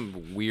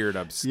some weird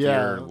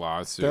obscure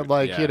lawsuit.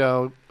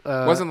 That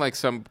it wasn't like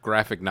some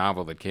graphic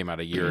novel that came out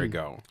a year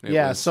ago.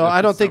 So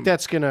I don't think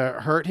that's going to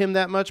hurt him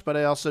that much, but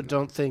I also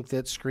don't think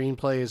that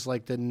screenplay is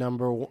like the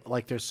number.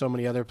 Like, there's so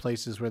many other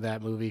places where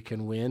that movie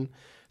can win.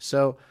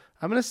 So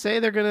I'm going to say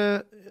they're going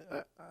to.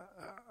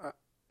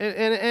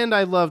 And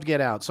I loved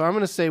Get Out, so I'm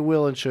going to say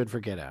will and should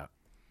for Get Out.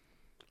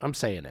 I'm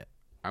saying it.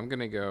 I'm going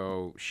to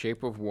go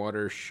Shape of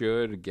Water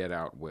should, Get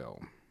Out will.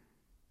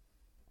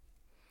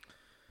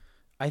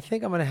 I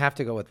think I'm going to have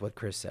to go with what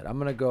Chris said. I'm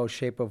going to go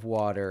Shape of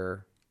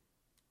Water.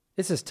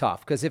 This is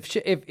tough because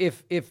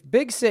if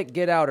Big Sick,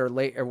 Get Out,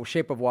 or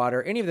Shape of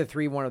Water, any of the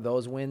 3, one of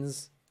those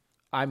wins,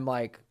 I'm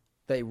like,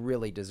 they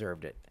really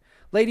deserved it.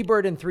 Lady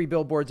Bird and 3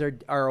 Billboards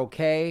are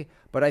okay,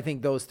 but I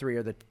think those 3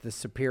 are the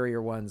superior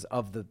ones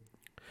of the.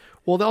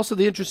 Well, also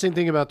the interesting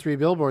thing about 3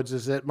 Billboards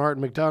is that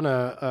Martin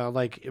McDonagh,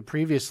 like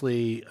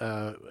previously,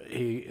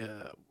 he,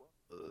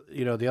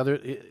 the other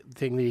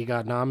thing that he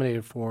got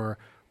nominated for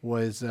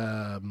was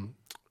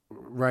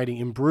writing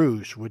In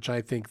Bruges, which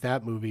I think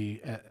that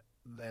movie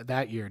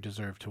that year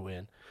deserved to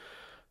win.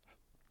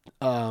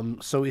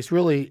 So he's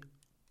really,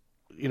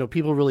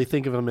 people really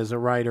think of him as a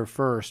writer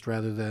first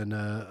rather than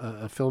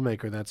a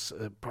filmmaker. That's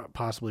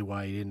possibly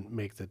why he didn't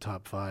make the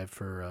top 5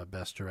 for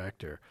Best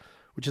Director.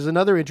 Which is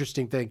another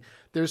interesting thing.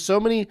 There's so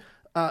many,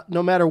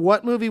 no matter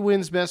what movie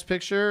wins Best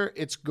Picture,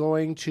 it's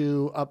going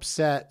to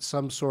upset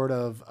some sort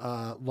of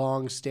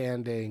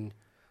long-standing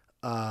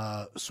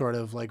sort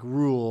of like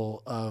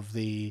rule of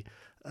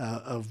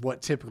of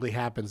what typically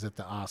happens at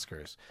the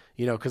Oscars.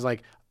 Because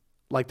like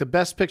the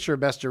Best Picture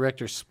and Best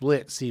Director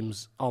split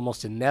seems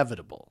almost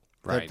inevitable.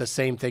 Right. That the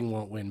same thing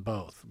won't win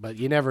both. But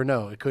you never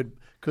know. It could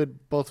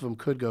both of them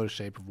could go to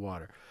Shape of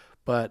Water.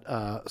 But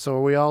so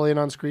are we all in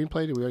on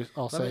screenplay? Do we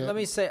all say it? Let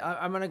me say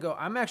I'm gonna go.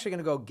 I'm actually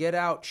gonna go. Get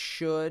Out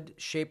should.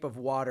 Shape of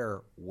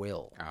Water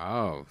will.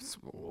 Oh,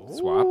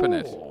 swapping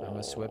it. I'm a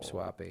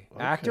swappy. Okay.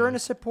 Actor in a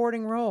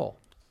supporting role.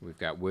 We've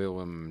got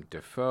Willem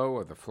Dafoe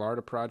of The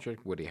Florida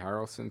Project, Woody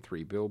Harrelson,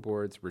 3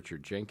 Billboards,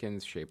 Richard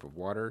Jenkins, Shape of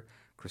Water,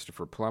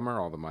 Christopher Plummer,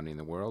 All the Money in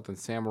the World, and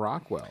Sam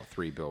Rockwell,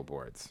 3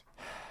 Billboards.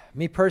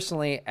 Me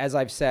personally, as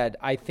I've said,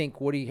 I think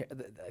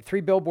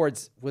 3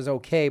 Billboards was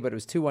okay, but it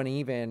was too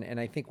uneven. And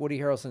I think Woody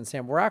Harrelson and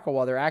Sam Rockwell,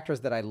 while they're actors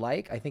that I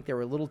like, I think they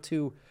were a little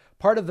too.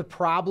 Part of the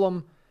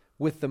problem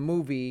with the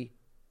movie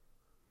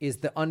is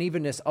the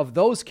unevenness of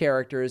those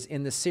characters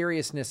in the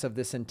seriousness of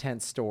this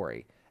intense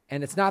story.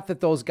 And it's not that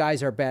those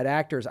guys are bad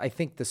actors. I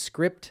think the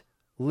script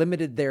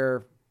limited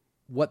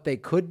what they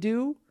could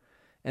do,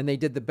 and they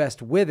did the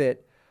best with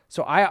it.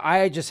 So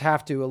I just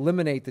have to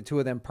eliminate the 2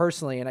 of them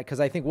personally, and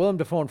because I think Willem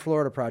Dafoe in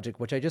Florida Project,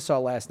 which I just saw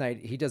last night,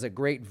 he does a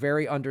great,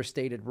 very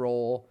understated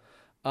role,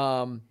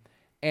 and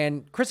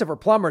Christopher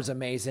Plummer's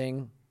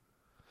amazing.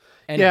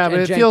 But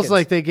it feels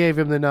like they gave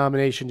him the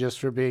nomination just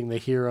for being the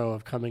hero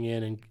of coming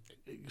in and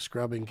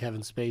scrubbing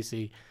Kevin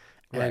Spacey,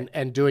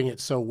 and doing it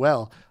so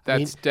well.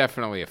 That's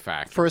definitely a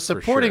factor. For a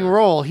supporting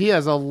role, he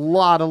has a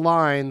lot of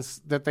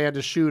lines that they had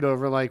to shoot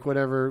over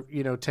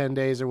 10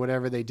 days or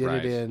whatever they did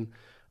it in.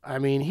 I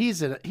mean,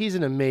 he's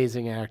an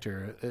amazing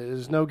actor.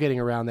 There's no getting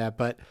around that.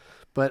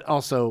 But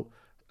also,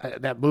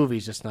 that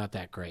movie's just not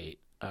that great.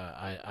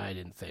 I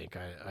didn't think.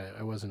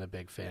 I wasn't a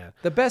big fan.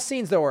 The best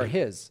scenes though are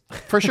his.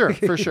 For sure.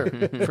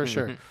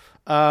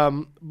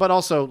 But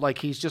also,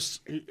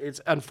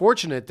 it's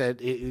unfortunate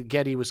that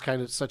Getty was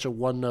kind of such a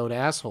one-note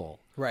asshole.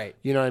 Right.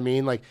 You know what I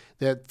mean? Like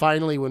that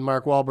finally when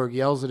Mark Wahlberg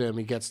yells at him,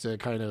 he gets to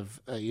kind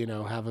of,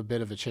 have a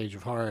bit of a change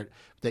of heart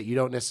that you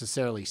don't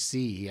necessarily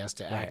see. He has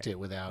to act it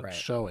without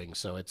showing.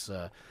 So it's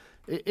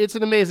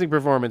an amazing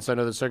performance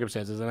under the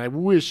circumstances. And I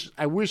wish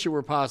it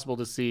were possible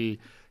to see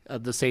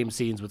the same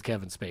scenes with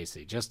Kevin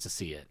Spacey, just to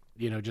see it,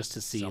 just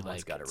to see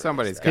somebody's got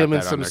him in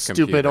that some on their stupid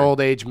computer. old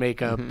age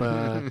makeup,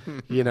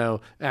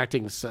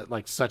 acting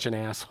like such an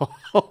asshole.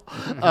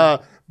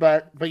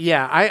 But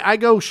yeah, I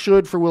go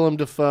should for Willem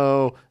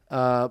Dafoe,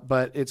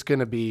 but it's going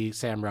to be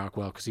Sam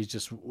Rockwell because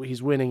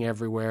he's winning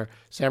everywhere.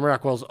 Sam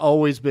Rockwell's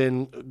always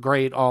been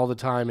great all the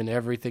time in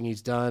everything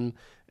he's done,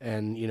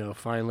 and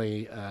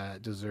finally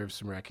deserves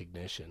some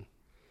recognition.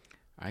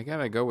 I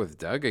gotta go with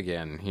Doug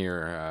again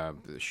here.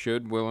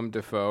 Should Willem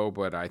Dafoe,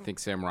 but I think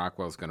Sam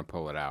Rockwell's going to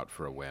pull it out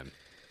for a win.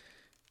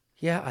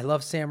 Yeah, I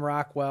love Sam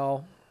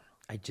Rockwell.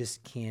 I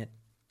just can't.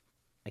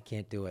 I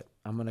can't do it.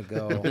 I'm gonna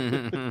go.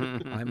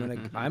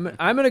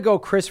 I'm gonna go.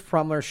 Chris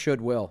Frumler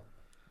should will.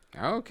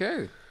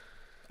 Okay.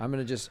 I'm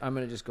gonna just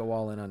go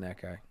all in on that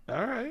guy.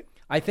 All right.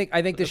 I think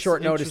the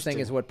short notice thing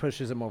is what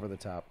pushes him over the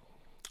top.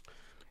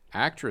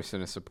 Actress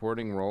in a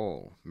supporting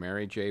role: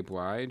 Mary J.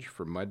 Blige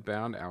for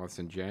Mudbound,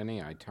 Allison Janney,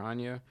 I,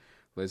 Tonya,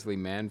 Leslie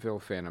Manville,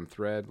 Phantom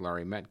Thread,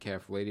 Laurie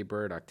Metcalf, Lady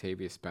Bird,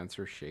 Octavia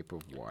Spencer, Shape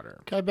of Water.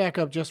 Can I back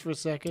up just for a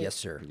second? Yes,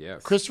 sir.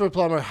 Yes. Christopher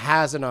Plummer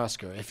has an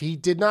Oscar. If he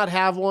did not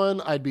have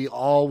one, I'd be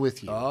all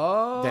with you.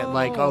 Oh.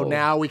 That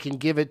now we can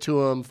give it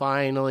to him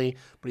finally,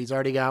 but he's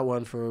already got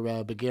one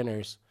for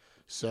beginners.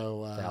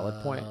 So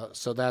valid point.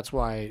 So that's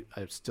why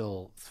I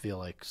still feel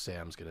like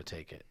Sam's going to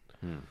take it.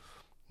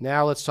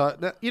 Now let's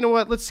talk. You know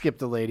what? Let's skip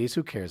the ladies.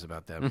 Who cares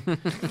about them?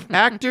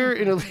 Actor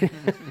in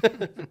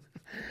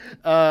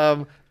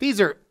a.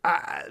 These are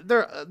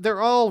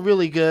they're all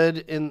really good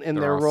in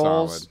their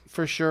roles solid.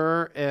 for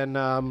sure. And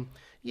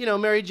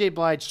Mary J.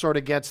 Blige sort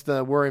of gets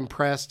the we're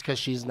impressed because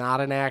she's not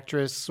an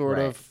actress sort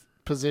of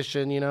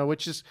position.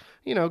 Which is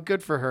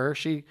good for her.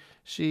 She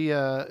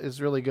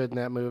is really good in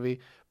that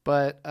movie.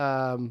 But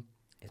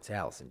It's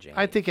Allison Janney.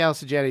 I think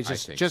Allison Janney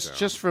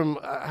just from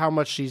how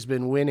much she's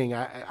been winning.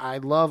 I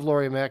love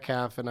Laurie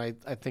Metcalf, and I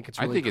think it's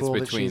really cool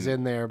that she's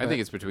in there. I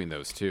think it's between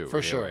those two.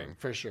 For sure.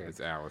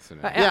 It's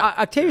Allison.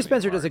 Octavia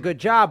Spencer does a good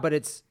job, but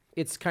it's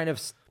kind of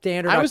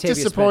standard. I was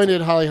Octavia disappointed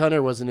Spencer. Holly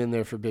Hunter wasn't in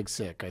there for Big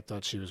Sick. I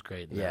thought she was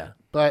great.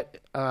 But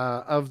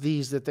of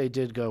these that they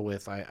did go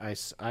with, I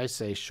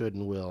say should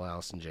and will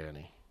Allison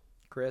Janney.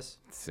 Chris?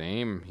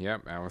 Same.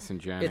 Yep, Allison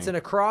Janney. It's an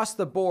across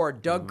the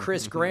board. Doug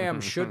Chris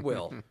Graham should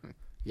will.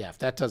 Yeah, if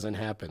that doesn't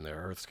happen, the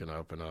Earth's going to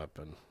open up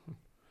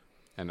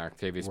and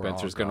Octavia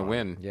Spencer's going to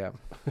win. Yeah.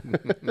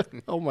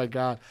 Oh my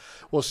God!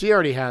 Well, she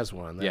already has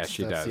one.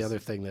 She does. That's the other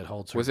thing that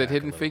holds her. Was it back a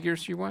Hidden little.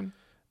 Figures she won?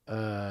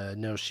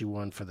 No, she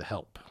won for The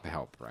Help. The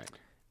Help, right?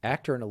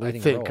 Actor in a leading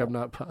I think role. I'm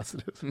not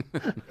positive.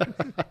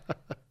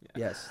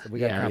 Yes, we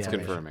got That's confirmation.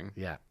 confirming.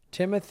 Yeah.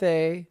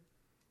 Timothy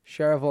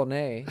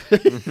Chalamet.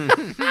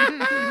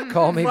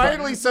 Call me.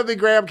 Finally, something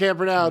Graham can't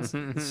pronounce.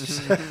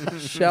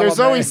 Chalamet. There's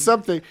always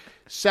something.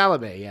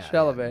 Chalamet, yeah.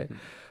 Chalamet.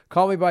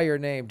 Call Me by Your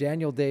Name.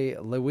 Daniel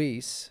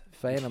Day-Lewis,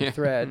 Phantom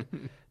Thread.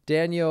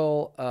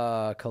 Daniel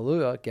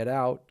Kaluuya, Get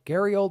Out.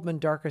 Gary Oldman,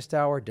 Darkest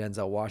Hour.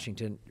 Denzel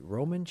Washington,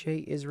 Roman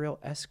J. Israel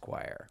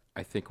Esquire.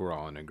 I think we're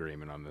all in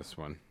agreement on this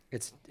one.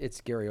 It's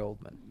Gary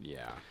Oldman.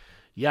 Yeah.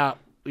 Yeah,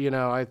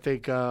 I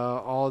think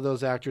all of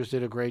those actors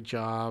did a great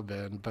job,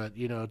 but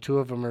two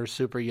of them are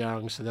super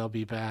young, so they'll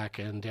be back.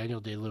 And Daniel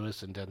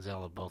Day-Lewis and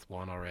Denzel have both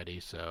won already,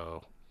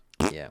 so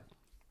Yeah.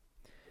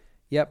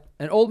 Yep.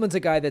 And Oldman's a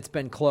guy that's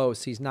been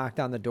close. He's knocked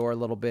on the door a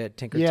little bit.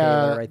 Tinker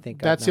Tailor, I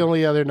think. That's the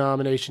only other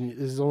nomination.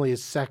 This is only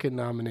his second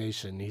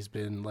nomination. He's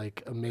been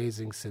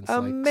amazing since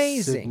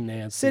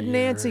amazing. Sid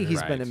Nancy,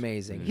 he's been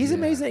amazing. He's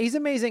amazing. He's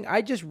amazing.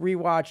 I just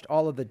rewatched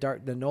all of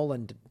the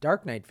Nolan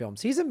Dark Knight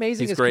films. He's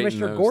amazing as great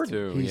Commissioner in those Gordon.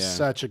 too. He's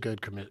such a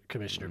good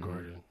Commissioner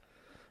Gordon.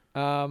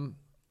 All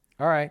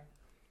right.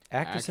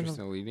 Actress in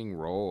a leading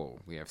role.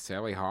 We have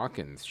Sally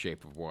Hawkins,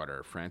 Shape of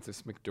Water.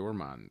 Frances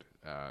McDormand,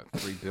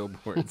 3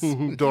 Billboards.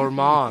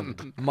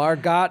 Dormand.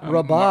 Margot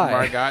Robbie.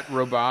 Margot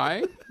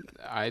Robbie,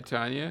 I,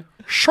 Tonya.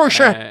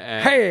 Saoirse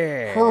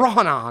Hey.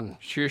 Ronan.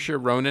 Saoirse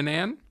Ronan,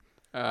 and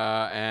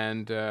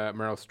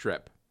Meryl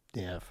Streep.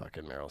 Yeah,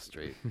 fucking Meryl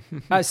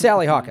Streep.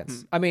 Sally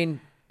Hawkins. I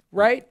mean,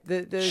 right?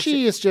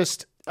 She is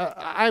just.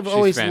 I've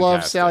always loved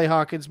fantastic. Sally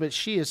Hawkins, but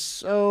she is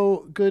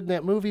so good in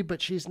that movie.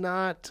 But she's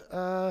not.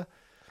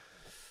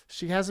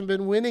 She hasn't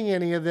been winning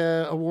any of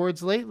the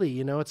awards lately.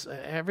 It's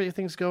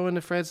everything's going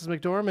to Frances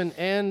McDormand,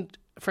 and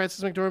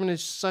Frances McDormand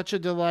is such a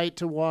delight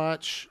to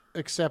watch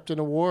accept an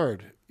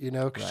award.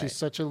 because she's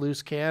such a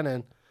loose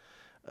cannon.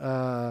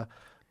 So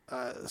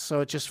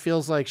it just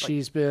feels like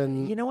she's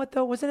been. You know what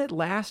though? Wasn't it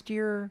last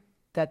year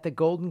that the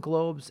Golden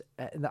Globes,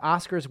 the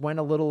Oscars went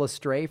a little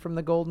astray from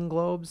the Golden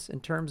Globes in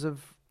terms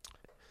of?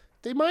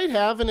 They might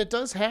have, and it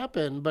does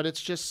happen, but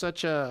it's just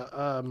such a.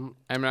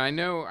 I mean, I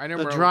know.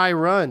 A dry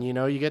run.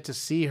 You get to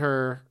see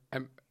her.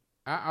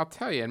 I'll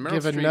tell you, and Meryl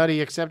give a Streep,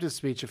 nutty acceptance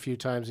speech a few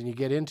times, and you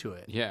get into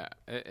it. Yeah,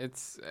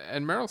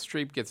 and Meryl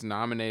Streep gets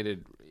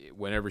nominated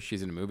whenever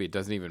she's in a movie. It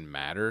doesn't even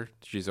matter.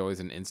 She's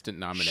always an instant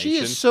nomination. She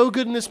is so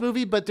good in this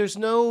movie, but there's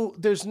no.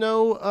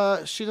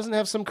 She doesn't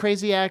have some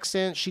crazy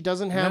accent. She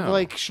doesn't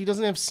have she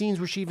doesn't have scenes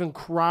where she even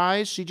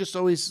cries. She just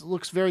always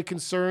looks very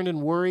concerned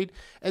and worried.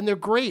 And they're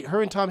great.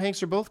 Her and Tom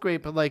Hanks are both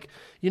great. But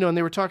and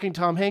they were talking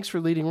Tom Hanks for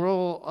leading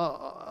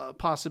role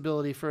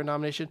possibility for a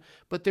nomination,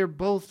 but they're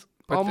both.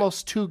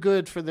 Almost too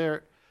good for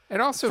their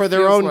own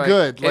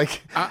good.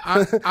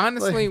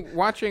 Honestly,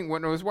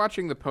 when I was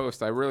watching the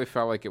post, I really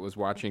felt like it was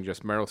watching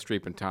just Meryl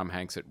Streep and Tom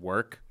Hanks at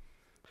work.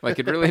 Like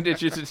it really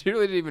did. It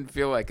really didn't even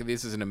feel like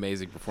this is an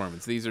amazing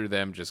performance. These are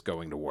them just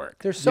going to work.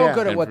 They're so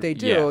good at what they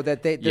do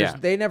that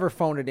they never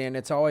phone it in.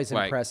 It's always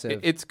impressive.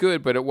 It's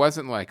good, but it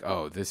wasn't like,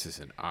 oh, this is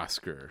an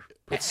Oscar.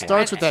 It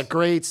starts with that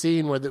great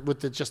scene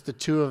with just the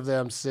two of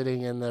them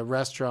sitting in the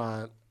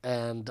restaurant.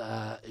 And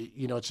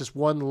it's just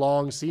one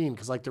long scene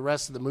because the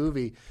rest of the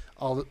movie,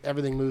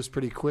 everything moves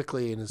pretty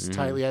quickly and is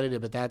tightly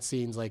edited. But that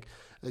scene's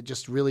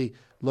just really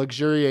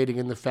luxuriating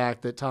in the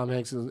fact that Tom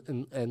Hanks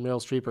and Meryl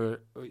Streep are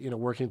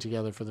working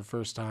together for the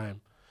first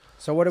time.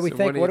 So what do we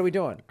think? What are we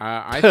doing?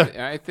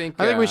 I think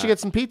we should get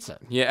some pizza.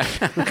 Yeah,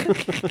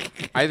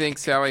 I think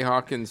Sally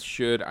Hawkins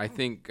should. I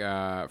think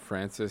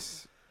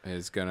Frances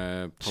is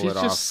gonna pull it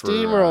off. She's just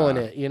steamrolling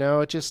it,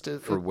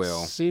 It for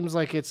Will. Seems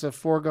like it's a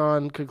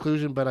foregone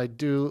conclusion, but I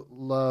do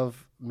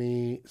love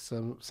me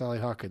some Sally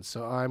Hawkins.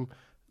 So I'm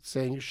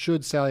saying,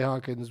 should Sally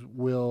Hawkins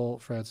will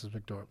Frances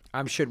McDormand?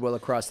 I'm should will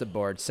across the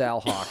board.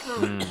 Sal Hawk,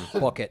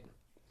 book it.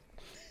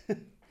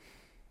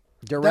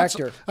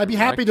 Director. I'd be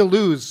happy to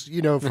lose,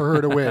 for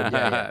her to win.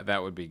 Yeah.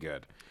 That would be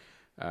good.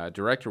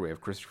 Director, we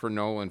have Christopher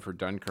Nolan for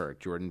Dunkirk,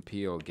 Jordan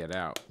Peele, Get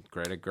Out,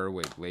 Greta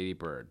Gerwig, Lady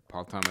Bird,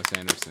 Paul Thomas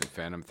Anderson,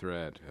 Phantom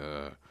Thread,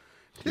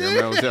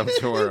 Guillermo del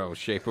Toro,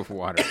 Shape of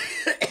Water.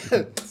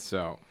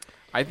 So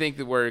I think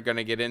that we're going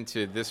to get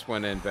into this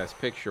one in Best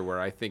Picture where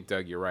I think,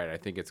 Doug, you're right. I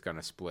think it's going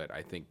to split.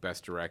 I think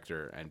Best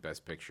Director and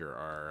Best Picture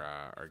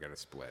are going to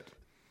split.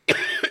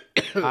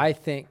 I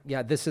think,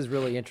 this is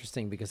really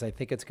interesting because I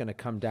think it's going to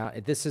come down.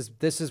 This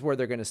is where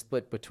they're going to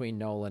split between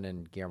Nolan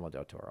and Guillermo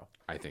del Toro.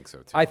 I think so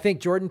too. I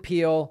think Jordan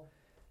Peele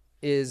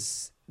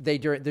is they're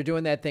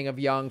doing that thing of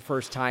young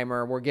first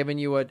timer. We're giving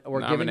you a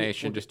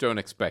nomination. Just don't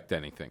expect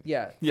anything.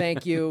 Yeah,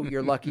 thank you.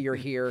 You're lucky you're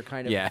here,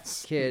 kind of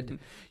kid.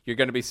 You're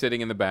going to be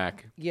sitting in the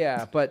back.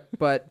 Yeah, but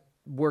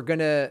we're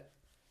gonna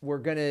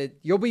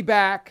you'll be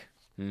back.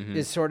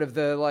 Is sort of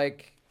the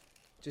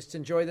just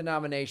enjoy the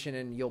nomination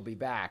and you'll be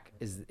back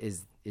is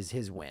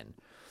his win.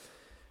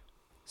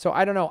 So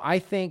I don't know. I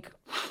think,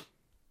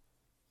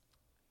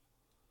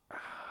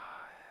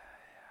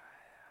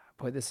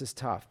 boy, this is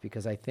tough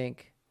because I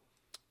think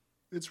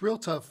it's real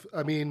tough.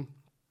 I mean,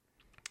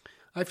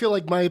 I feel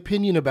like my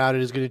opinion about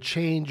it is going to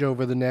change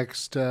over the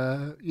next,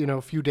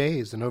 few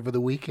days and over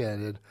the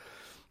weekend, and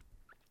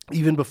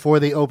even before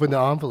they open the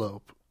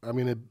envelope. I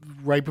mean,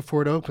 right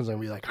before it opens, I'm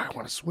going to be like, I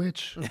want to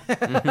switch,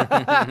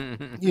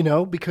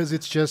 because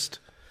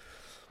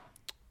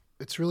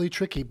it's really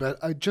tricky.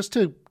 But just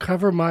to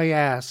cover my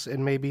ass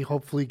and maybe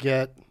hopefully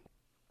get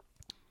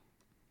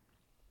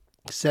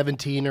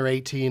 17 or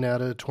 18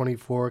 out of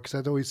 24, because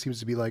that always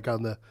seems to be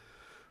on the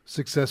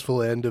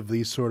successful end of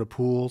these sort of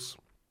pools.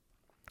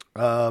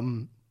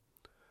 I'm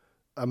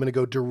going to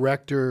go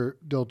director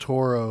Del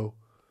Toro,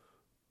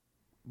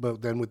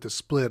 but then with the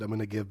split, I'm going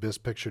to give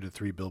Best Picture to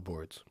 3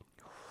 Billboards.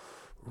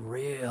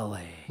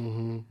 Really?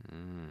 Mm-hmm.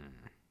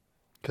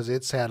 Because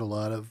it's had a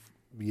lot of,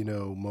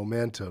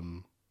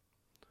 momentum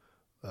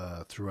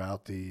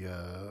throughout the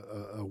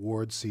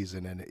award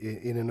season, and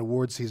in an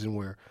award season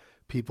where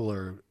people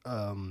are,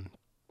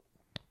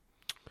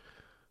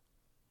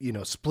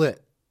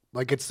 split.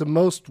 It's the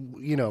most,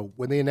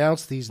 when they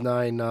announce these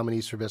 9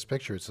 nominees for Best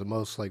Picture, it's the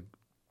most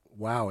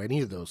wow,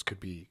 any of those could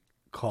be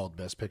called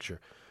Best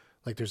Picture.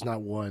 There's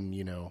not one,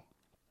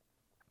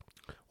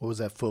 what was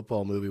that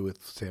football movie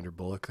with Sandra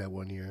Bullock that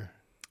one year?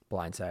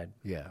 Blindside.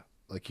 Yeah.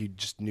 You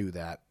just knew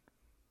that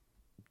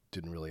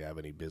didn't really have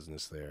any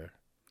business there.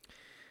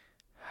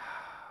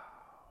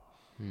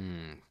 So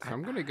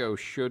I'm going to go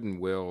should and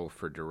will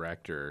for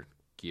director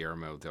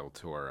Guillermo del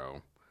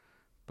Toro,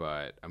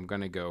 but I'm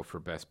going to go for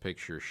Best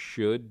Picture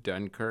should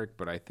Dunkirk,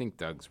 but I think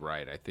Doug's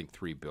right. I think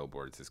 3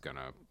 Billboards is going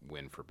to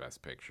win for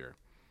Best Picture.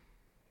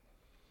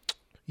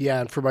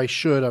 Yeah, and for my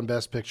should on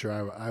Best Picture,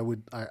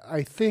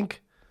 I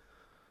think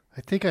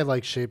I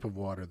like Shape of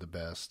Water the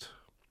best.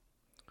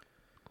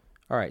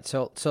 All right,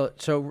 so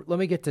let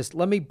me get this.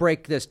 Let me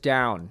break this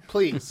down.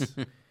 Please.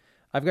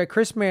 I've got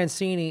Chris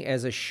Mancini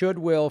as a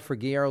should-will for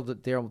Guillermo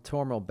del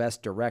Toro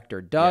Best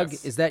Director. Doug,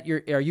 Yes. is that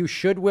are you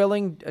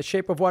should-willing a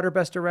Shape of Water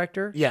Best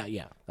Director?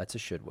 Yeah. That's a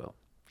should-will.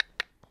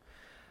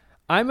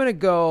 I'm gonna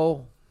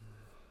go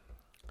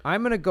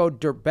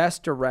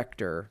Best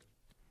Director.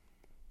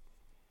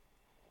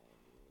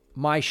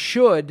 My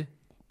should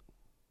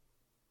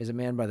is a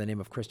man by the name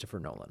of Christopher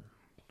Nolan.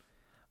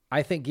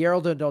 I think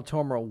Guillermo del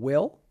Toro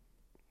will,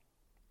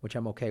 which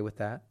I'm okay with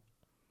that.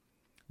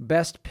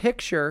 Best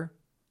Picture.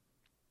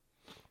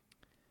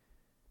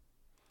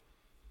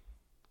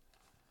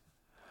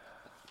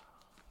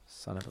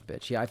 Son of a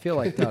bitch. Yeah, I feel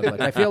like Doug.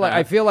 I feel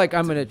like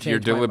I'm going to change. You're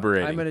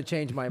deliberating. I'm going to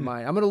change my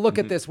mind. I'm going to look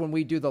at this when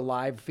we do the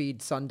live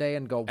feed Sunday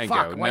and go, And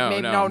fuck. go,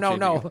 what, no,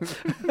 no.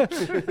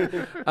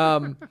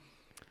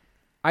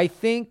 I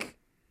think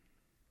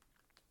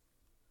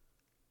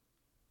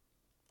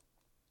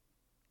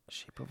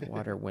Shape of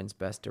Water wins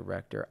Best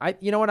Director.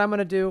 You know what I'm going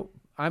to do?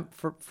 I'm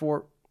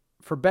for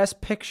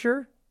Best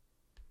Picture.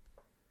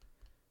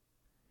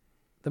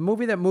 The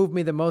movie that moved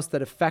me the most,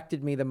 that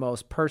affected me the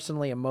most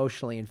personally,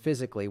 emotionally, and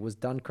physically was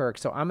Dunkirk.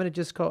 So I'm going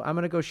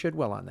to go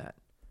should-will on that.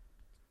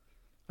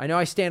 I know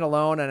I stand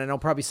alone, and I know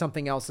probably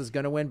something else is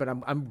going to win, but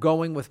I'm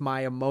going with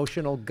my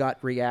emotional gut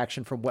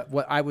reaction from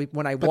when I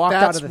walked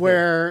out of the That's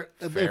where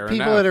if Fair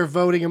people enough. that are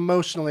voting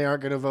emotionally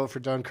aren't going to vote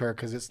for Dunkirk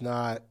because it's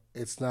not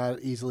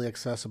easily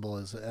accessible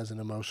as an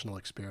emotional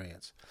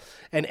experience.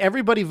 And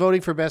everybody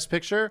voting for Best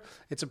Picture,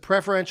 it's a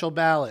preferential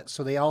ballot,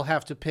 so they all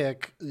have to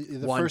pick.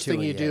 The One, first two,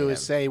 thing you yeah, do yeah.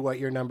 is say what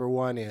your number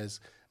one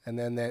is, and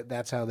then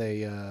that's how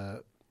they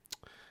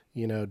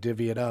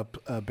divvy it up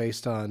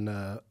based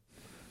on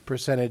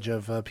percentage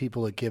of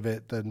people that give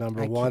it the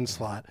number one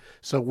slot.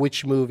 So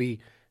which movie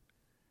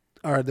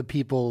are the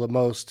people the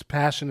most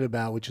passionate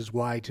about, which is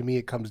why to me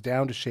it comes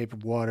down to Shape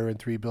of Water and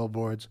Three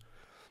Billboards.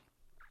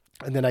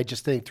 And then I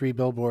just think Three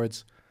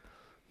Billboards,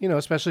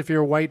 especially if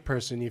you're a white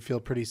person, you feel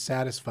pretty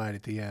satisfied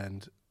at the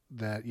end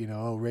that,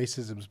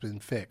 racism's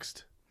been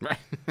fixed. Right.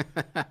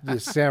 The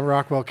Sam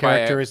Rockwell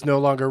character is no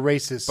longer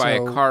racist. By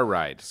a car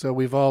ride. So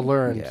we've all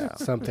learned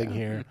something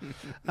here.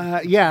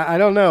 I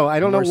don't know. I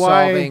don't know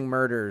why. solving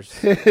murders.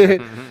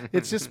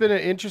 It's just been an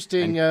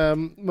interesting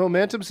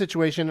momentum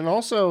situation. And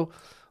also,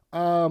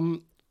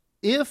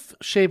 if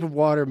Shape of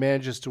Water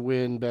manages to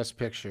win Best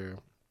Picture,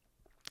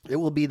 it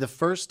will be the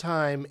first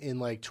time in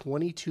like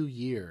 22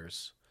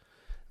 years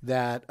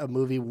that a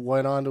movie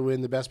went on to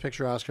win the Best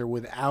Picture Oscar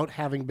without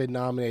having been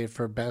nominated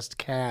for Best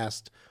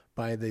Cast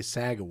by the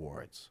SAG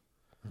Awards.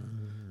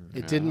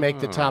 It didn't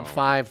make the top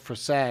 5 for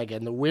SAG,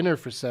 and the winner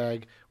for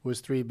SAG was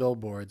Three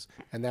Billboards.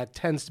 And that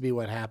tends to be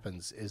what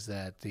happens, is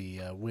that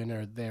the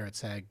winner there at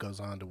SAG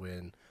goes on to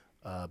win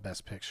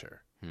Best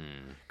Picture.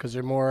 Because there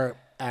are more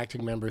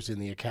acting members in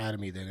the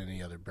Academy than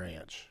any other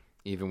branch.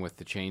 Even with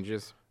the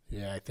changes?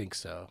 Yeah, I think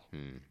so.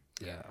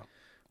 Yeah.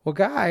 Well,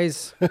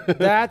 guys,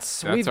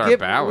 that's our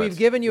ballot. We've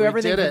given you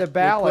everything for the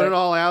ballot. We put it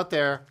all out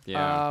there.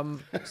 Yeah.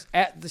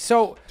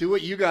 So Do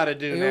what you got to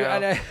do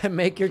now.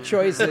 make your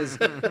choices.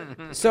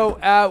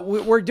 So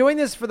we're doing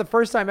this for the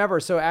first time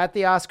ever. So at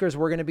the Oscars,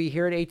 we're going to be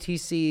here at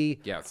ATC.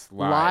 Yes,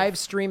 live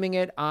streaming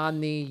it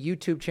on the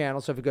YouTube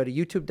channel. So if you go to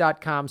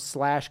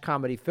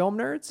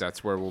youtube.com/comedyfilmnerds,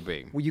 That's where we'll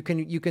be. you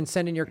can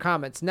send in your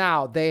comments.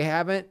 Now, they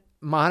haven't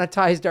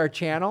monetized our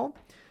channel,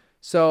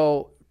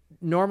 so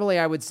normally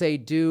I would say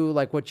do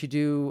like what you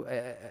do.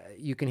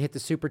 You can hit the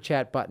super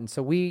chat button.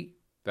 So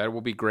That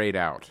will be grayed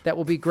out. that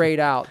will be grayed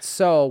out.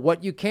 So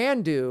what you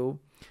can do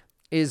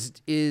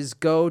is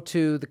go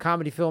to the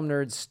Comedy Film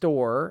Nerds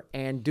store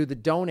and do the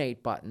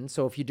donate button.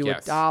 So if you do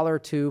Yes.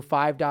 $1 to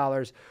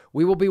 $5,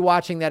 we will be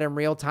watching that in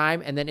real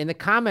time. And then in the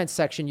comments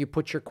section, you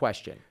put your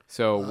question.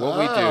 So what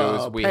we do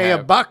is we pay have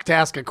a buck to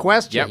ask a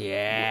question. Yep.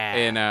 Yeah.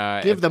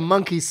 And Give the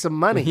monkeys some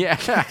money.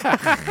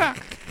 yeah.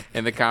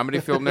 In the Comedy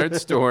Film Nerd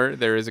store,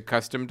 there is a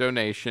custom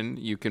donation.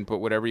 You can put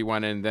whatever you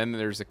want in. Then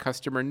there's a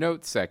customer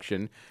notes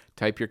section.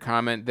 Type your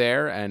comment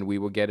there, and we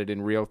will get it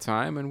in real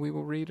time, and we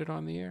will read it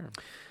on the air.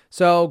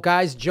 So,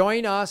 guys,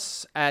 join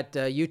us at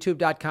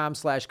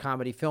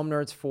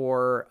youtube.com/comedyfilmnerds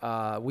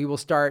for, we will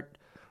start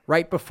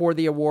right before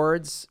the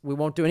awards. We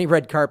won't do any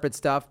red carpet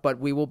stuff, but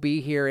we will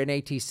be here in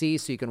ATC,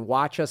 so you can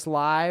watch us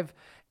live.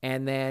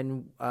 And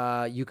then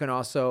you can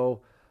also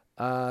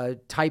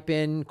type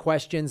in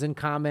questions and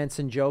comments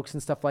and jokes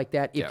and stuff like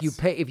that. If Yes.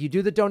 if you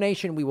do the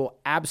donation, we will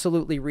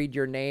absolutely read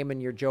your name and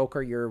your joke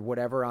or your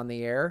whatever on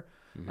the air,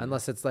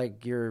 unless it's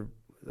like you're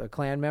a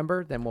Klan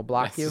member, then we'll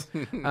block you.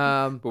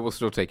 But we'll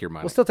still take your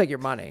money. We'll still take your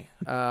money.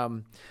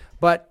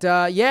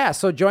 Yeah,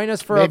 so join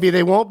us for Maybe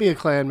they won't be a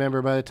Klan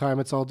member by the time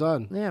it's all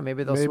done.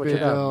 maybe they'll switch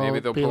it up.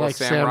 Maybe they'll be pull a like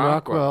Sam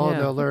Rockwell. and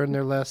Yeah. they'll learn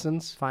their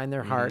lessons. Find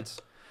their hearts.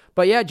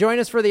 But yeah, join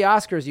us for the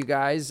Oscars, you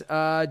guys.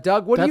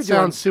 Doug, what are you That doing?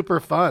 sounds super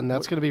fun.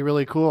 That's going to be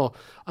really cool.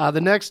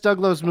 The next Doug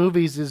Loves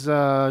Movies is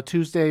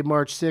Tuesday,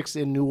 March 6th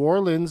in New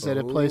Orleans at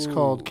a place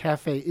called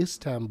Cafe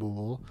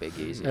Istanbul. Big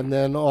easy. And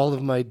then all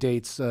of my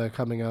dates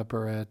coming up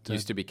are at...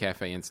 Used to be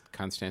Cafe in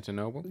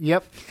Constantinople.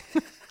 Yep.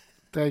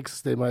 Thanks.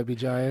 They might be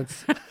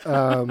giants.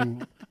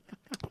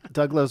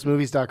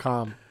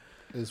 DougLovesMovies.com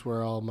is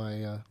where all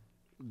my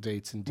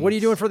dates and deets. What are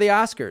you doing for the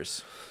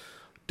Oscars?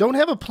 Don't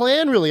have a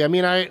plan really. I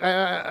mean,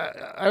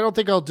 I don't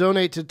think I'll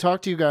donate to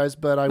talk to you guys,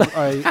 but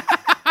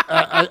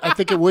I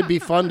think it would be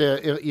fun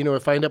to,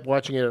 if I end up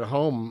watching it at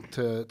home,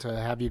 to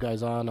have you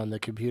guys on the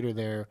computer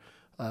there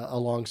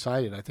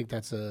alongside it. I think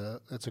that's a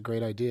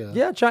great idea.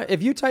 Yeah,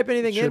 if you type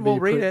anything in, we'll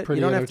read it. You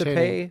don't have to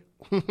pay.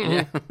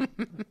 Yeah.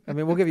 I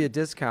mean, we'll give you a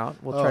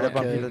discount. We'll try to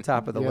bump you to the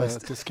top of the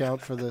list.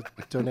 Discount for the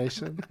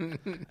donation.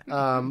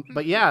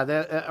 But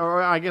yeah,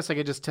 or I guess I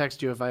could just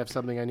text you if I have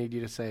something I need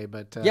you to say.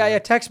 But yeah,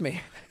 text me.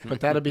 But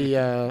that'll be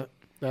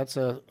that's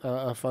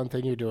a fun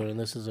thing you're doing, and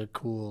this is a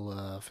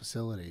cool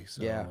facility.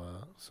 So yeah.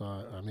 So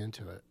I'm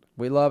into it.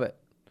 We love it.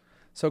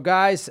 So,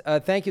 guys,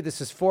 thank you.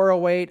 This is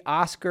 408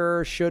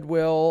 Oscar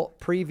Should-Will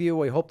preview.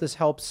 We hope this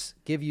helps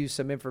give you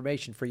some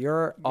information for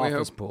your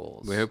office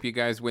pools. We hope you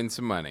guys win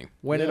some money.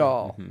 Win it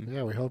all. Mm-hmm.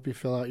 Yeah, we hope you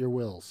fill out your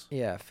wills.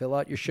 Yeah, fill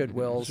out your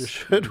should-wills. Your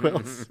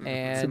should-wills.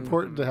 And it's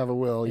important to have a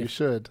will. You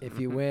should. If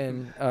you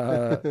win,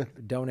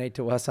 donate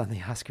to us on the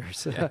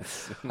Oscars.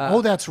 Yes.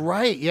 Oh, that's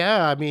right.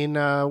 Yeah, I mean,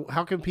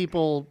 how can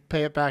people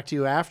pay it back to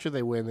you after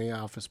they win the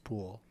office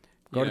pool?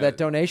 Go to that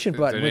donation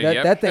button.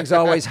 That thing's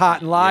always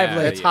hot and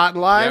lively. It's hot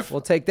and live.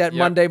 We'll take that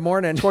Monday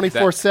morning.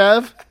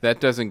 24/7. That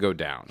doesn't go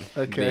down.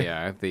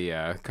 Okay.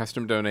 The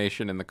custom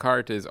donation in the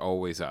cart is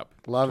always up.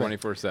 Love it.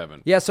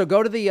 24/7. Yeah. So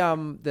go to the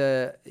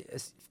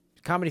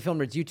Comedy Film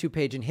Nerds YouTube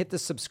page and hit the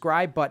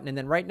subscribe button, and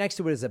then right next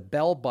to it is a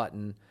bell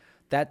button.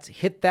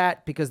 Hit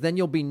that because then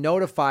you'll be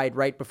notified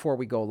right before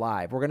we go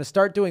live. We're going to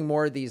start doing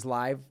more of these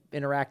live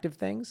interactive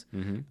things.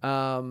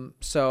 Mm-hmm.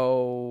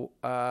 So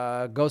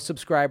go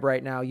subscribe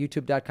right now,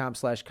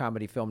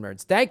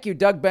 youtube.com/comedyfilmnerds. Thank you,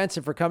 Doug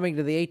Benson, for coming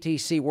to the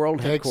ATC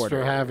World Headquarters.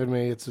 Thanks for having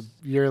me. It's a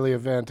yearly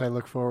event I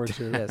look forward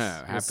to. Yes.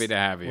 Happy to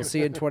have you. We'll see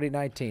you in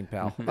 2019,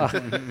 pal.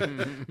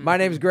 My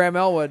name's Graham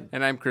Elwood.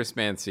 And I'm Chris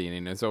Mancini.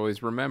 And as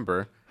always,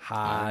 remember,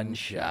 Han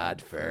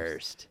shot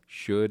first.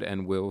 Should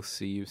and will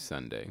see you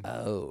Sunday.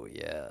 Oh,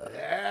 yeah.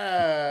 Yeah.